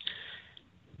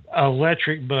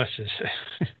 Electric buses.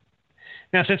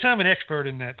 Now, since I'm an expert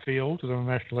in that field, because I'm a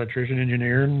master electrician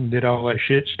engineer and did all that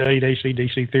shit, studied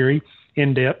AC/DC theory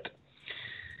in depth,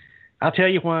 I'll tell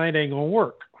you why it ain't gonna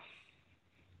work.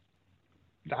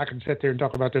 I can sit there and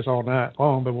talk about this all night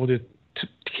long, but we'll just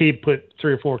put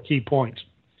 3 or 4 key points.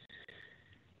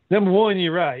 Number one,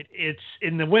 you're right. It's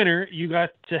in the winter, you got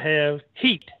to have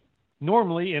heat.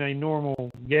 Normally, in a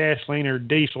normal gasoline or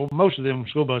diesel, most of them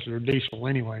school buses are diesel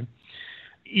anyway,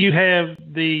 you have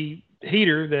the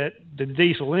heater that the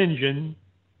diesel engine,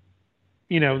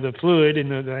 the fluid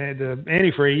and the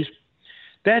antifreeze,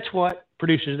 that's what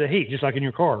produces the heat, just like in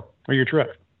your car or your truck.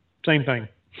 Same thing.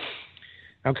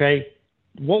 Okay.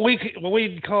 What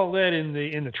we call that in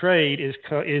the trade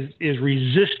is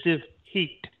resistive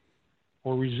heat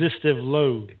or resistive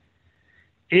load.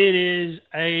 It is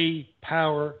a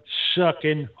power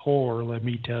sucking whore, let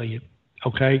me tell you.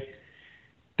 Okay?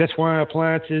 That's why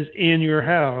appliances in your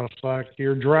house, like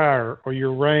your dryer or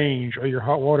your range or your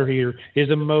hot water heater, is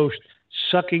the most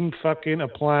sucking fucking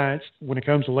appliance when it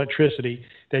comes to electricity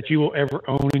that you will ever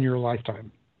own in your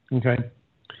lifetime. Okay?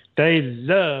 They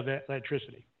love that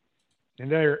electricity. And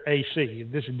they're AC.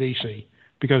 This is DC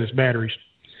because it's batteries.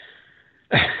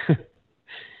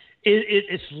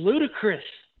 It's ludicrous.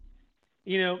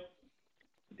 You know,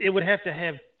 it would have to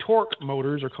have torque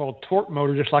motors, or called torque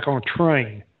motors, just like on a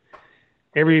train.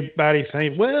 Everybody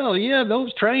thinks, well, yeah,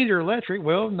 those trains are electric.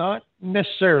 Well, not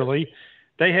necessarily.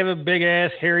 They have a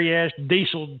big-ass, hairy-ass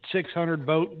diesel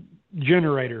 600-volt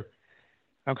generator.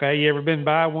 Okay, you ever been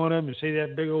by one of them and see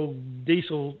that big old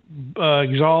diesel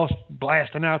exhaust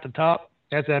blasting out the top?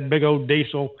 That's that big old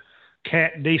diesel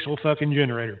fucking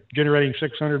generator, generating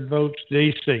 600 volts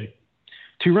DC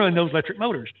to run those electric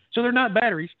motors. So they're not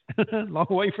batteries. Long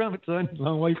way from it, son.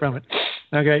 Long way from it.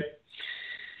 Okay.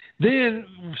 Then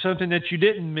something that you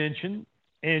didn't mention,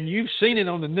 and you've seen it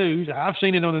on the news, I've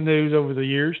seen it on the news over the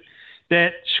years,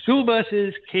 that school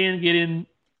buses can get in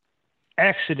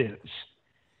accidents.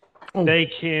 Oh.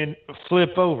 They can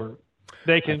flip over.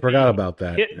 They can forgot about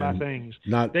that. Hit by things.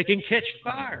 They can catch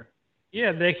fire.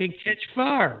 Yeah, they can catch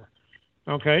fire.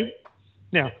 Okay.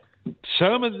 Now,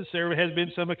 there has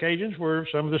been some occasions where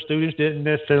some of the students didn't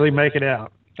necessarily make it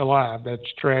out alive. That's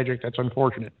tragic. That's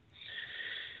unfortunate.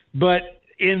 But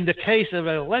in the case of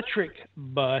an electric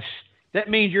bus, that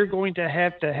means you're going to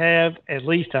have at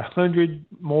least 100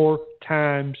 more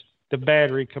times the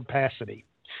battery capacity.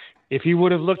 If you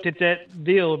would have looked at that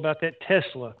deal about that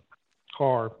Tesla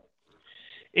car,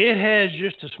 it has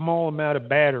just a small amount of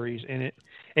batteries in it.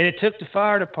 And it took the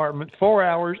fire department 4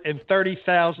 hours and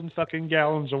 30,000 fucking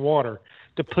gallons of water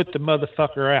to put the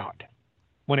motherfucker out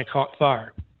when it caught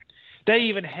fire. They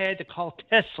even had to call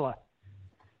Tesla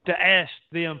to ask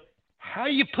them, how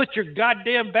you put your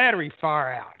goddamn battery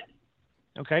fire out?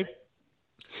 Okay?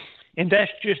 And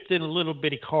that's just in a little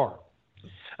bitty car.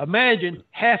 Imagine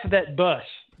half of that bus.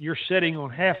 You're sitting on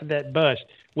half of that bus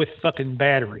with fucking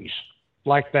batteries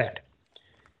like that.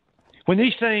 When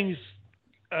these things,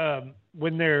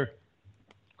 when they're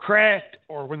cracked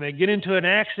or when they get into an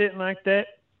accident like that,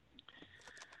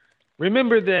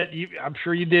 remember that I'm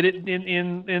sure you did it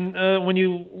in when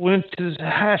you went to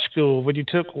high school, when you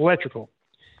took electrical,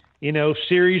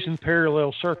 series and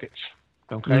parallel circuits.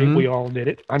 Okay, We all did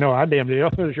it. I know I damn did.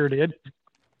 I sure did.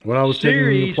 When I was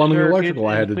taking plumbing and electrical,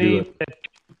 I had to do it.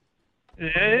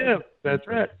 Yeah, that's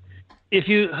right. If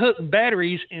you hook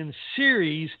batteries in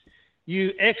series,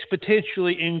 you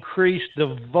exponentially increase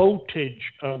the voltage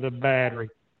of the battery.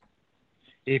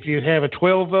 If you have a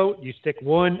 12 volt, you stick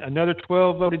another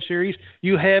 12 volt in series,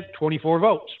 you have 24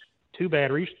 volts. Two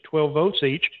batteries, 12 volts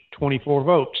each, 24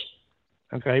 volts.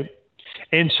 Okay?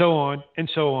 And so on,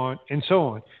 and so on, and so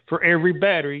on. For every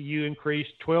battery, you increase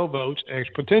 12 volts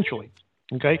exponentially.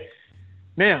 Okay?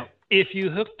 Now, if you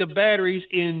hook the batteries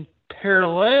in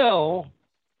parallel,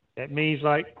 that means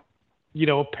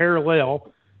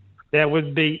parallel, that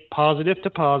would be positive to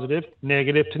positive,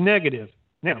 negative to negative.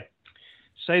 Now,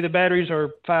 say the batteries are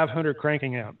 500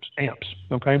 cranking amps,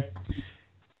 okay?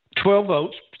 12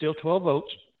 volts, still 12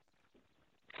 volts.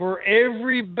 For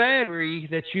every battery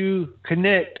that you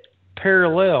connect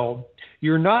parallel,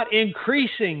 you're not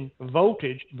increasing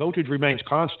voltage. Voltage remains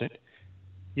constant.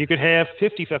 You could have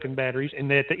 50 fucking batteries,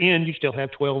 and at the end, you still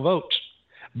have 12 volts.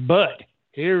 But,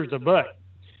 here's the but.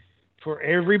 For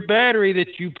every battery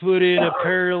that you put in a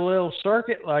parallel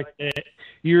circuit like that,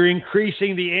 you're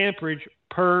increasing the amperage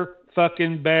per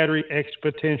fucking battery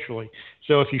exponentially.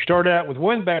 So if you start out with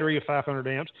one battery of 500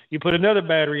 amps, you put another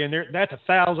battery in there, that's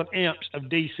 1,000 amps of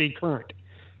DC current.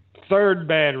 Third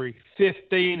battery,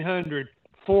 1,500.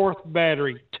 Fourth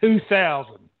battery,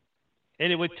 2,000.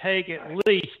 And it would take at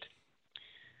least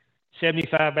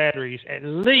 75 batteries, at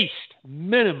least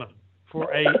minimum,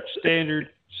 for a standard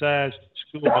size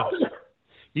school bus.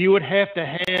 You would have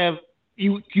to have,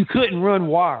 you couldn't run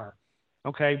wire,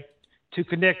 okay, to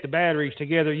connect the batteries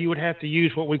together. You would have to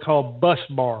use what we call bus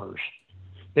bars.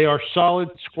 They are solid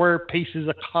square pieces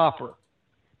of copper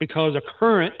because a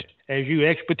current, as you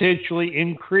exponentially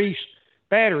increase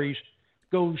batteries,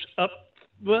 goes up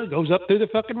through the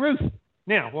fucking roof.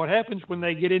 Now, what happens when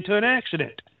they get into an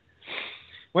accident?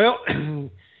 Well,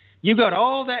 you've got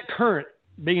all that current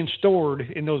being stored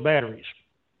in those batteries.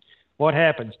 What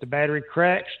happens? The battery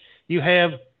cracks. You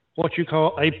have what you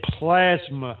call a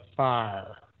plasma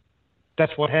fire.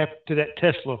 That's what happened to that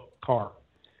Tesla car.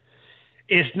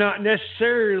 it's not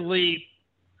necessarily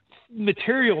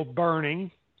material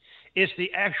burning. It's the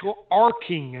actual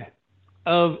arcing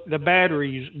of the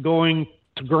batteries going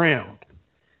to ground.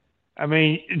 I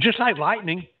mean, just like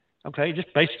lightning, okay,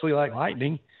 just basically like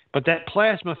lightning, but that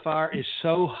plasma fire is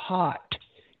so hot,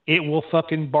 it will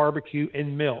fucking barbecue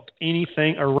and melt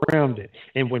anything around it.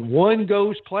 And when one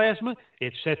goes plasma,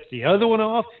 it sets the other one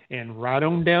off and right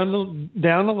on down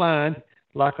the line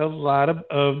like a lot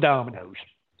of dominoes.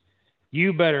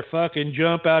 You better fucking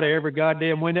jump out of every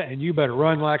goddamn window and you better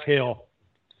run like hell.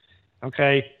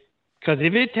 Okay? Because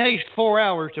if it takes 4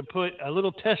 hours to put a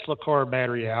little Tesla car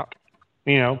battery out,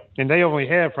 you know, and they only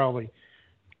have probably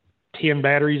 10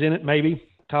 batteries in it, maybe,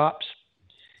 tops,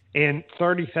 and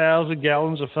 30,000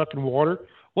 gallons of fucking water,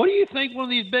 what do you think one of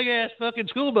these big-ass fucking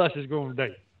school buses is going to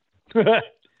do?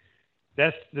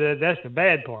 That's the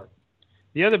bad part.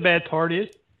 The other bad part is,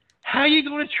 how are you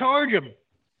going to charge them?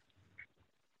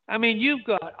 I mean, you've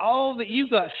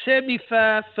got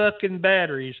 75 fucking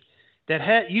batteries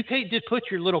that you can't just put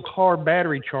your little car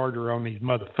battery charger on these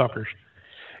motherfuckers.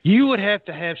 You would have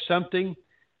to have something,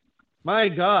 my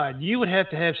God, you would have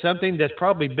to have something that's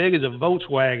probably big as a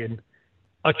Volkswagen,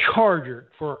 a charger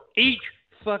for each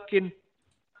fucking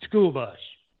school bus.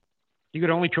 You could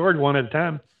only charge one at a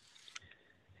time.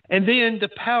 And then the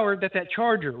power that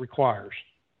charger requires.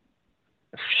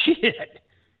 Shit.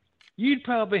 You'd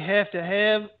probably have to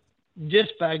have,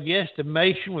 just by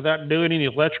guesstimation, without doing any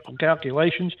electrical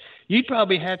calculations, you'd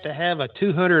probably have to have a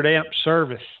 200 amp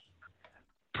service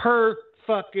per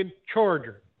fucking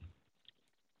charger.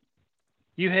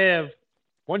 You have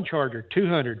one charger,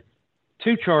 200,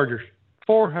 two chargers,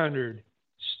 400,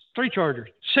 three chargers,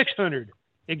 600.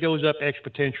 It goes up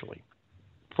exponentially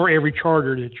for every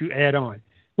charger that you add on,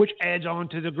 which adds on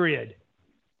to the grid.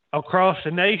 Across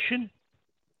the nation,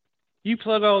 you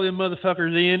plug all them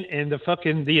motherfuckers in, and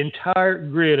the entire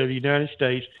grid of the United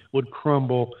States would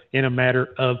crumble in a matter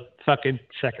of fucking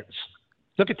seconds.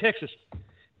 Look at Texas.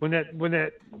 When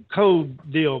that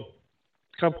code deal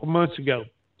a couple months ago,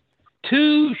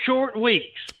 2 short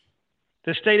weeks,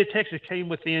 the state of Texas came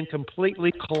within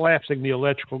completely collapsing the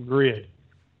electrical grid.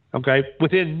 Okay?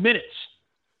 Within minutes,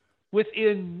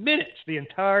 the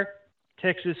entire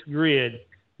Texas grid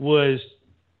was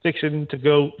fixing to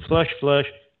go flush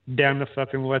down the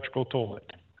fucking electrical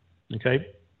toilet. Okay?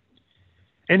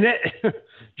 And that,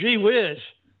 gee whiz,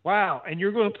 wow. And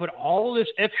you're going to put all this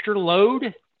extra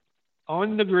load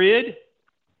on the grid,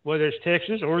 whether it's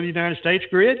Texas or the United States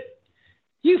grid?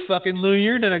 You fucking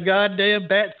lunar than a goddamn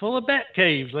bat full of bat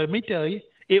caves, let me tell you.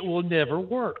 It will never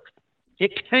work.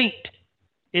 It can't.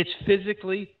 It's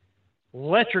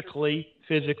electrically,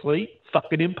 physically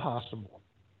fucking impossible.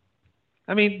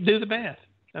 I mean, do the math.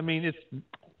 I mean, it's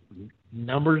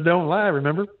numbers don't lie,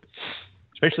 remember?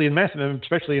 Especially in math,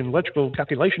 especially in electrical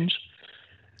calculations.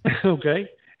 Okay?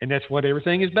 And that's what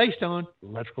everything is based on,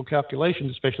 electrical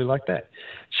calculations, especially like that.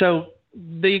 So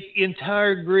the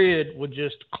entire grid would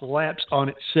just collapse on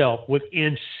itself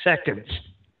within seconds.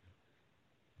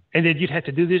 And then you'd have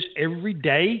to do this every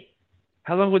day?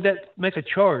 How long would that make a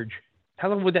charge? How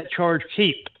long would that charge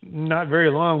keep? Not very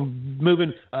long.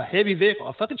 Moving a heavy vehicle.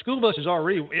 A fucking school bus is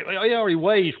already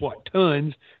weighs, what,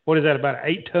 tons? What is that, about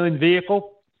an 8-ton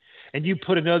vehicle? And you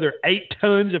put another 8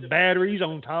 tons of batteries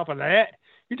on top of that?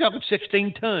 You're talking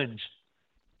 16 tons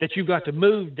that you've got to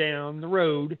move down the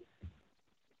road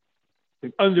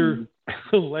under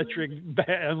electric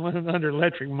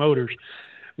motors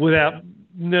without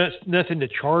nothing to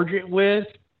charge it with.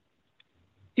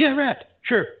 Yeah, right.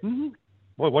 Sure. Mm-hmm.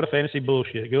 Boy, what a fantasy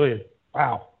bullshit. Go ahead.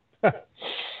 Wow.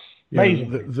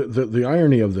 Amazing. Yeah, the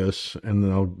irony of this, and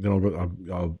then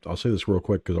I'll say this real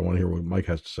quick because I want to hear what Mike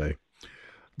has to say.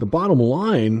 The bottom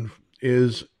line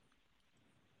is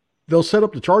they'll set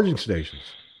up the charging stations.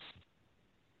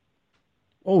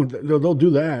 Oh, they'll do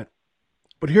that.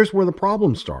 But here's where the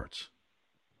problem starts.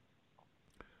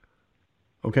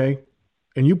 Okay?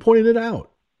 And you pointed it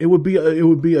out. It would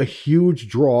be a huge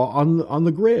draw on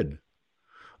the grid.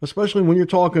 Especially when you're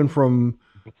talking from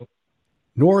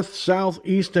north, south,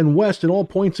 east, and west, and all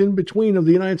points in between of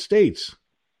the United States.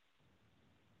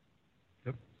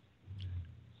 Yep.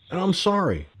 And I'm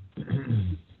sorry.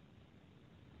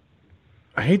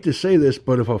 I hate to say this,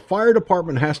 but if a fire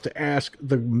department has to ask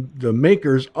the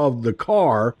makers of the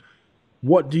car,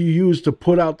 what do you use to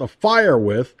put out the fire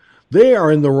with, they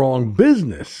are in the wrong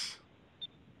business.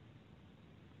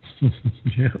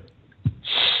 Yeah.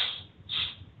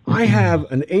 I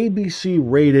have an ABC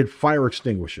rated fire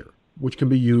extinguisher, which can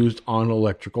be used on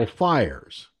electrical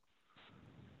fires.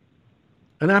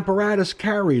 An apparatus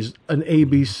carries an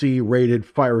ABC rated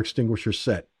fire extinguisher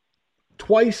set.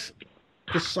 Twice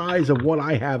the size of what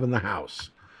I have in the house.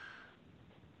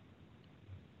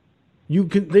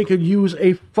 They could use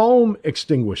a foam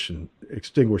extinguisher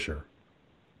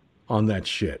on that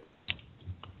shit.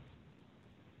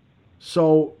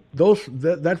 So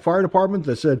that fire department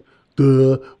that said,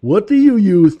 what do you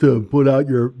use to put out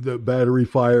the battery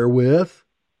fire with?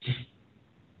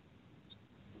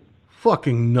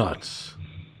 Fucking nuts.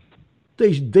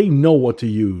 They know what to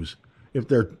use if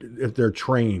they're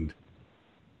trained.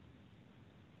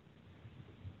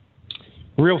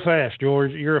 Real fast,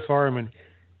 George, you're a fireman.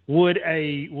 Would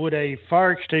a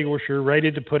fire extinguisher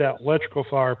rated to put out electrical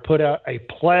fire put out a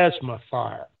plasma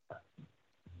fire?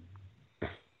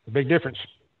 A big difference.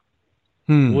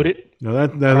 Would it? Now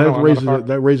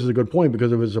that raises a good point,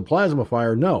 because if it's a plasma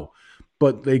fire, no.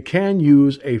 But they can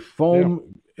use a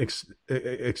foam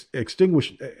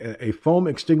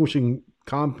extinguishing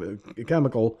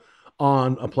chemical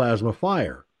on a plasma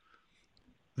fire.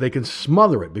 They can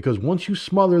smother it, because once you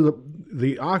smother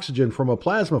the oxygen from a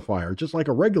plasma fire, just like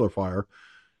a regular fire,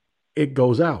 it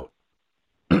goes out.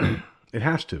 It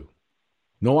has to.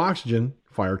 No oxygen,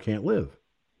 fire can't live.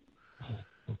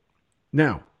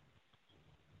 Now,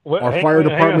 are fire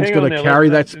departments going to carry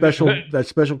that special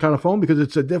kind of foam? Because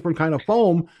it's a different kind of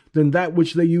foam than that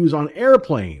which they use on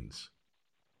airplanes.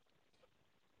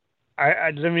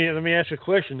 Let me ask you a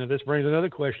question. Now, this brings another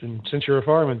question. Since you're a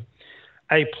fireman,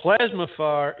 a plasma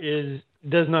fire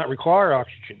does not require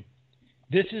oxygen.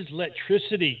 This is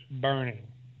electricity burning.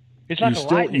 It's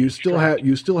like you still have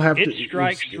to. It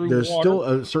strikes through there's water. Still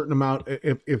a certain amount.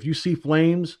 If you see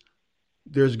flames,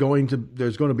 there's going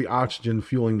to be oxygen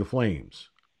fueling the flames.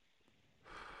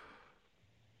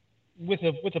 With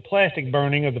a plastic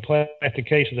burning of the plastic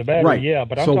case of the battery, right? Yeah,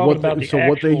 but I'm talking about the actual.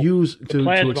 What they use to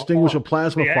extinguish a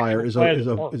plasma the fire is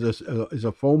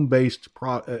a foam based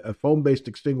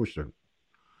extinguisher.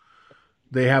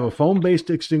 They have a foam based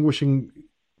extinguishing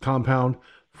compound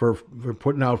for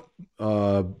putting out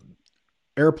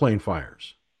airplane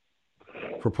fires,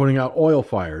 for putting out oil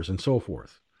fires, and so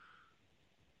forth.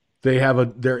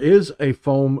 There is a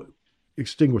foam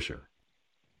extinguisher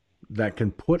that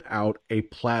can put out a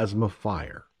plasma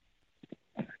fire.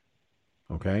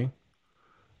 Okay?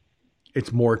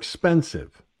 It's more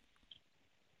expensive.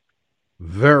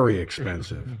 Very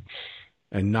expensive.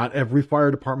 And not every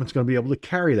fire department's going to be able to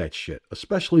carry that shit,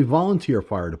 especially volunteer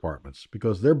fire departments,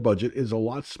 because their budget is a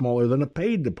lot smaller than a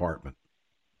paid department.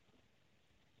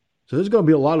 So there's going to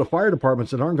be a lot of fire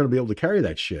departments that aren't going to be able to carry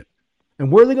that shit.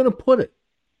 And where are they going to put it?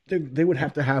 They would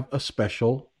have to have a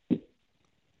special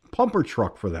pumper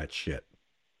truck for that shit.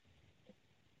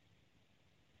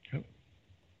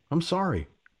 I'm sorry,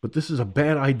 but this is a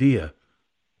bad idea.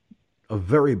 A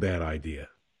very bad idea.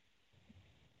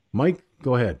 Mike,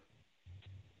 go ahead.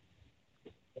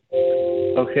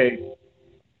 Okay.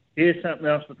 Here's something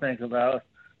else to think about.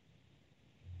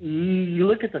 You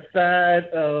look at the side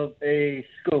of a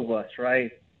school bus,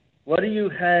 right? What do you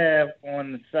have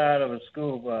on the side of a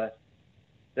school bus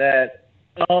that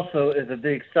also is a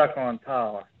big suck on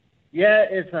power? Yeah,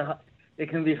 it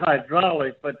can be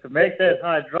hydraulic, but to make that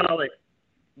hydraulic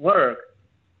work,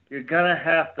 you're gonna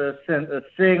have to send a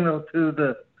signal to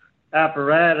the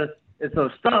apparatus. It's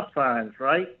those stop signs,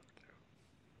 right?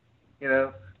 You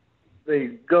know, they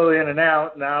go in and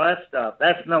out and all that stuff.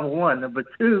 That's number one. Number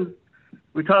two,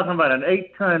 we're talking about an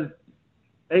 8 to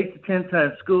 10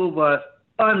 ton school bus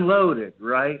unloaded,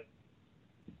 right?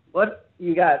 What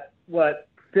you got?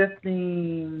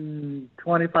 15,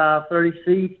 25, 30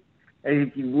 seats? And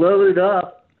if you load it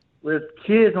up with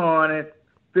kids on it,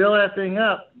 fill that thing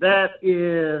up, that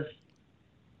is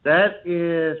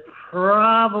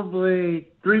probably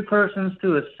 3 persons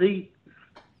to a seat.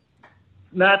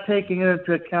 Not taking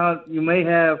into account, you may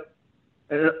have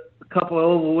a couple of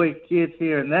overweight kids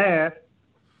here and there.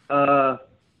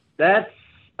 That's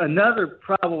another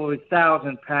probably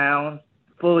 1,000 pounds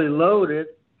fully loaded.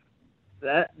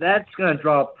 That's going to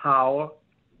draw power.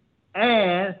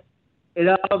 And it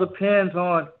all depends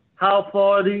on how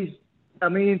far these, I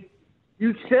mean,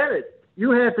 you said it.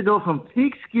 You had to go from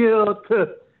Peekskill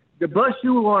to the bus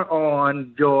you were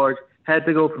on, George, had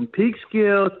to go from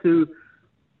Peekskill to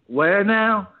where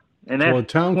now? And that's a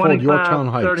town called Yorktown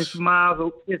Heights. 30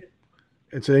 miles.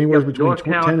 It's anywhere between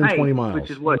 10 and 20 miles.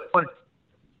 Which is what,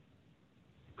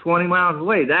 20 miles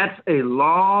away. That's a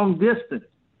long distance.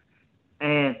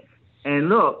 And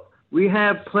look, we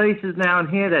have places down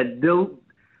here that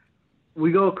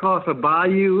we go across a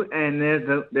bayou and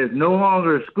there's no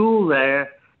longer a school there,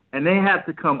 and they have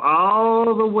to come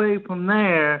all the way from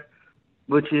there,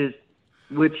 which is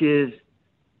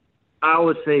I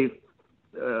would say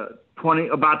 20,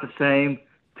 about the same,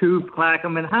 to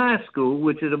Clackaman High School,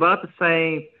 which is about the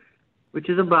same, which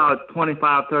is about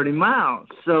 25, 30 miles.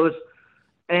 So it's,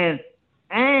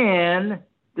 and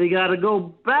they got to go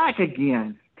back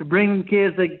again to bring the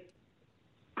kids they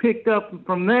picked up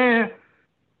from there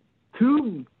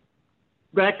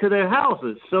back to their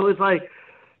houses. So it's like,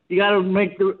 you got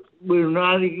to we're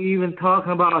not even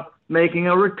talking about making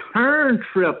a return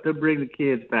trip to bring the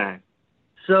kids back.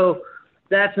 So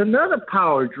that's another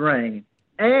power drain.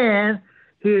 And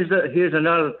here's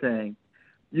another thing.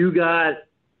 You got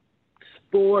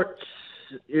sports.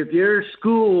 If you're a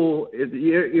school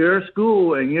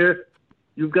and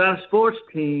you've got a sports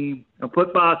team, a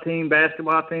football team,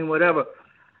 basketball team, whatever,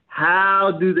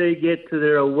 how do they get to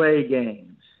their away games?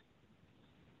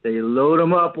 They load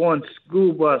them up on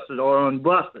school buses or on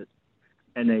buses,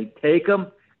 and they take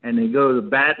them and they go to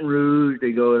Baton Rouge.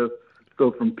 They go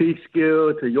from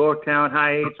Peekskill to Yorktown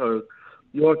Heights, or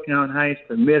Yorktown Heights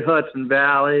to Mid-Hudson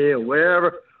Valley, or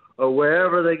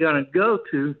wherever they're going to go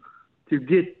to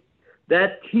get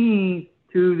that team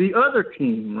to the other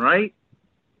team, right?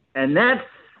 And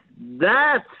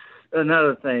that's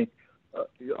another thing.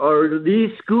 Are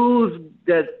these schools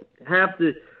that have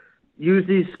to use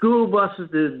these school buses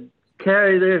to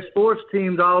carry their sports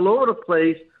teams all over the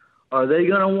place, are they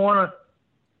going to want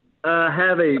to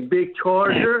have a big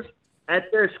charger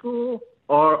at their school,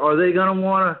 or are they going to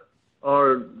want to,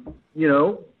 or, you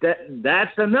know,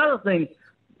 that's another thing,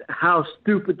 how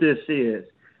stupid this is.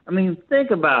 I mean,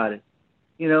 think about it.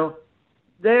 You know,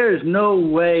 there is no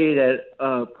way that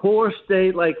a poor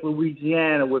state like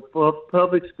Louisiana, with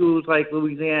public schools like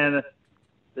Louisiana,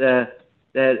 that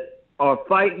are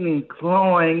fighting and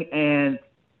clawing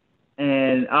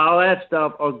and all that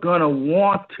stuff, are going to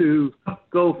want to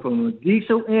go from a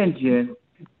diesel engine,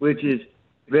 which is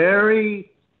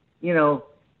very, you know,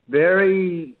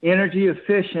 very energy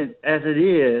efficient as it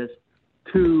is,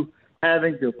 to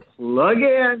having to plug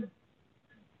in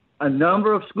a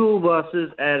number of school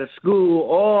buses at a school,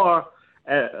 or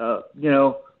at, or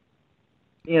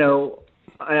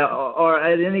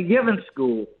at any given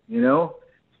school. You know,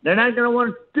 they're not going to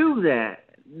want to do that.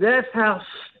 That's how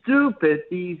stupid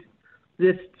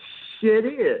this shit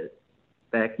is.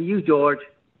 Back to you, George.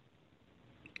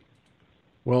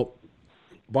 Well,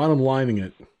 bottom lining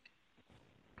it,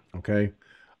 okay.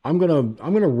 I'm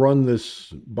gonna run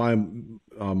this by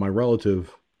my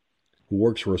relative who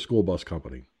works for a school bus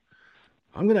company.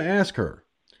 I'm going to ask her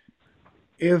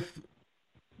if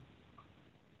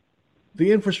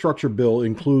the infrastructure bill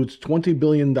includes $20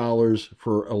 billion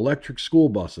for electric school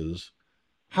buses,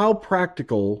 how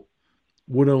practical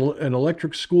would an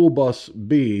electric school bus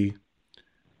be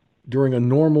during a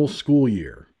normal school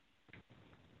year?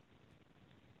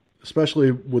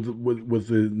 Especially with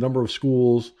the number of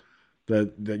schools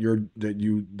that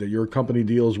your company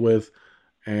deals with,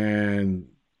 and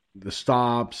the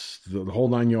stops, the whole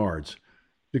 9 yards.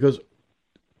 Because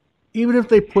even if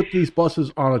they put these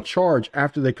buses on a charge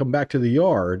after they come back to the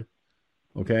yard,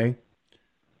 okay,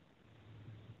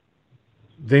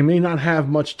 they may not have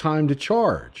much time to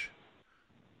charge.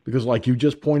 Because like you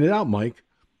just pointed out, Mike,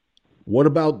 what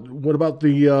about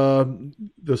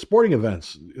the sporting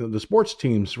events, the sports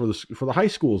teams for the high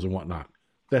schools and whatnot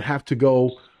that have to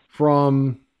go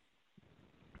from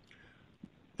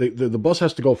the bus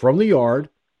has to go from the yard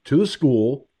to the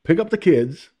school, pick up the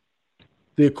kids,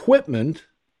 the equipment,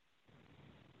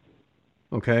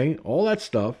 okay, all that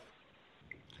stuff.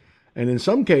 And in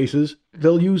some cases,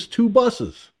 they'll use 2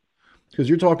 buses because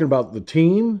you're talking about the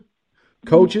team,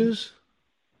 coaches,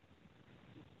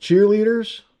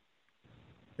 cheerleaders,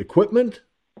 equipment.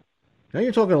 Now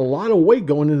you're talking a lot of weight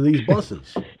going into these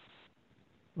buses.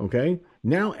 Okay,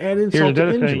 now add in Here's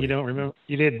another injury. thing you don't remember.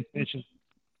 You didn't mention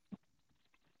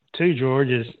too, George,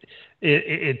 is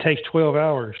it takes 12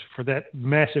 hours for that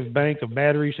massive bank of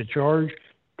batteries to charge.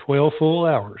 12 full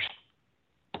hours.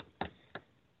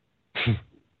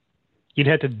 You'd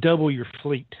have to double your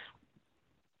fleet.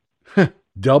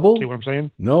 Double? See what I'm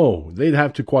saying? No, they'd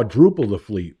have to quadruple the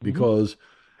fleet because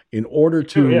in order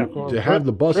to have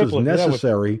the buses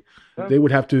necessary, they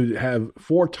would have to have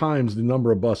 4 times the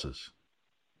number of buses.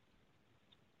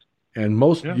 And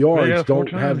most yards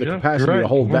don't have the capacity to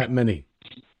hold that many.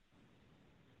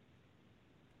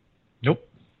 Nope.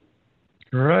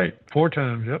 You're right. 4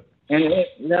 times, yep. And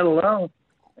let alone,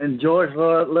 and George,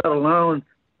 let alone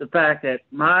the fact that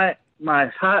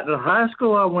the high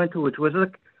school I went to, which was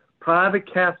a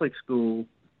private Catholic school,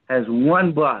 has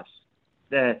 1 bus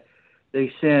that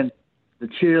they send the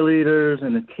cheerleaders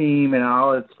and the team and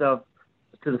all that stuff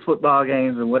to the football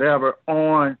games and whatever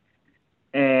on,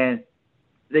 and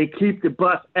they keep the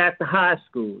bus at the high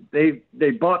school. They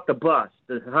bought the bus.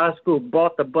 The high school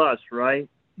bought the bus, right?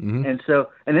 Mm-hmm. And so,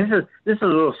 and this is a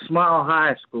little small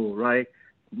high school, right?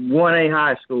 1A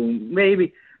high school. Maybe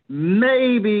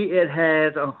it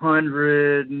has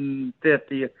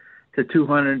 150 to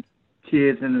 200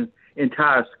 kids in the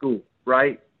entire school,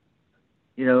 right?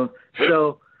 So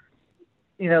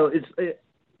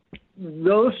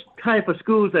those type of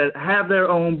schools that have their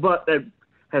own bus, that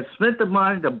have spent the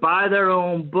money to buy their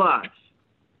own bus,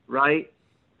 right?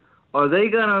 Are they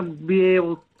gonna be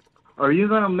able? Are you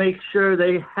gonna make sure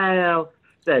they have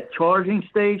that charging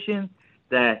station,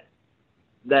 that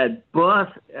bus,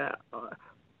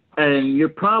 and you're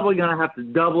probably gonna have to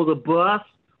double the bus?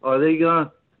 Are they gonna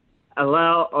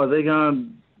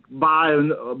buy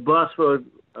a bus for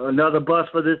another bus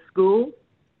for this school?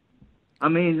 I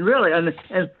mean, really, and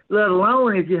let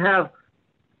alone if you have.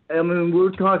 I mean,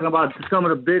 we're talking about some of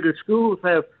the bigger schools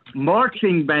have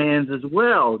marching bands as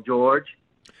well, George.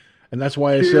 And that's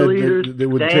why I said they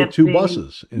would take two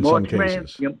buses in some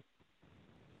cases. Yep.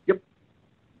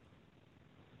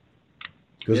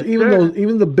 Because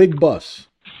even the big bus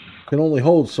can only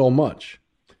hold so much.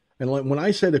 And like when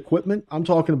I said equipment, I'm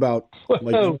talking about for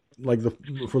the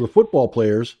football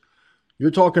players,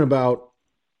 you're talking about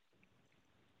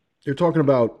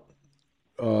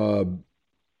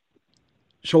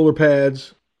shoulder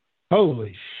pads.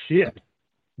 Holy shit.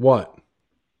 What?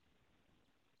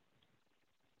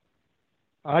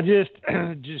 I just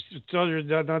not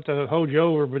to hold you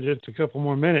over, but just a couple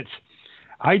more minutes.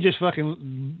 I just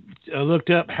fucking looked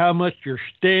up how much your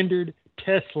standard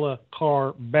Tesla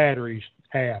car batteries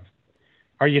have.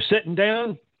 Are you sitting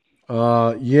down?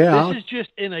 Yeah. This is just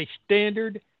in a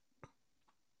standard.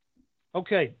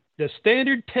 Okay, the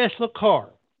standard Tesla car,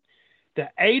 the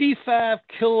 85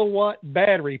 kilowatt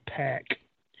battery pack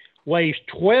weighs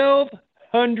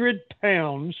 1,200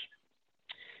 pounds.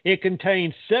 It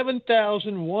contains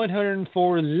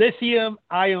 7,104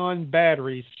 lithium-ion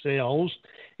battery cells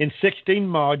in 16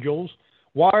 modules,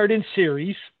 wired in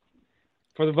series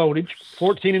for the voltage,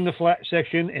 14 in the flat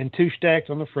section and 2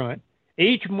 stacked on the front.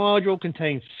 Each module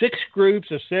contains 6 groups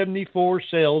of 74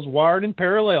 cells wired in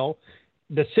parallel.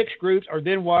 The 6 groups are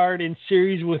then wired in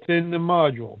series within the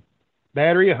module.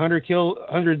 Battery, 100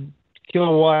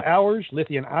 kilowatt hours,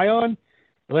 lithium-ion.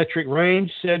 Electric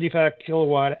range, 75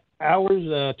 kilowatt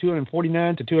hours,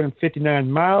 249 to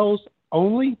 259 miles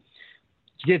only.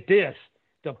 Get this.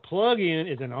 The plug-in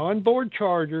is an onboard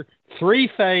charger,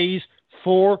 3-phase,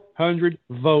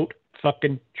 400-volt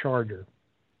fucking charger.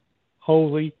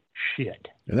 Holy shit!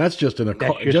 And that's just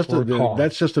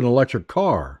that's just an electric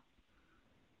car.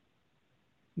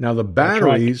 Now the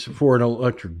batteries for an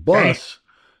electric bus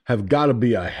have got to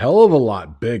be a hell of a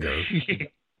lot bigger.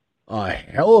 A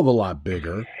hell of a lot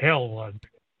bigger.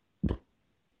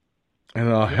 And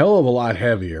a hell of a lot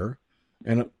heavier.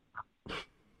 And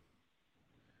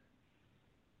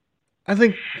I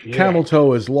think Camel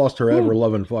Toe has lost her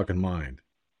ever-loving fucking mind.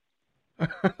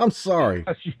 I'm sorry.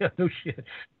 Yeah, no shit.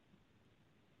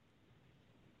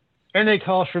 And they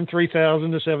cost from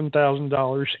 $3,000 to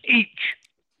 $7,000 each.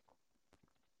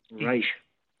 Right.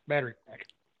 Battery pack.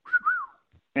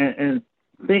 And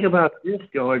think about this,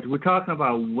 George. We're talking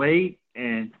about weight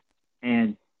and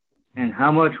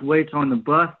how much weight's on the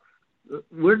bus.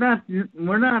 We're not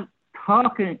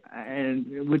talking,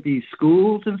 and with these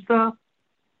schools and stuff,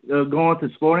 going to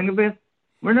sporting events.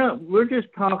 We're not just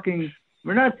talking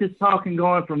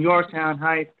going from Yorktown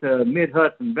Heights to Mid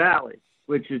Hudson Valley,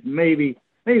 which is maybe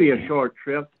a short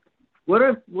trip. What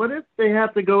if they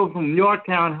have to go from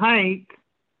Yorktown Heights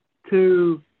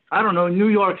to, I don't know, New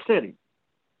York City?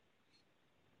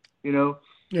 Yeah,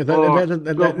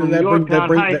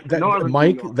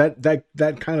 Mike,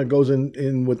 that kind of goes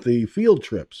in with the field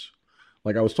trips,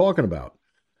 like I was talking about,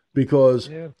 because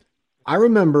I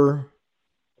remember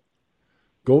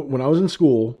when I was in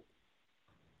school,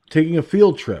 taking a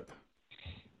field trip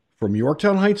from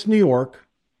Yorktown Heights, New York,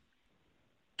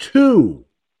 to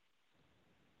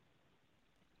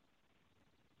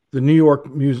the New York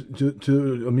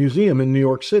to a museum in New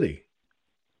York City.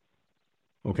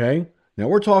 Okay, now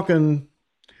we're talking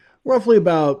roughly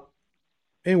about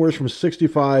anywhere from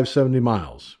 65, 70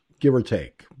 miles, give or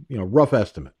take, rough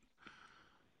estimate.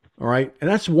 All right. And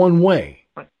that's one way.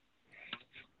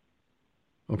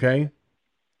 Okay.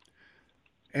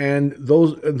 And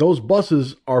those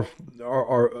buses are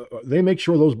they make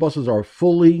sure those buses are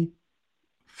fully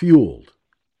fueled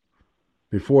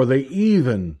before they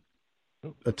even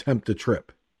attempt a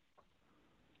trip.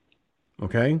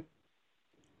 Okay.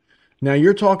 Now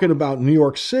you're talking about New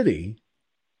York City,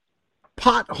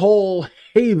 pothole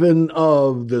haven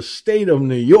of the state of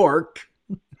New York.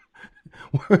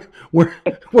 where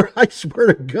I swear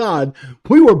to God,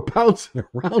 we were bouncing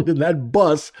around in that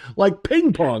bus like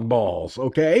ping pong balls,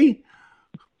 okay?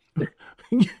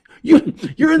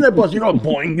 You're in that bus, you're going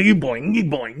boingy, boingy,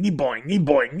 boingy, boingy,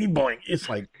 boingy, boing. It's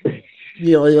like,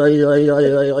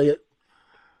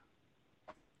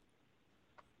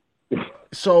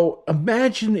 so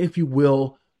imagine, if you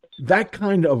will, that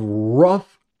kind of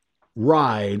rough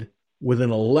ride with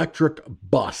an electric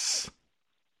bus.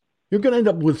 You're going to end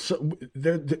up with,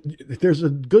 there's a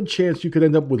good chance you could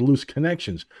end up with loose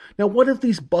connections. Now, what if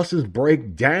these buses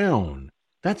break down?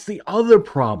 That's the other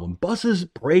problem. Buses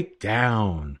break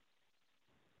down.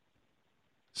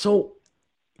 So,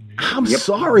 I'm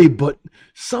sorry, but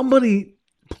somebody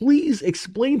please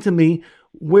explain to me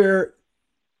what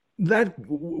they're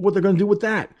going to do with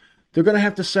that. They're going to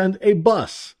have to send a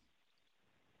bus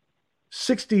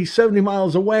 60, 70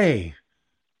 miles away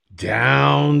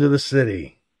down to the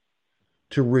city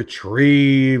to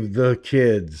retrieve the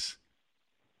kids.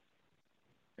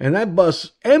 And that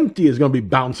bus empty is going to be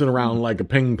bouncing around like a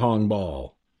ping pong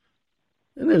ball.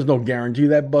 And there's no guarantee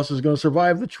that bus is going to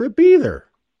survive the trip either.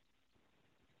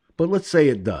 But let's say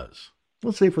it does.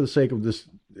 Let's say for the sake of this,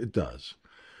 it does.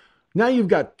 Now you've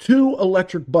got 2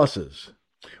 electric buses.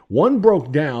 One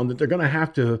broke down that they're going to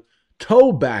have to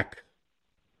tow back.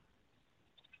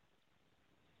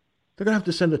 They're going to have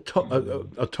to send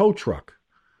a tow truck.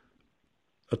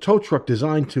 A tow truck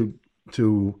designed to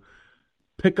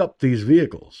pick up these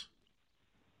vehicles,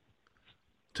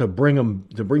 to bring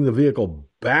the vehicle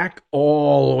back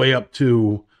all the way up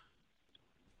to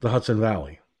the Hudson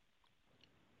Valley.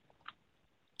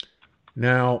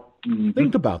 Now,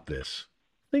 think about this.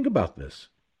 Think about this.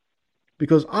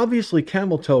 Because obviously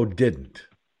Camel Toe didn't.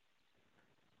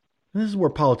 And this is where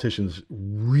politicians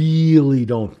really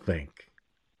don't think.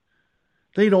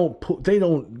 They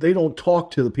don't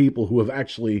talk to the people who have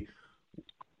actually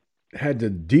had to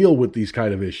deal with these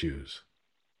kind of issues.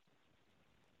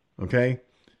 Okay?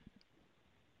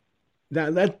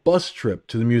 Now, that bus trip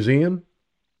to the museum,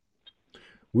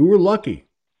 we were lucky.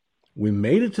 We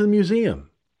made it to the museum.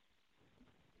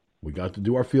 We got to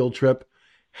do our field trip.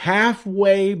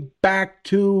 Halfway back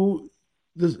home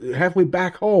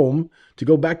to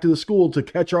go back to the school to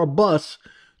catch our bus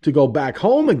to go back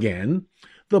home again,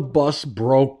 the bus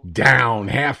broke down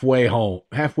halfway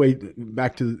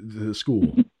back to the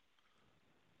school.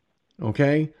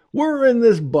 Okay? We're in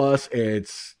this bus.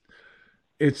 It's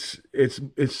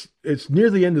near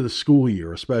the end of the school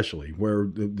year, especially, where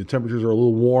the temperatures are a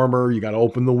little warmer. You got to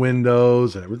open the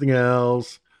windows and everything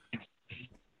else.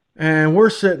 And we're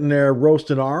sitting there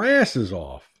roasting our asses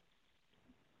off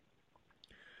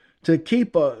to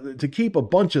keep a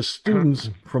bunch of students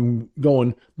from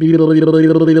going.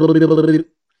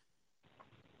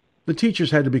 The teachers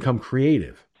had to become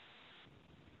creative.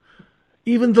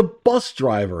 Even the bus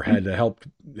driver had to help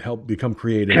become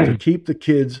creative to keep the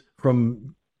kids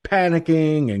from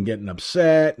panicking and getting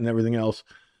upset and everything else.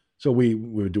 So we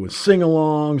were doing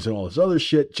sing-alongs and all this other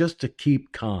shit just to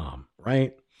keep calm,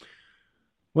 right?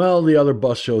 Well, the other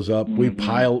bus shows up. We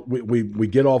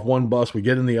get off one bus, we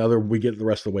get in the other, we get the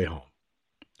rest of the way home.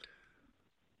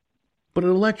 But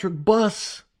an electric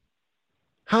bus,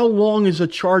 how long is a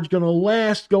charge going to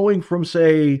last going from,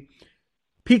 say,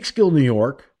 Peekskill, New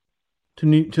York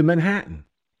to Manhattan?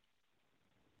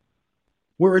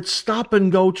 Where it's stop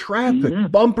and go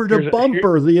traffic, bumper to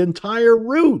bumper, the entire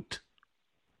route.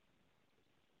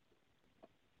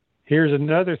 Here's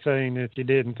another thing that you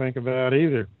didn't think about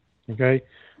either. Okay,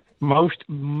 most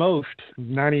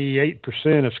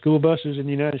 98% of school buses in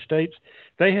the United States,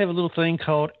 they have a little thing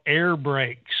called air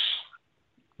brakes,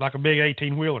 like a big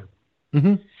 18-wheeler.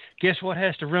 Mm-hmm. Guess what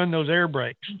has to run those air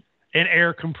brakes? An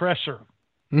air compressor.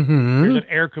 Mm-hmm. There's an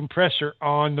air compressor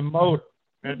on the motor,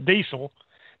 a diesel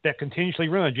that continuously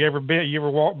runs. You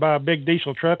ever walk by a big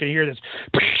diesel truck and you hear this?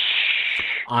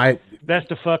 That's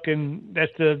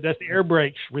the air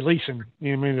brakes releasing,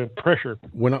 the pressure.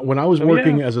 When I was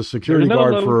working as a security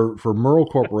guard for Merle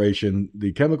Corporation,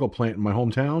 the chemical plant in my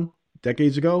hometown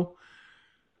decades ago,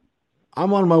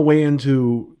 I'm on my way I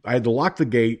had to lock the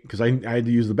gate because I had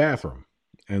to use the bathroom,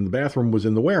 and the bathroom was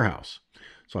in the warehouse.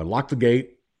 So I locked the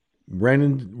gate,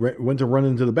 went to run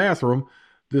into the bathroom.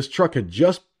 This truck had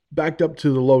just backed up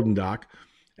to the loading dock,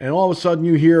 and all of a sudden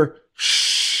you hear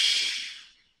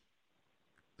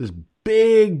this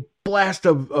big blast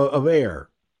of air.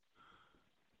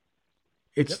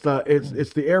 It's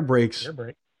the air brakes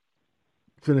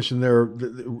finishing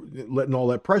letting all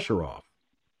that pressure off.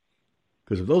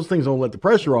 Because if those things don't let the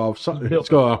pressure off, it's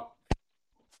going.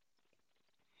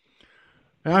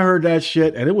 I heard that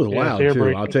shit, and it was loud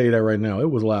too. I'll tell you that right now. It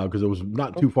was loud because it was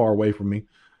not too far away from me.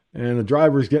 and the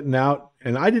driver's getting out,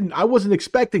 and I wasn't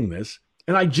expecting this,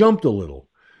 and I jumped a little.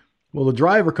 Well, the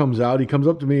driver comes out. He comes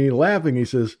up to me laughing. He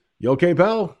says, "You okay,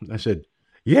 pal?" I said,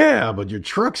 "Yeah, but your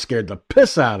truck scared the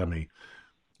piss out of me."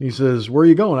 He says, "Where are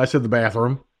you going?" I said, "The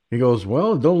bathroom." He goes,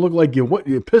 "Well, it don't look like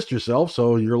you pissed yourself,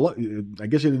 so I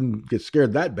guess you didn't get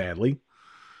scared that badly."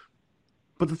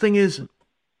 But the thing is,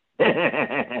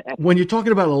 when you're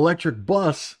talking about an electric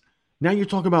bus, now you're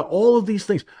talking about all of these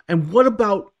things. And what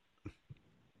about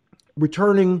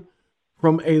returning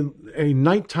from a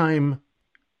nighttime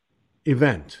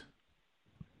event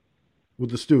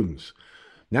with the students?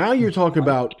 Now you're talking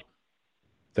about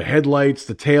the headlights,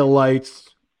 the tail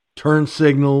lights, turn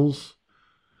signals,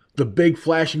 the big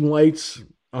flashing lights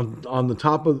on the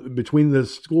top of between the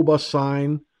school bus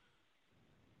sign.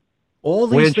 All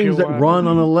these things that run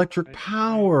on electric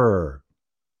power.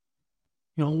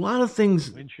 You know, a lot of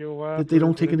things that they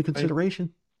don't take into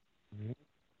consideration.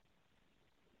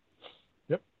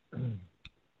 Yep.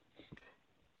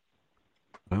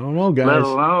 I don't know, guys. Let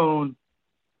alone,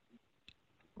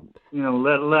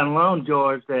 let alone,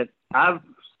 George, that I've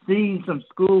seen some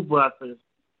school buses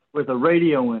with a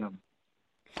radio in them.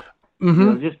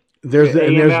 Mm-hmm. There's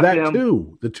that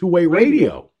too, the two-way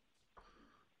radio.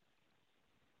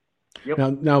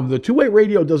 Yep. Now the two-way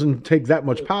radio doesn't take that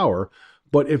much power,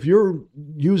 but if you're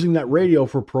using that radio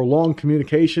for prolonged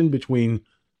communication between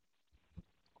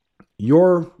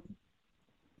where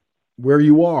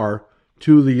you are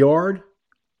to the yard,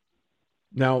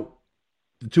 now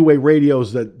the two-way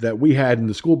radios that we had in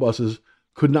the school buses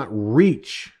could not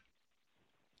reach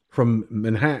from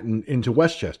Manhattan into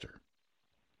Westchester.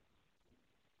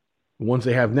 The ones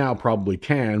they have now probably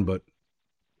can, but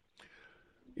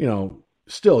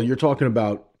still, you're talking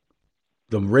about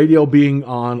the radio being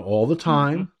on all the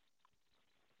time,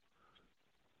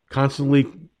 constantly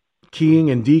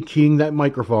keying and dekeying that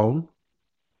microphone,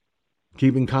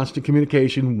 keeping constant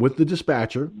communication with the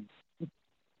dispatcher.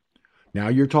 Now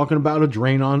you're talking about a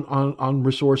drain on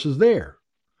resources there.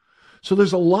 So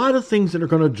there's a lot of things that are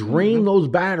going to drain those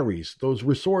batteries, those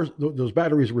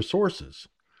batteries' resources.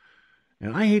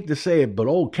 And I hate to say it, but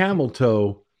old Camel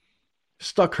Toe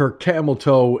stuck her camel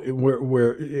toe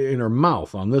where in her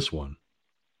mouth on this one.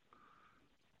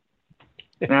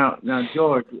 Now,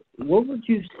 George, what would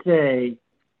you say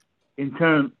in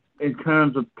terms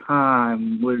of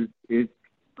time?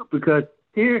 Because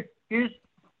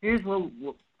here's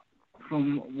what,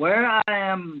 from where I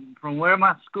am, from where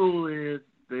my school is,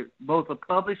 both a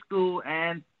public school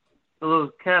and a little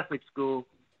Catholic school.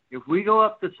 If we go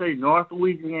up to say North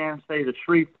Louisiana, say to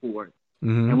Shreveport,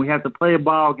 and we have to play a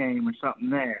ball game or something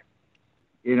there,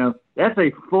 that's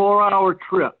a 4-hour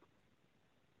trip.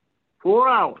 4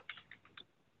 hours.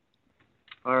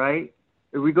 All right.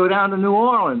 If we go down to New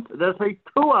Orleans, that's a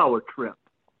 2-hour trip.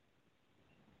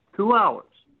 2 hours.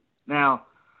 Now,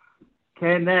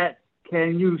 can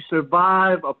you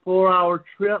survive a 4-hour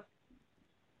trip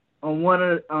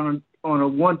on a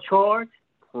one charge?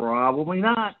 Probably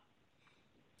not.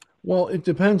 Well, it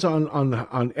depends on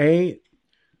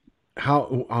how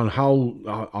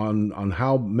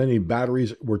many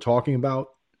batteries we're talking about.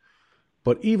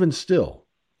 But even still,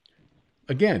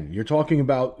 again, you're talking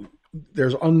about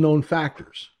there's unknown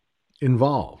factors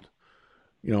involved.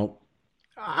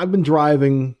 I've been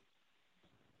driving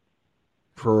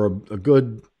for a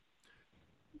good,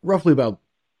 roughly about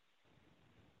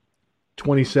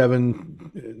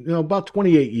about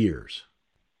 28 years.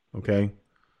 Okay.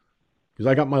 Because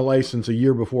I got my license a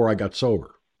year before I got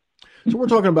sober. So we're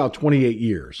talking about 28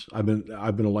 years. I've been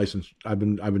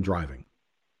driving.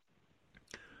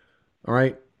 All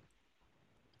right.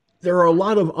 There are a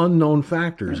lot of unknown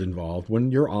factors involved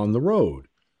when you're on the road,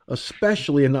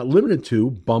 especially and not limited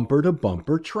to bumper to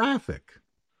bumper traffic.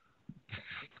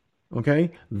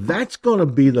 Okay. That's going to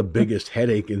be the biggest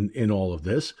headache in all of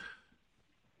this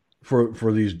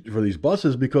for these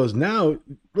buses, because now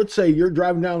let's say you're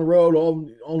driving down the road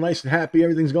all nice and happy,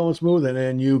 everything's going smooth, and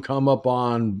then you come up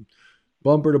on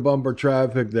bumper to bumper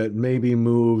traffic that maybe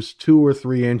moves 2 or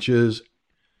 3 inches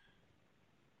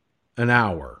an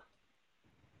hour,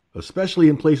 especially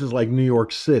in places like New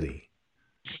York City.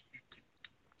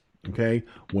 Okay.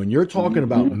 When you're talking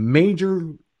about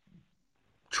major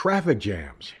traffic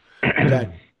jams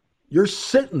that you're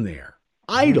sitting there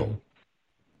idle,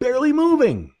 barely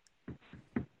moving,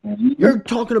 you're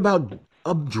talking about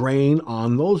a drain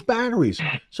on those batteries.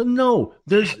 So no,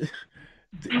 there's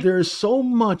so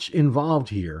much involved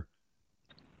here.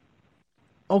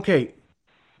 Okay,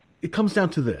 it comes down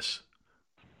to this.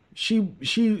 She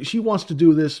wants to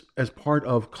do this as part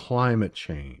of climate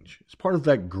change. It's part of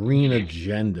that green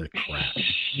agenda crap.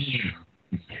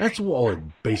 That's all it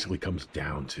basically comes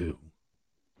down to.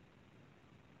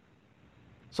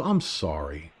 So I'm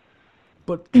sorry,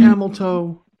 but Camel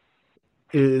Toe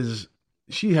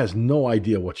she has no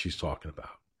idea what she's talking about.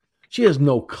 She has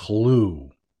no clue.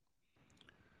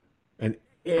 And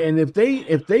if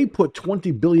they put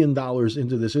 $20 billion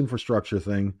into this infrastructure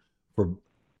thing for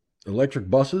electric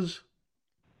buses,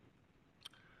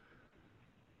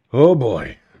 oh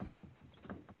boy,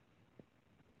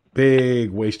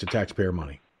 big waste of taxpayer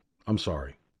money. I'm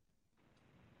sorry.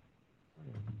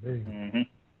 Mm-hmm.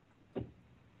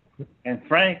 And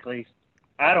frankly,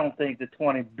 I don't think the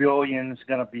 $20 billion is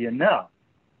going to be enough.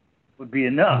 Would be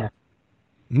enough.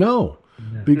 No,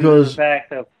 because the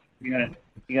fact of you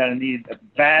got to need the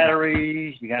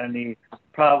batteries. You got to need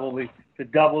probably to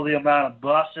double the amount of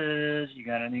buses. You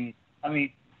got to need. I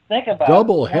mean, think about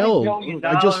double it. hell.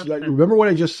 I remember what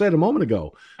I just said a moment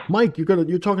ago, Mike.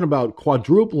 You're talking about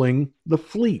quadrupling the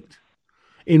fleet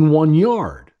in one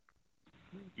yard.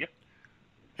 Yep.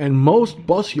 And most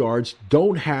bus yards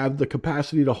don't have the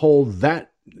capacity to hold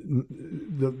that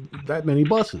many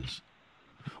buses.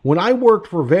 When I worked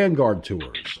for Vanguard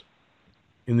Tours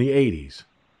in the 80s,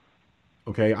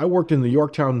 okay, I worked in the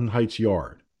Yorktown Heights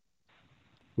yard,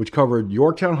 which covered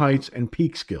Yorktown Heights and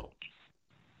Peekskill.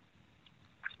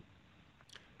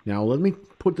 Now, let me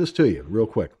put this to you real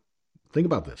quick. Think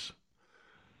about this.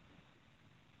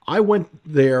 I went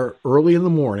there early in the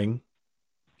morning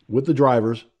with the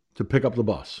drivers to pick up the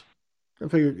bus. I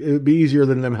figured it would be easier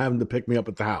than them having to pick me up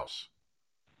at the house.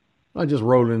 I just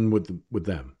rode in with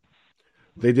them.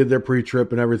 They did their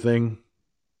pre-trip and everything.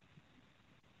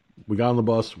 We got on the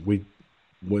bus. We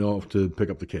went off to pick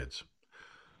up the kids.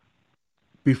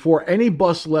 Before any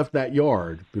bus left that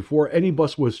yard, before any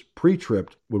bus was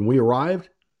pre-tripped, when we arrived,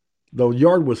 the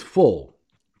yard was full,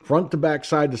 front to back,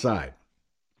 side to side.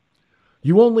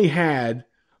 You only had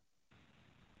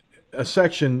a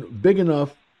section big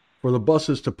enough for the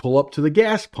buses to pull up to the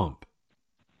gas pump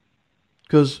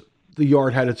because the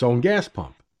yard had its own gas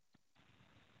pump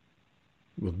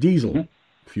with diesel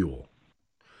fuel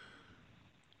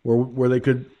where they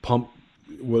could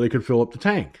fill up the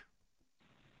tank.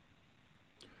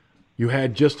 You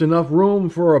had just enough room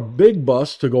for a big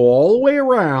bus to go all the way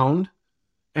around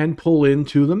and pull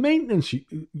into the maintenance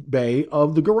bay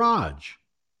of the garage.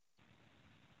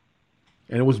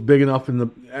 And it was big enough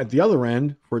at the other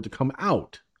end for it to come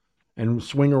out and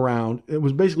swing around. It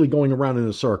was basically going around in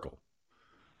a circle.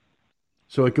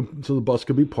 So the bus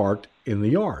could be parked in the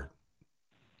yard.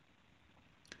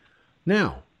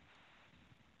 Now,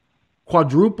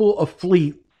 quadruple a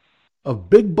fleet of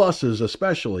big buses,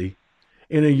 especially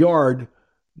in a yard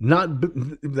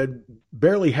that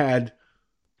barely had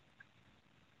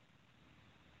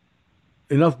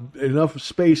enough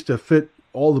space to fit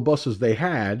all the buses they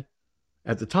had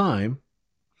at the time.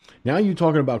 Now you're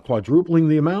talking about quadrupling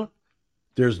the amount.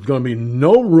 There's going to be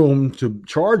no room to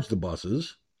charge the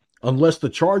buses unless the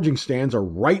charging stands are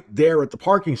right there at the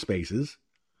parking spaces.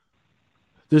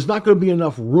 There's not going to be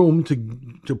enough room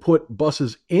to put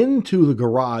buses into the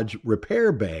garage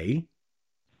repair bay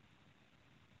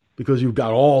because you've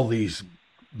got all these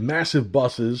massive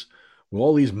buses with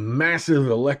all these massive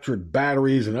electric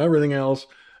batteries and everything else.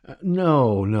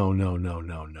 No.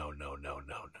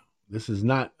 This is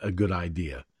not a good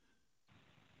idea.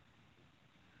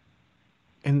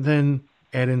 And then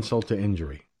add insult to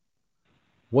injury.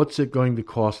 What's it going to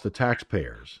cost the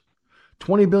taxpayers?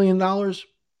 $20 billion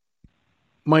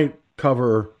might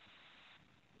cover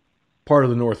part of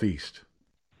the Northeast,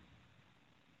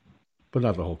 but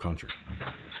not the whole country.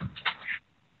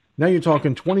 Now you're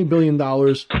talking $20 billion,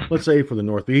 let's say, for the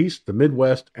Northeast, the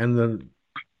Midwest, and the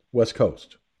West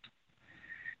Coast.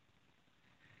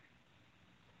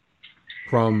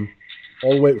 From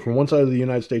all the way from one side of the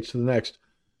United States to the next.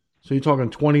 So you're talking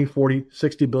 20, 40,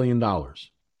 $60 billion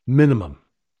minimum.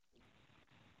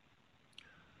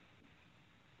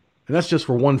 And that's just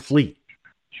for one fleet.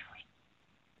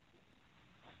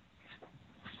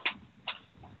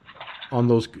 On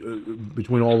those,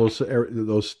 between all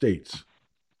those states.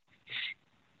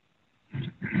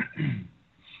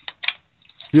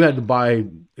 You had to buy,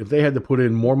 if they had to put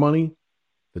in more money,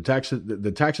 the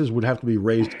taxes would have to be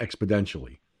raised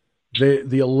exponentially.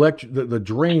 The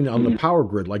drain on the power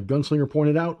grid, like Gunslinger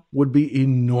pointed out, would be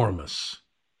enormous.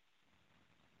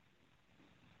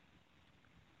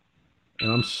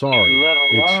 And I'm sorry,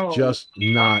 it's just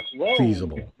not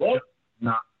feasible.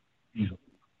 Not feasible.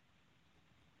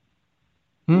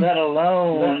 Let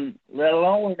alone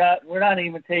we're not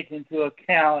even taking into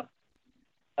account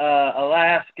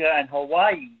Alaska and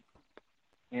Hawaii.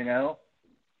 You know,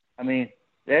 I mean,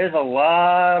 there's a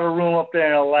lot of room up there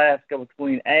in Alaska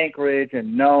between Anchorage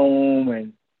and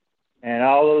Nome and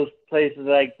all those places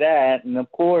like that. And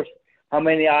of course, how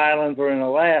many islands are in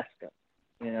Alaska?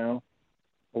 You know,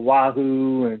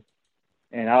 Oahu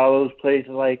and all those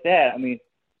places like that. I mean,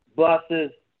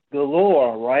 buses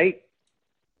galore, right?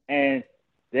 And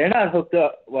they're not hooked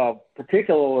up. Well,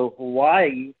 particularly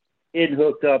Hawaii isn't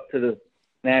hooked up to the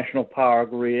national power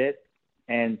grid,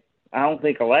 and I don't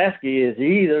think Alaska is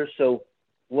either. So,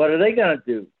 what are they going to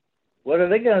do? What are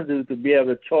they going to do to be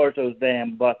able to charge those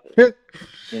damn buses?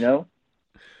 You know.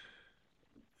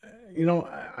 You know,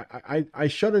 I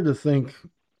shudder to think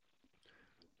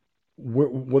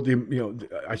what the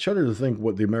I shudder to think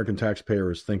what the American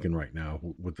taxpayer is thinking right now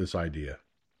with this idea.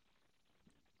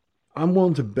 I'm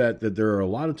willing to bet that there are a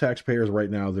lot of taxpayers right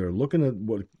now that are looking at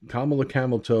what Kamala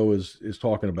Camel-Toe is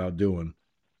talking about doing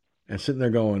and sitting there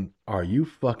going, are you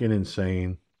fucking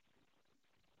insane?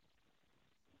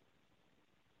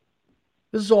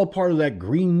 This is all part of that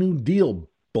Green New Deal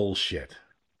bullshit.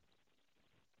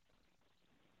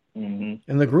 Mm-hmm.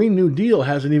 And the Green New Deal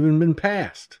hasn't even been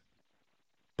passed.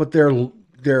 But they're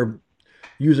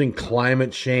using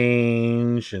climate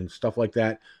change and stuff like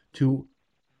that to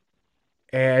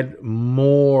add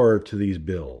more to these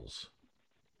bills,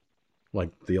 like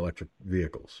the electric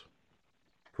vehicles,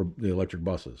 for the electric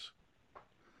buses.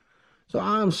 So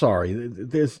I'm sorry,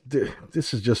 this is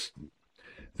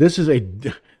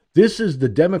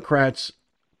the Democrats'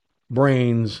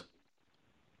 brains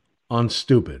on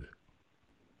stupid.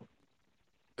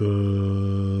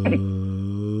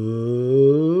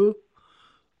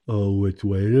 Oh, which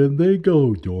way did they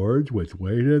go, George? Which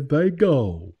way did they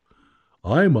go?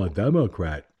 I'm a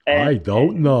Democrat. I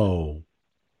don't know.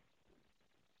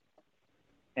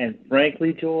 And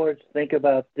frankly, George, think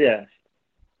about this.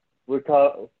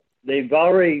 They've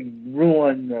already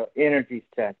ruined the energy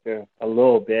sector a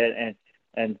little bit,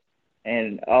 and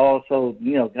also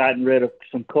gotten rid of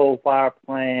some coal-fired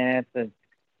plants, and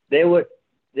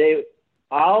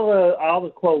all the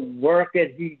quote work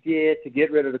that he did to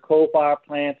get rid of the coal-fired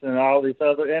plants and all this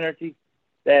other energy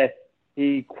that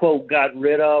he quote got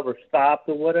rid of or stopped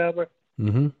or whatever.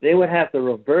 Mm-hmm. They would have to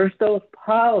reverse those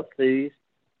policies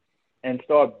and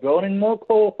start building more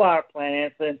coal-fired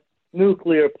plants and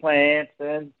nuclear plants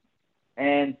and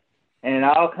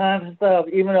all kinds of stuff.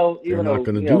 Even though they're not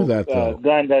going to do that, though.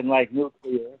 Gun doesn't like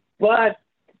nuclear, but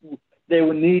they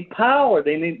would need power.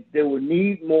 They would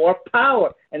need more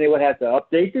power, and they would have to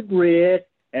update the grid.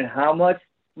 And how much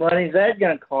money is that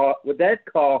going to cost? Would that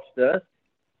cost us?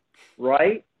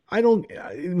 Right?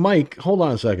 Mike, hold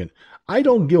on a second. I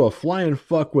don't give a flying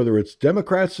fuck whether it's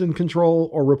Democrats in control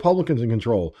or Republicans in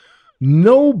control.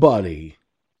 Nobody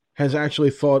has actually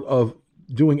thought of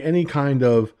doing any kind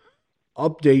of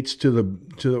updates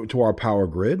to our power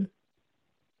grid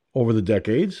over the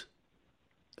decades.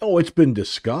 Oh, it's been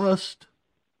discussed.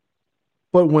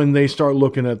 But when they start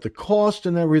looking at the cost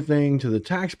and everything to the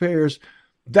taxpayers,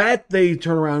 that they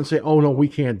turn around and say, "Oh no, we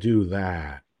can't do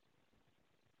that."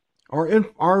 Our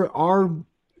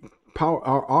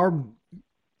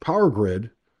power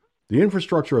grid, the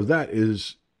infrastructure of that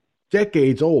is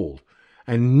decades old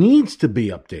and needs to be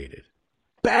updated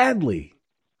badly.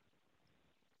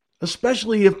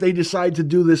 Especially if they decide to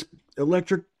do this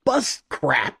electric bus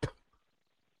crap.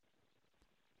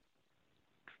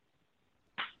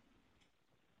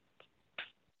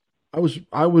 I was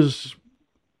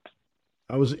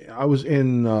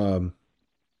in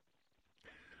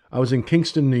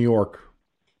Kingston, New York,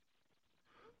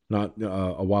 not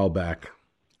a while back,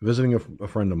 visiting a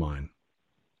friend of mine,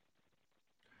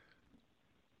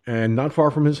 and not far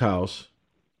from his house,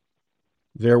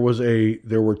 there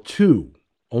were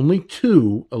only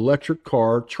two electric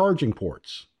car charging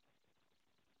ports,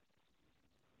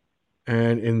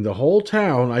 and in the whole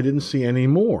town, I didn't see any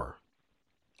more.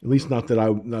 At least not that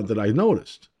I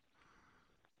noticed.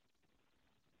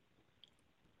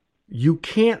 You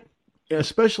can't,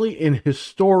 especially in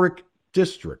historic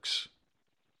districts,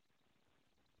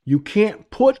 you can't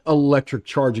put electric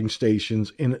charging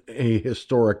stations in a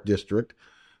historic district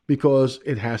because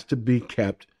it has to be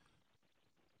kept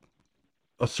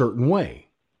a certain way.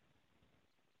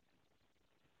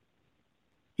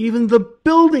 Even the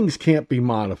buildings can't be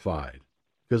modified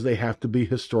because they have to be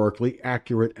historically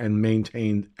accurate and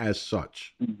maintained as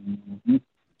such. Mm-hmm.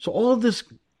 So all of this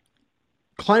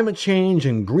climate change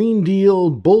and Green Deal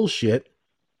bullshit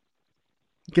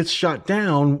gets shot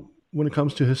down when it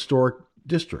comes to historic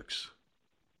districts.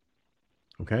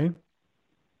 Okay?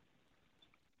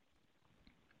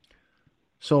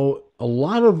 So a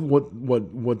lot of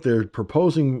what they're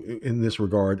proposing in this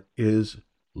regard is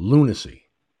lunacy.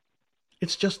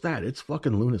 It's just that. It's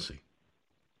fucking lunacy.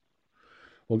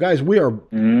 Well, guys,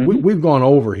 we've gone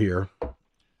over here,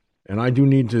 and I do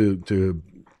need to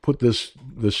put this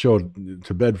show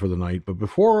to bed for the night. But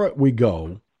before we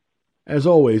go, as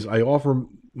always, I offer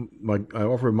my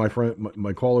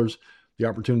callers the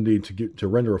opportunity to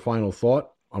render a final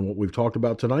thought on what we've talked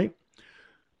about tonight.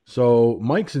 So,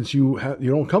 Mike, since you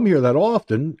don't come here that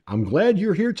often, I'm glad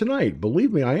you're here tonight.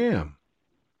 Believe me, I am.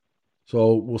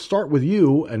 So we'll start with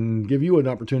you and give you an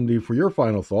opportunity for your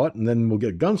final thought, and then we'll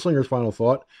get Gunslinger's final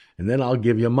thought, and then I'll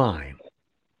give you mine.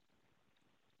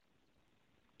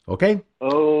 Okay?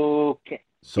 Okay.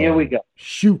 So, here we go.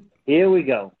 Shoot. Here we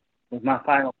go with my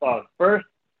final thought. First,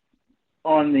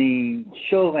 on the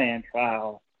Chauvin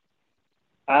trial,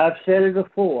 I've said it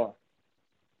before.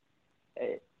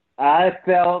 I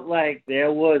felt like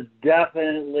there was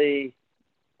definitely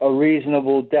a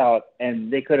reasonable doubt,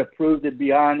 and they could have proved it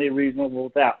beyond a reasonable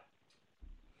doubt.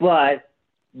 But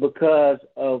because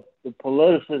of the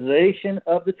politicization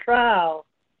of the trial,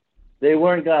 they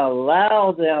weren't going to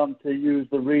allow them to use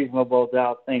the reasonable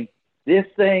doubt thing. This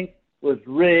thing was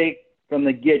rigged from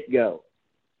the get-go,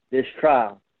 this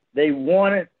trial. They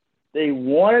wanted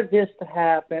this to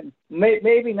happen,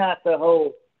 maybe not the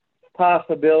whole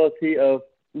possibility of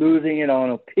losing it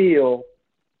on appeal,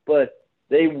 but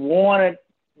they wanted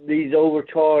these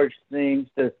overcharged things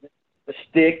to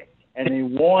stick, and they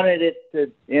wanted it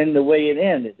to end the way it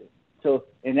ended. So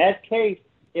in that case,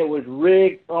 it was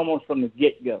rigged almost from the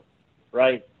get-go,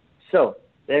 right? So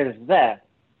there's that.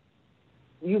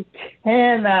 You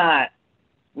cannot.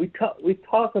 We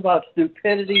talk about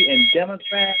stupidity in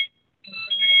Democrats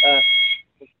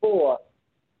before,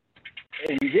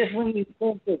 and just when you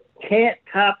think they can't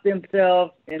top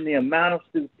themselves in the amount of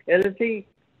stupidity,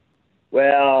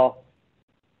 well,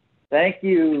 thank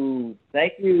you,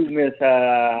 Miss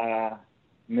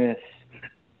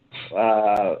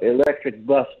Electric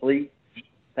Bus Fleet.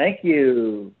 Thank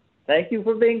you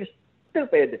for being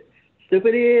stupid.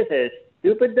 Stupid is as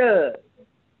stupid does.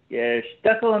 You're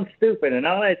stuck on stupid and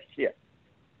all that shit,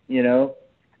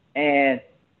 And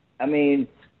I mean,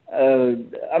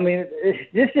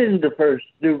 this isn't the first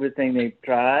stupid thing they've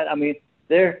tried. I mean,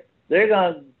 they're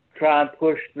gonna try and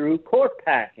push through court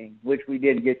packing, which we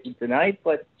didn't get to tonight,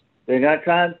 but they're going to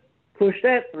try and push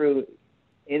that through.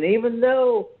 And even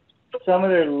though some of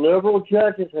their liberal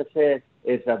judges have said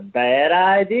it's a bad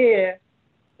idea,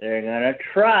 they're going to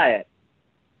try it,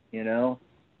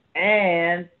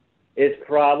 and it's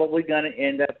probably going to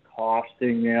end up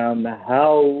costing them the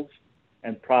House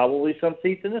and probably some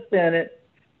seats in the Senate.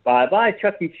 Bye-bye,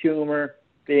 Chucky Schumer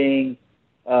being,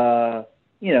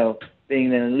 being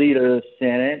the leader of the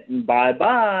Senate, and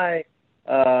bye-bye,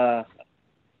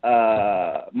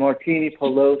 Martini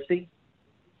Pelosi,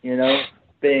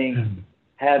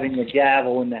 having the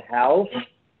gavel in the House,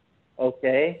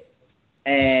 okay,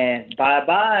 and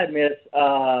bye Miss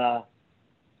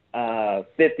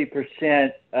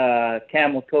 50%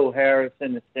 Camel Toe Harris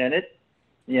in the Senate,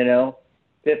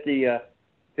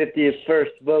 50th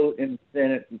first vote in the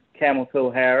Senate, Camel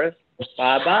Toe Harris,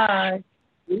 bye.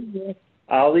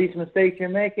 All these mistakes you're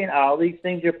making, all these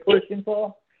things you're pushing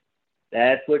for.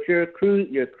 That's what you're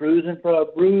cruising for a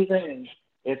bruising, and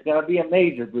it's going to be a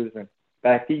major bruising.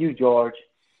 Back to you, George.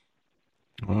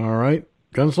 All right.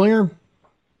 Gunslinger,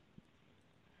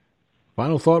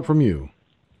 final thought from you.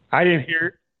 I didn't hear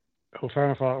it. Oh,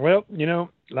 final thought. Well,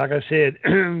 like I said,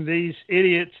 these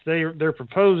idiots, they're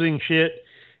proposing shit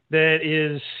that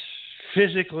is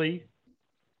physically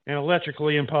and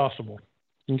electrically impossible,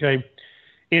 okay,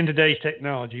 in today's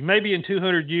technology. Maybe in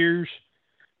 200 years,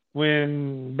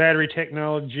 when battery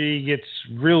technology gets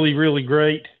really, really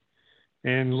great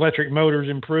and electric motors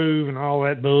improve and all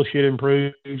that bullshit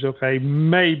improves, okay,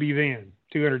 maybe then,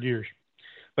 200 years.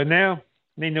 But now,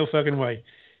 ain't no fucking way.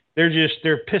 They're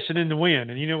pissing in the wind.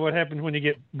 And you know what happens when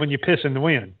you piss in the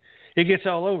wind? It gets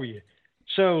all over you.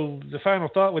 So the final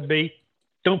thought would be,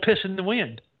 don't piss in the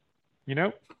wind.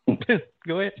 Go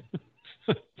ahead.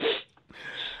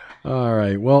 All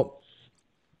right. Well,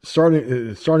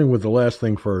 starting with the last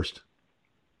thing first.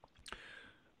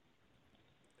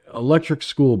 Electric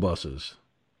school buses.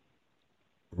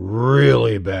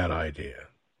 Really bad idea.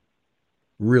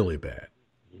 Really bad.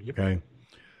 Yep. Okay.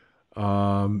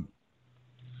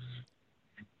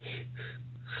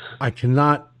 I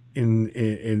cannot,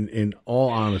 in all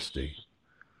honesty,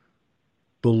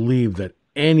 believe that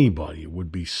anybody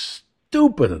would be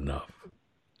stupid enough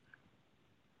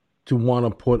to want to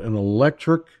put an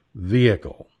electric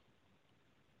vehicle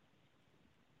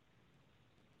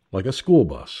like a school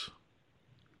bus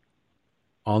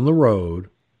on the road,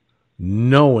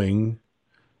 knowing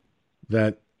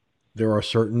that there are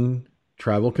certain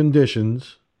travel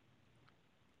conditions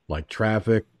like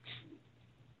traffic,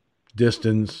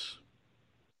 distance,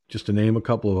 just to name a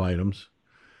couple of items,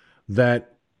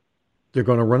 that they're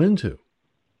going to run into.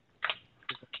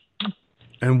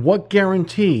 And what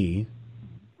guarantee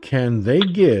can they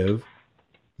give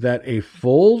that a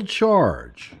full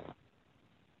charge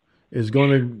is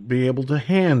going to be able to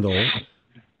handle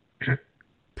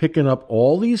picking up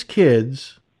all these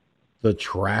kids, the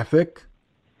traffic,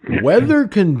 weather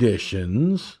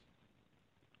conditions,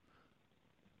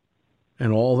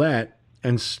 and all that,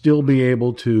 and still be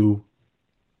able to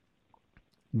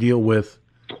deal with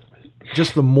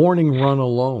just the morning run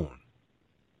alone?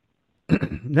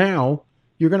 Now,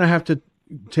 you're going to have to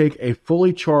take a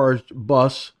fully charged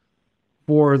bus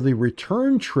for the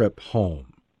return trip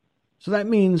home. So that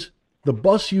means the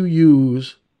bus you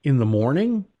use in the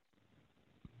morning,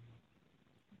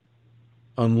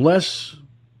 unless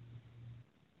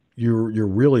you're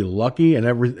really lucky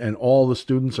and all the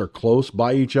students are close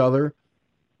by each other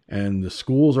and the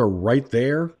schools are right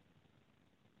there,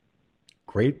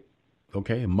 great.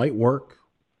 Okay, it might work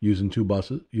using two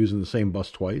buses, using the same bus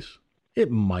twice.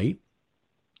 It might.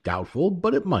 Doubtful,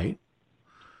 but it might.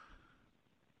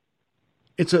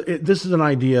 This is an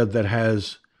idea that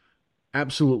has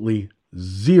absolutely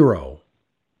zero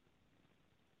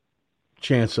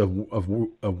chance of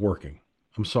working.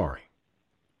 I'm sorry.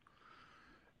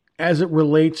 As it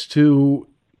relates to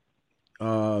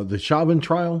the Chauvin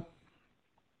trial,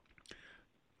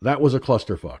 that was a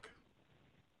clusterfuck.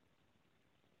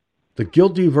 The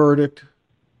guilty verdict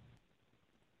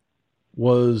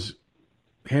was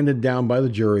handed down by the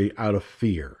jury out of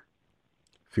fear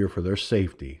for their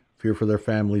safety, fear for their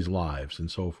families' lives,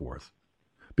 and so forth,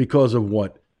 because of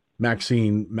what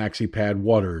Maxi Pad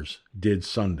Waters did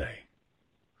Sunday,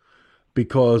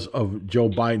 because of Joe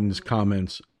Biden's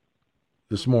comments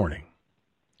this morning.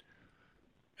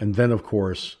 And then, of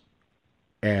course,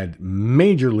 add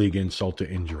major league insult to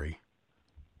injury.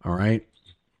 All right?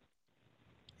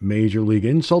 Major league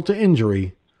insult to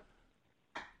injury.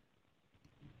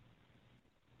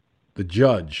 The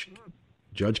Judge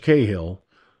Cahill,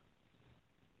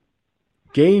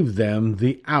 gave them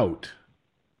the out.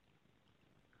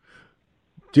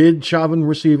 Did Chauvin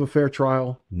receive a fair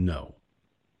trial? No.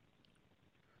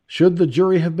 Should the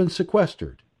jury have been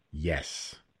sequestered?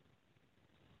 Yes.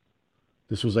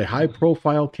 This was a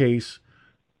high-profile case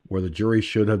where the jury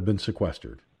should have been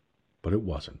sequestered, but it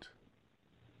wasn't.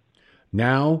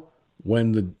 Now,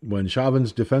 when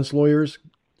Chauvin's defense lawyers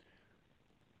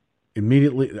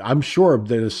immediately, I'm sure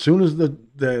that as soon as the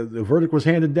verdict was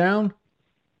handed down,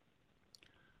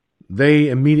 they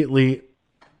immediately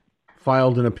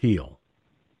filed an appeal.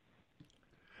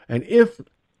 And if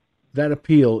that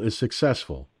appeal is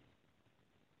successful,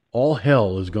 all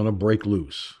hell is going to break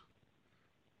loose.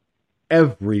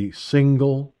 Every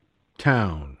single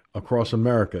town across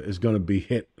America is going to be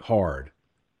hit hard,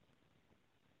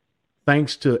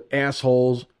 thanks to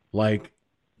assholes like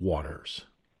Waters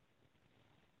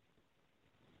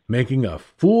making a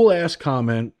fool-ass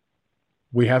comment.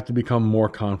 We have to become more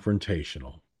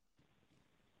confrontational.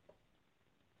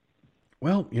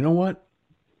 Well, you know what?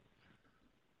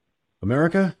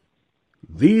 America,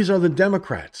 these are the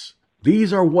Democrats.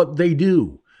 These are what they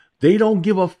do. They don't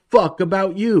give a fuck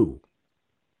about you.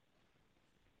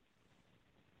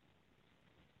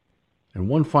 And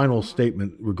one final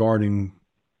statement regarding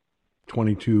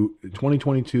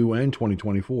 2022 and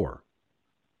 2024.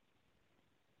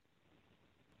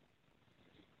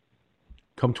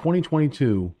 Come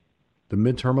 2022, the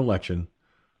midterm election,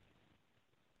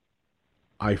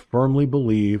 I firmly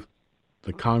believe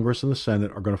the Congress and the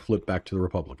Senate are going to flip back to the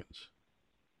Republicans.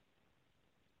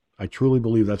 I truly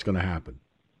believe that's going to happen.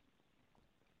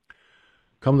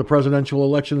 Come the presidential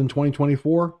election in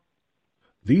 2024,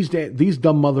 these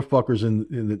dumb motherfuckers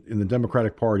in the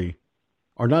Democratic Party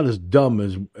are not as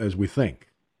dumb as we think.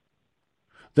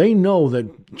 They know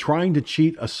that trying to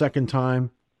cheat a second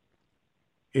time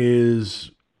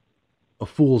is a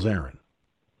fool's errand.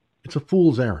 It's a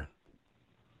fool's errand.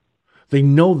 They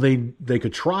know they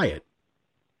could try it.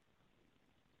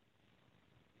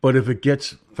 But if it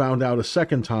gets found out a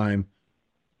second time,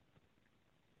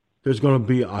 there's going to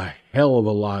be a hell of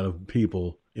a lot of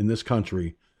people in this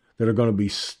country that are going to be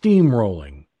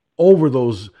steamrolling over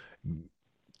those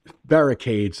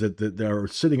barricades that are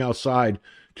sitting outside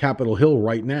Capitol Hill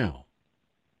right now.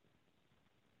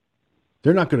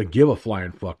 They're not going to give a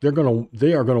flying fuck. They are going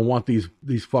to want these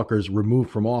fuckers removed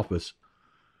from office,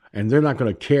 and they're not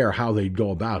going to care how they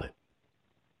go about it.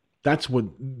 That's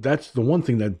the one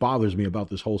thing that bothers me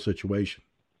about this whole situation.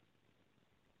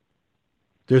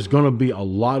 There's going to be a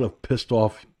lot of pissed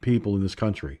off people in this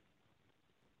country.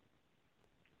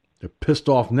 They're pissed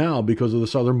off now because of the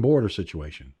southern border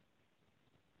situation.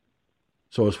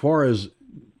 So as far as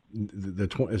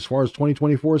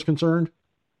 2024 is concerned,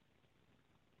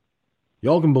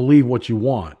 y'all can believe what you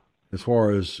want. As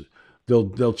far as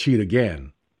they'll cheat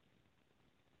again.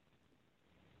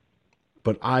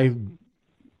 But I've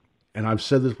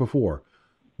said this before.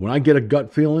 When I get a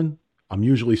gut feeling,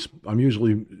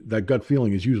 that gut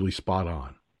feeling is usually spot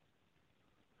on.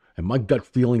 And my gut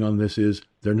feeling on this is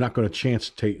they're not going to chance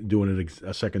doing it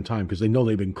a second time because they know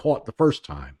they've been caught the first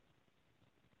time.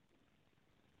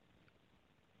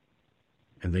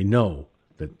 And they know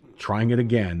that trying it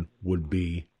again would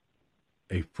be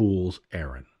a fool's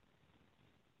errand.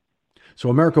 So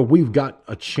America, we've got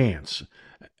a chance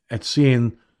at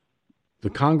seeing the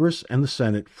Congress and the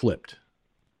Senate flipped.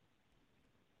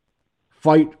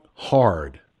 Fight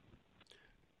hard.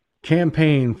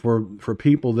 Campaign for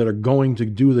people that are going to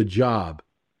do the job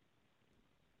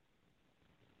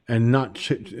and not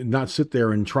sit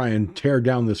there and try and tear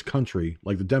down this country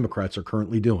like the Democrats are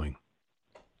currently doing.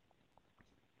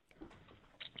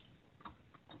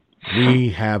 We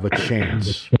have a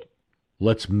chance.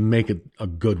 Let's make it a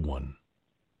good one.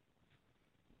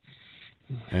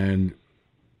 And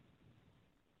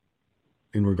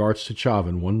in regards to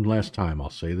Chauvin, one last time, I'll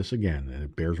say this again, and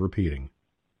it bears repeating.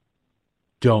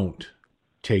 Don't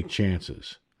take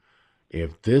chances.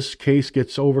 If this case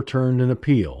gets overturned in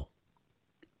appeal,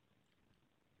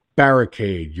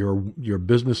 barricade your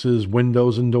businesses,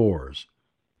 windows, and doors.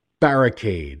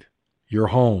 Barricade your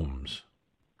homes.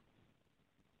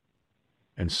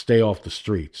 And stay off the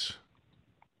streets.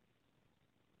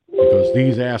 Because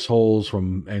these assholes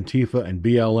from Antifa and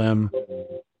BLM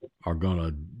are going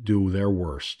to do their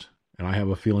worst. And I have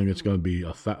a feeling it's going to be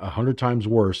 100 times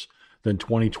worse than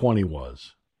 2020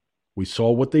 was. We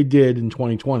saw what they did in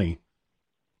 2020.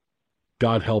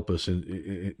 God help us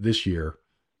in this year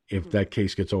if that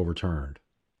case gets overturned.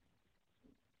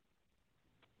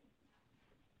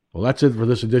 Well, that's it for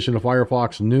this edition of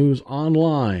Firefox News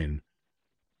Online.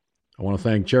 I want to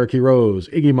thank Cherokee Rose,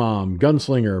 Iggy Mom,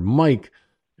 Gunslinger, Mike,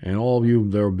 and all of you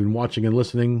that have been watching and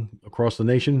listening across the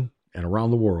nation and around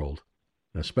the world,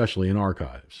 and especially in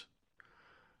archives.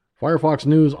 Firefox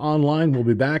News Online will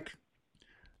be back,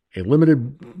 a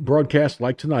limited broadcast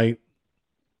like tonight,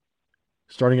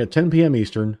 starting at 10 p.m.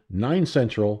 Eastern, 9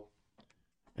 Central,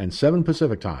 and 7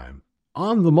 Pacific Time,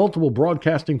 on the multiple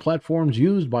broadcasting platforms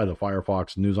used by the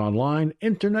Firefox News Online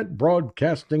Internet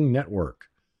Broadcasting Network.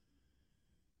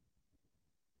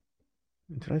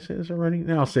 Did I say this already?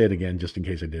 Now I'll say it again just in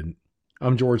case I didn't.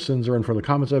 I'm George Sinzer, and for the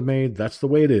comments I've made, that's the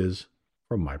way it is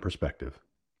from my perspective.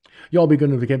 Y'all be good,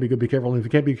 and if you can't be good, be careful. And if you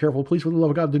can't be careful, please, for the love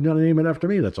of God, do not name it after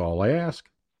me. That's all I ask.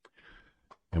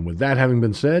 And with that having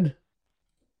been said,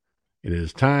 it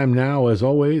is time now, as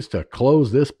always, to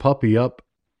close this puppy up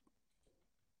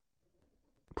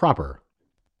proper.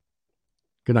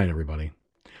 Good night, everybody.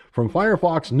 From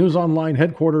Firefox News Online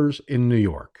headquarters in New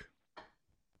York.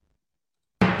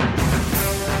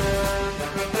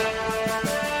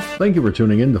 Thank you for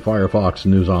tuning in to Firefox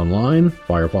News Online.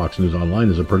 Firefox News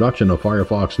Online is a production of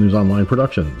Firefox News Online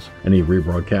Productions. Any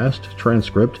rebroadcast,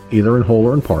 transcript, either in whole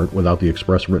or in part, without the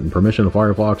express written permission of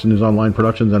Firefox News Online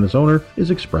Productions and its owner, is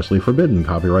expressly forbidden.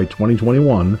 Copyright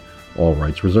 2021, all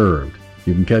rights reserved.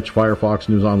 You can catch Firefox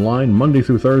News Online Monday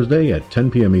through Thursday at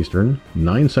 10 p.m. Eastern,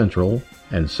 9 Central,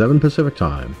 and 7 Pacific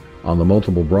Time on the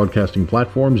multiple broadcasting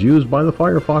platforms used by the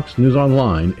Firefox News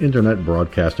Online Internet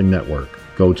Broadcasting Network.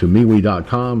 Go to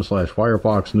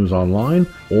MeWe.com/FirefoxNewsOnline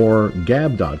or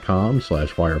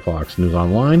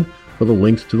Gab.com/FirefoxNewsOnline for the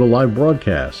links to the live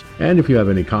broadcast. And if you have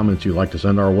any comments you'd like to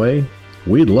send our way,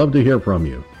 we'd love to hear from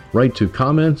you. Write to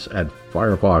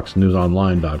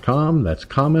comments@FirefoxNewsOnline.com. That's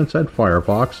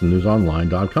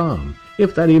comments@FirefoxNewsOnline.com.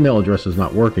 If that email address is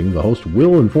not working, the host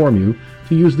will inform you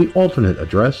to use the alternate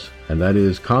address, and that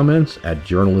is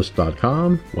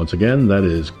comments@journalist.com. Once again, that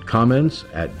is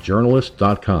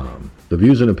comments@journalist.com. The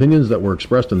views and opinions that were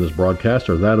expressed in this broadcast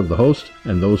are that of the host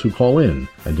and those who call in,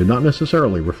 and do not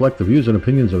necessarily reflect the views and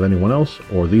opinions of anyone else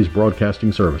or these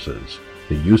broadcasting services.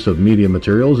 The use of media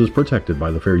materials is protected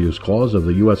by the Fair Use Clause of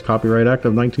the U.S. Copyright Act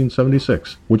of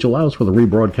 1976, which allows for the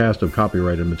rebroadcast of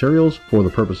copyrighted materials for the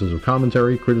purposes of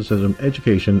commentary, criticism,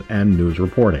 education, and news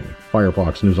reporting.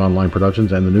 Firefox News Online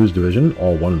Productions and the News Division,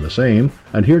 all one and the same,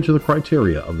 adhere to the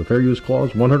criteria of the Fair Use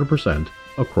Clause 100%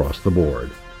 across the board.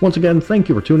 Once again, thank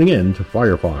you for tuning in to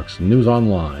Firefox News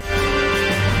Online.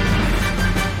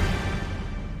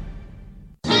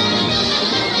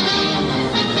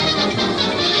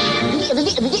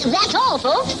 That's all,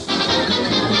 folks.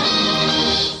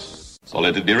 So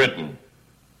let it be written.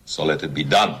 So let it be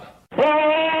done.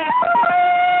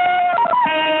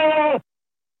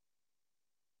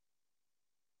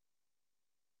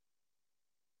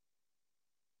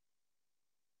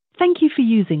 for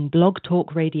using Blog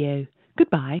Talk Radio.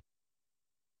 Goodbye.